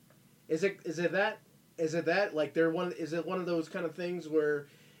kids. Is it that is it one of those kind of things where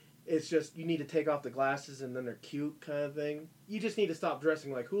it's just you need to take off the glasses and then they're cute kind of thing? You just need to stop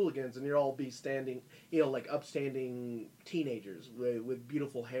dressing like hooligans and you'll all be standing, like upstanding teenagers with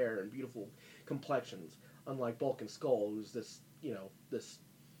beautiful hair and beautiful complexions. Unlike Bulk and Skull, who's this, this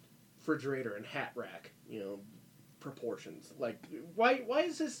refrigerator and hat rack, proportions. Why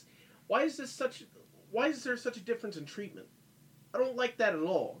is there such a difference in treatment? I don't like that at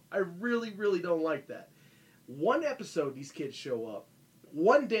all. I really, really don't like that. One episode, these kids show up.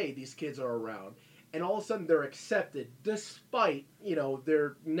 One day, these kids are around. And all of a sudden, they're accepted despite,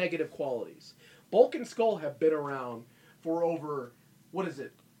 their negative qualities. Bulk and Skull have been around for over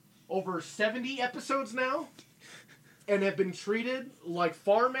 70 episodes now? and have been treated like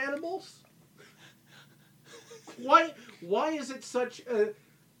farm animals? Why is it such a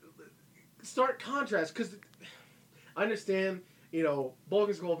stark contrast? Because I understand, Bulk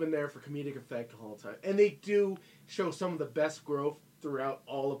and Skull have been there for comedic effect the whole time, and they do show some of the best growth throughout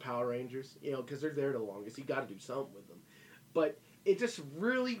all the Power Rangers, because they're there the longest. You got to do something with them. But it just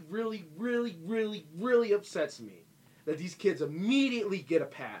really, really, really, really, really upsets me that these kids immediately get a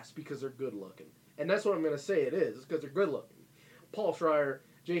pass because they're good looking. And that's what I'm going to say it is. It's because they're good looking. Paul Schreier,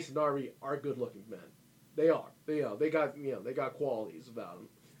 Jason Darby are good looking men. They are. They got qualities about them.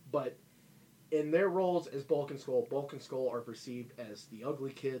 But in their roles as Bulk and Skull are perceived as the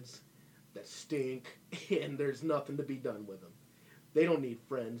ugly kids that stink, and there's nothing to be done with them. They don't need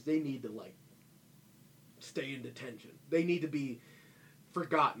friends. They need to, stay in detention. They need to be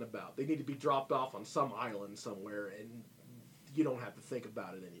forgotten about. They need to be dropped off on some island somewhere, and you don't have to think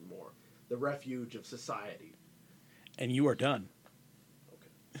about it anymore. The refuge of society. And you are done.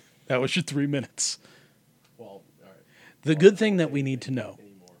 Okay. That was your 3 minutes. Well, all right. The good thing that we need to know.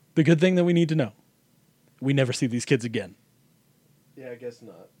 We never see these kids again. Yeah, I guess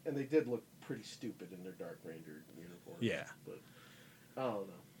not. And they did look pretty stupid in their Dark Ranger uniforms. Yeah. But I don't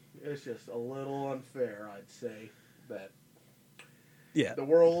know. It's just a little unfair, I'd say, that Yeah. the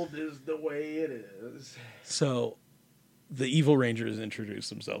world is the way it is. So the evil Rangers introduce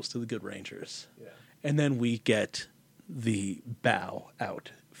themselves to the good Rangers. Yeah. And then we get the bow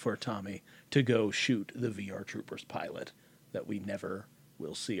out for Tommy to go shoot the VR Troopers pilot that we never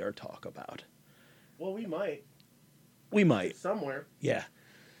will see or talk about. Well, we might. We might. Somewhere. Yeah.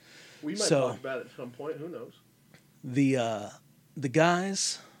 We might So- talk about it at some point. Who knows? The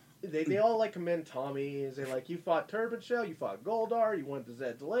guys, They all commend Tommy. They you fought Turban Shell, you fought Goldar, you went to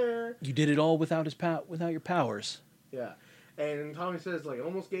Zed's lair. you did it all without without your powers. Yeah. And Tommy says, I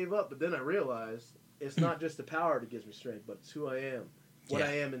almost gave up, but then I realized it's not just the power that gives me strength, but it's who I am. What Yeah.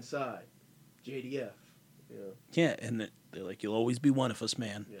 I am inside. JDF. Yeah, and they're like, you'll always be one of us,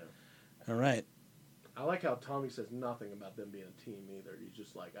 man. Yeah. All right. I like how Tommy says nothing about them being a team either. He's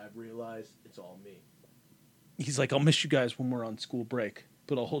just I've realized it's all me. He's like, I'll miss you guys when we're on school break,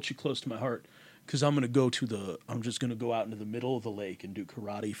 but I'll hold you close to my heart because I'm just going to go out into the middle of the lake and do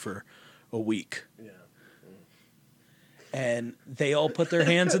karate for a week. Yeah. And they all put their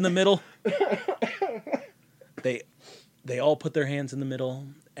hands in the middle. They all put their hands in the middle,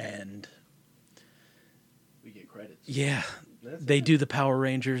 and We get credits. yeah, That's they it. do the Power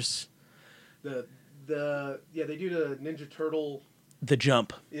Rangers, They do the Ninja Turtle. the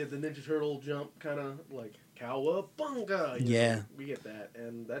jump. Yeah, the Ninja Turtle jump, kind of cowabunga. Yeah. We get that,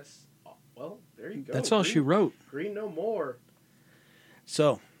 and that's there you go. That's all she wrote. Green no more.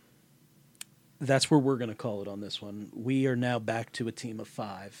 So that's where we're going to call it on this one. We are now back to a team of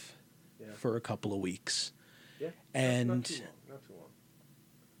 5 Yeah. for a couple of weeks. Yeah. And not too long. Not too long.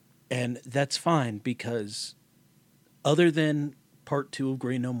 and that's fine because other than part 2 of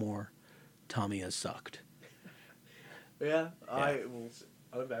Green No More, Tommy has sucked. Yeah, I'm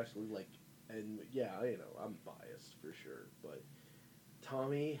actually and yeah, I'm biased for sure, but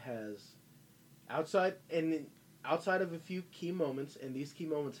Tommy has outside of a few key moments, and these key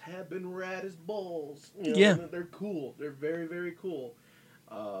moments have been rad as balls. Yeah. They're cool. They're very, very cool.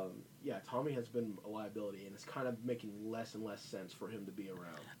 Tommy has been a liability, and it's kind of making less and less sense for him to be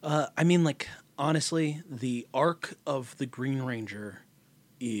around. Honestly, the arc of the Green Ranger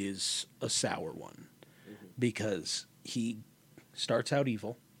is a sour one because he starts out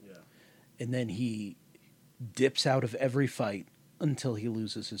evil, Yeah. and then he dips out of every fight until he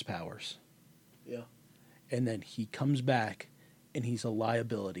loses his powers. Yeah. And then he comes back and he's a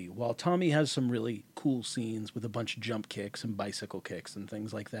liability. While Tommy has some really cool scenes with a bunch of jump kicks and bicycle kicks and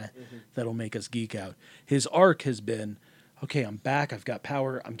things like that that'll make us geek out, his arc has been, okay, I'm back, I've got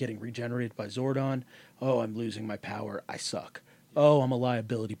power, I'm getting regenerated by Zordon. Oh, I'm losing my power, I suck. Oh, I'm a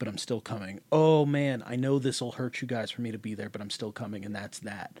liability, but I'm still coming. Oh, man, I know this will hurt you guys for me to be there, but I'm still coming, and that's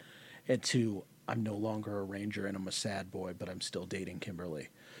that. And 2, I'm no longer a ranger, and I'm a sad boy, but I'm still dating Kimberly.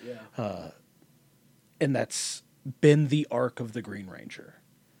 Yeah. And that's been the arc of the Green Ranger.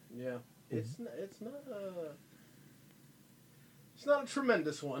 Yeah. It's not a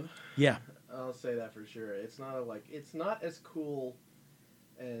tremendous one. Yeah. I'll say that for sure. It's not as cool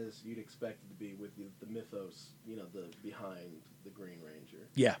as you'd expect it to be with the mythos, the behind the Green Ranger.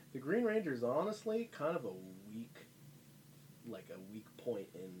 Yeah. The Green Ranger is honestly kind of a weak point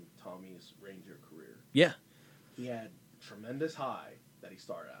in Tommy's Ranger career. Yeah. He had tremendous high that he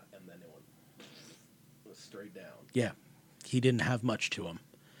started at, and then it went straight down. Yeah. He didn't have much to him.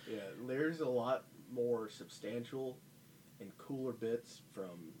 Yeah, there's a lot more substantial and cooler bits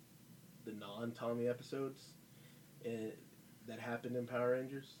from the non-Tommy episodes that happened in Power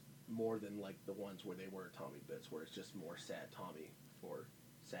Rangers more than like the ones where they were Tommy bits, where it's just more sad Tommy for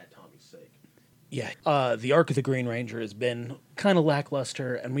sad Tommy's sake. Yeah. The arc of the Green Ranger has been kind of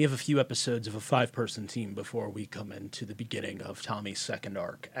lackluster, and we have a few episodes of a 5-person team before we come into the beginning of Tommy's second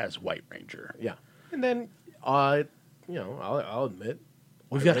arc as White Ranger. Yeah, and then I'll admit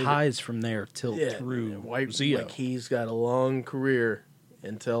We've White got Ranger- highs from there till through White Zeo. Like he's got a long career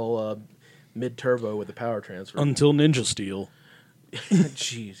until mid turbo with the power transfer. Until Ninja Steel.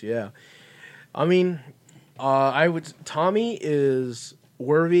 Jeez, yeah. I mean, Tommy is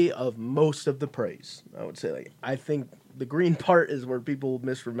worthy of most of the praise. I would say, like, I think the green part is where people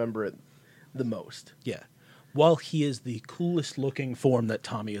misremember it the most. Yeah. While he is the coolest looking form that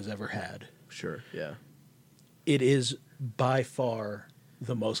Tommy has ever had, Sure, yeah. it is by far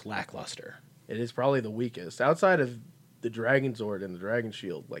the most lackluster. It is probably the weakest outside of the Dragon Zord and the Dragon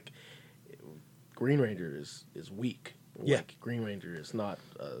Shield. Like, Green Ranger is weak. Yeah. Like, Green Ranger is not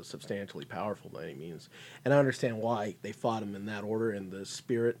substantially powerful by any means, and I understand why they fought him in that order in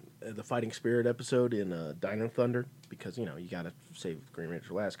the Fighting Spirit episode in Dino Thunder, because you got to save Green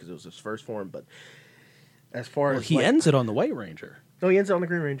Ranger last because it was his first form. But as far as He ends it on the White Ranger. no, he ends it on the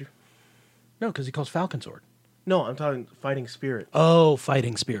Green Ranger. No, because he calls Falcon Sword. No, I'm talking Fighting Spirit. Oh,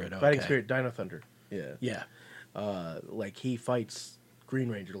 Fighting Spirit. Okay. Fighting Spirit, Dino Thunder. Yeah. Yeah. Like he fights Green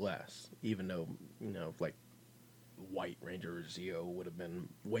Ranger last, even though like White Ranger or Zeo would have been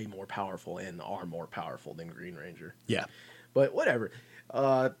way more powerful and are more powerful than Green Ranger. Yeah. But whatever.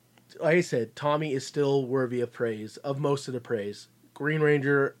 Like I said, Tommy is still worthy of praise, of most of the praise. Green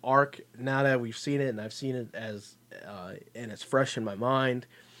Ranger arc, now that we've seen it and I've seen it as and it's fresh in my mind.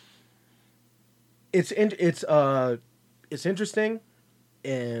 It's interesting,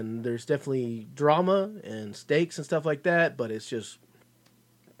 and there's definitely drama and stakes and stuff like that, but it's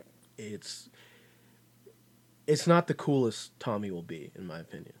not the coolest Tommy will be, in my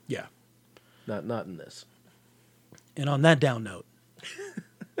opinion. Yeah. Not in this. And on that down note,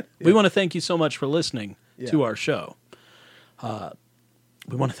 we want to thank you so much for listening to Yeah. our show.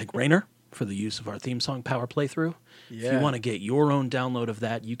 We want to thank Rainer for the use of our theme song, Power Playthrough. If you Yeah. want to get your own download of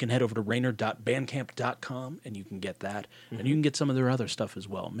that, you can head over to rainer.bandcamp.com and you can get that. And you can get some of their other stuff as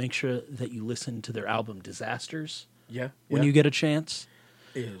well. Make sure that you listen to their album, Disasters, Yeah. when you get a chance.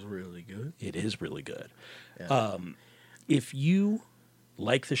 It is really good. It is really good. Yeah. If you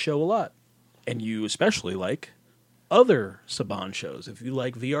like the show a lot, and you especially like other Saban shows, if you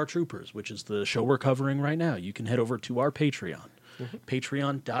like VR Troopers, which is the show we're covering right now, you can head over to our Patreon,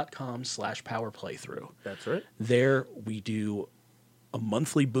 patreon.com/powerplaythrough. That's right. There we do a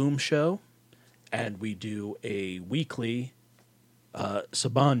monthly Boom show, and we do a weekly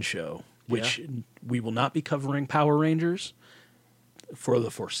Saban show, which we will not be covering Power Rangers for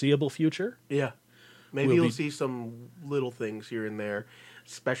the foreseeable future. Yeah. Maybe We'll you'll be- see some little things here and there,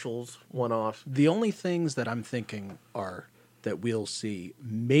 specials, one-offs. The only things that I'm thinking are that we'll see,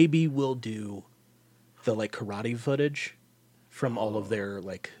 maybe we'll do the like karate footage from all of their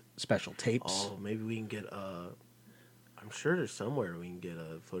like special tapes. Oh, maybe we can get I'm sure there's somewhere we can get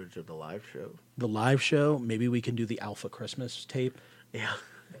footage of the live show. The live show, maybe we can do the Alpha Christmas tape. Yeah.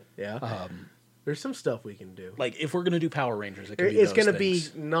 Yeah. There's some stuff we can do. Like if we're gonna do Power Rangers, it can be It's those going to be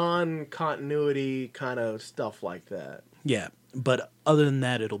things. non-continuity kind of stuff like that. Yeah, but other than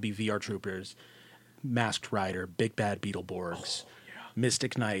that, it'll be VR Troopers, Masked Rider, Big Bad Beetleborgs,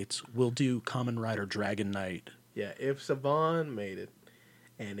 Mystic Knights. We'll do Kamen Rider Dragon Knight. Yeah, if Saban made it,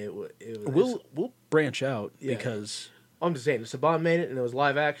 and it was... We'll branch out Yeah. because I'm just saying, if Saban made it and it was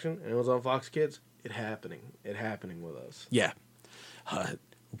live action and it was on Fox Kids, it happening with us. yeah,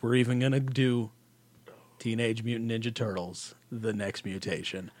 we're even gonna do Teenage Mutant Ninja Turtles: The Next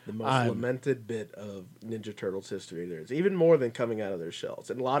Mutation. The most lamented bit of Ninja Turtles history there is, even more than coming out of their shells.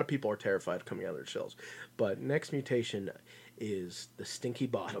 And a lot of people are terrified of coming out of their shells. But Next Mutation is the stinky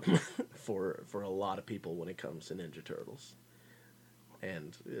bottom for a lot of people when it comes to Ninja Turtles.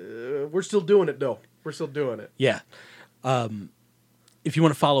 And we're still doing it, though. We're still doing it. Yeah. If you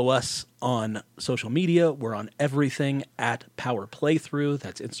want to follow us on social media, we're on everything at Power Playthrough.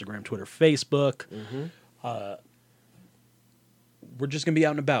 That's Instagram, Twitter, Facebook. We're just going to be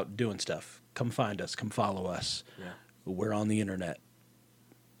out and about doing stuff. Come find us. Come follow us. Yeah. We're on the internet.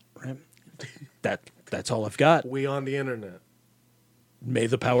 Right? That's all I've got. We on the internet. May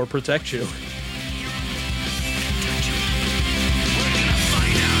the power protect you.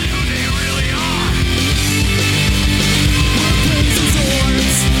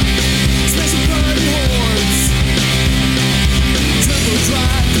 Special party hordes. Turbo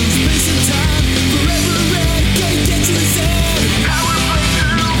drive through space and time. Forever red, can't get you inside. Power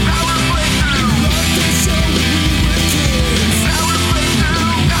playthrough, power playthrough. Love the show, we will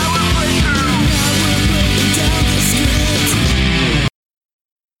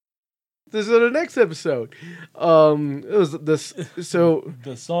This is the next episode. It was this. So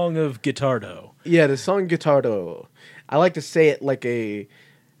The song of Guitardo. yeah, the song Guitardo. I like to say it like a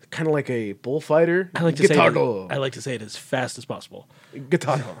kind of like a bullfighter. I like to say it as fast as possible.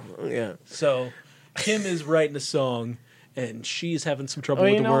 Guitardo. Yeah. So Kim is writing a song, and she's having some trouble Oh,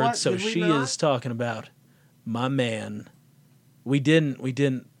 with you the know words. what? So Did we she not? is talking about my man. We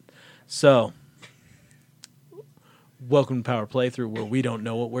didn't. So welcome to Power Playthrough, where we don't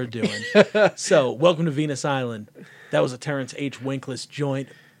know what we're doing. So welcome to Venus Island. That was a Terrence H. Winkless joint,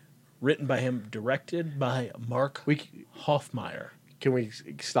 written by him, directed by Mark Hoffmeyer. Can we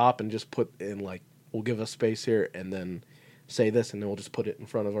stop and just put in like we'll give us space here and then say this and then we'll just put it in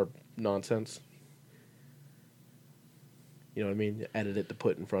front of our nonsense. You know what I mean? Edit it to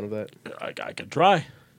put in front of that. I could try.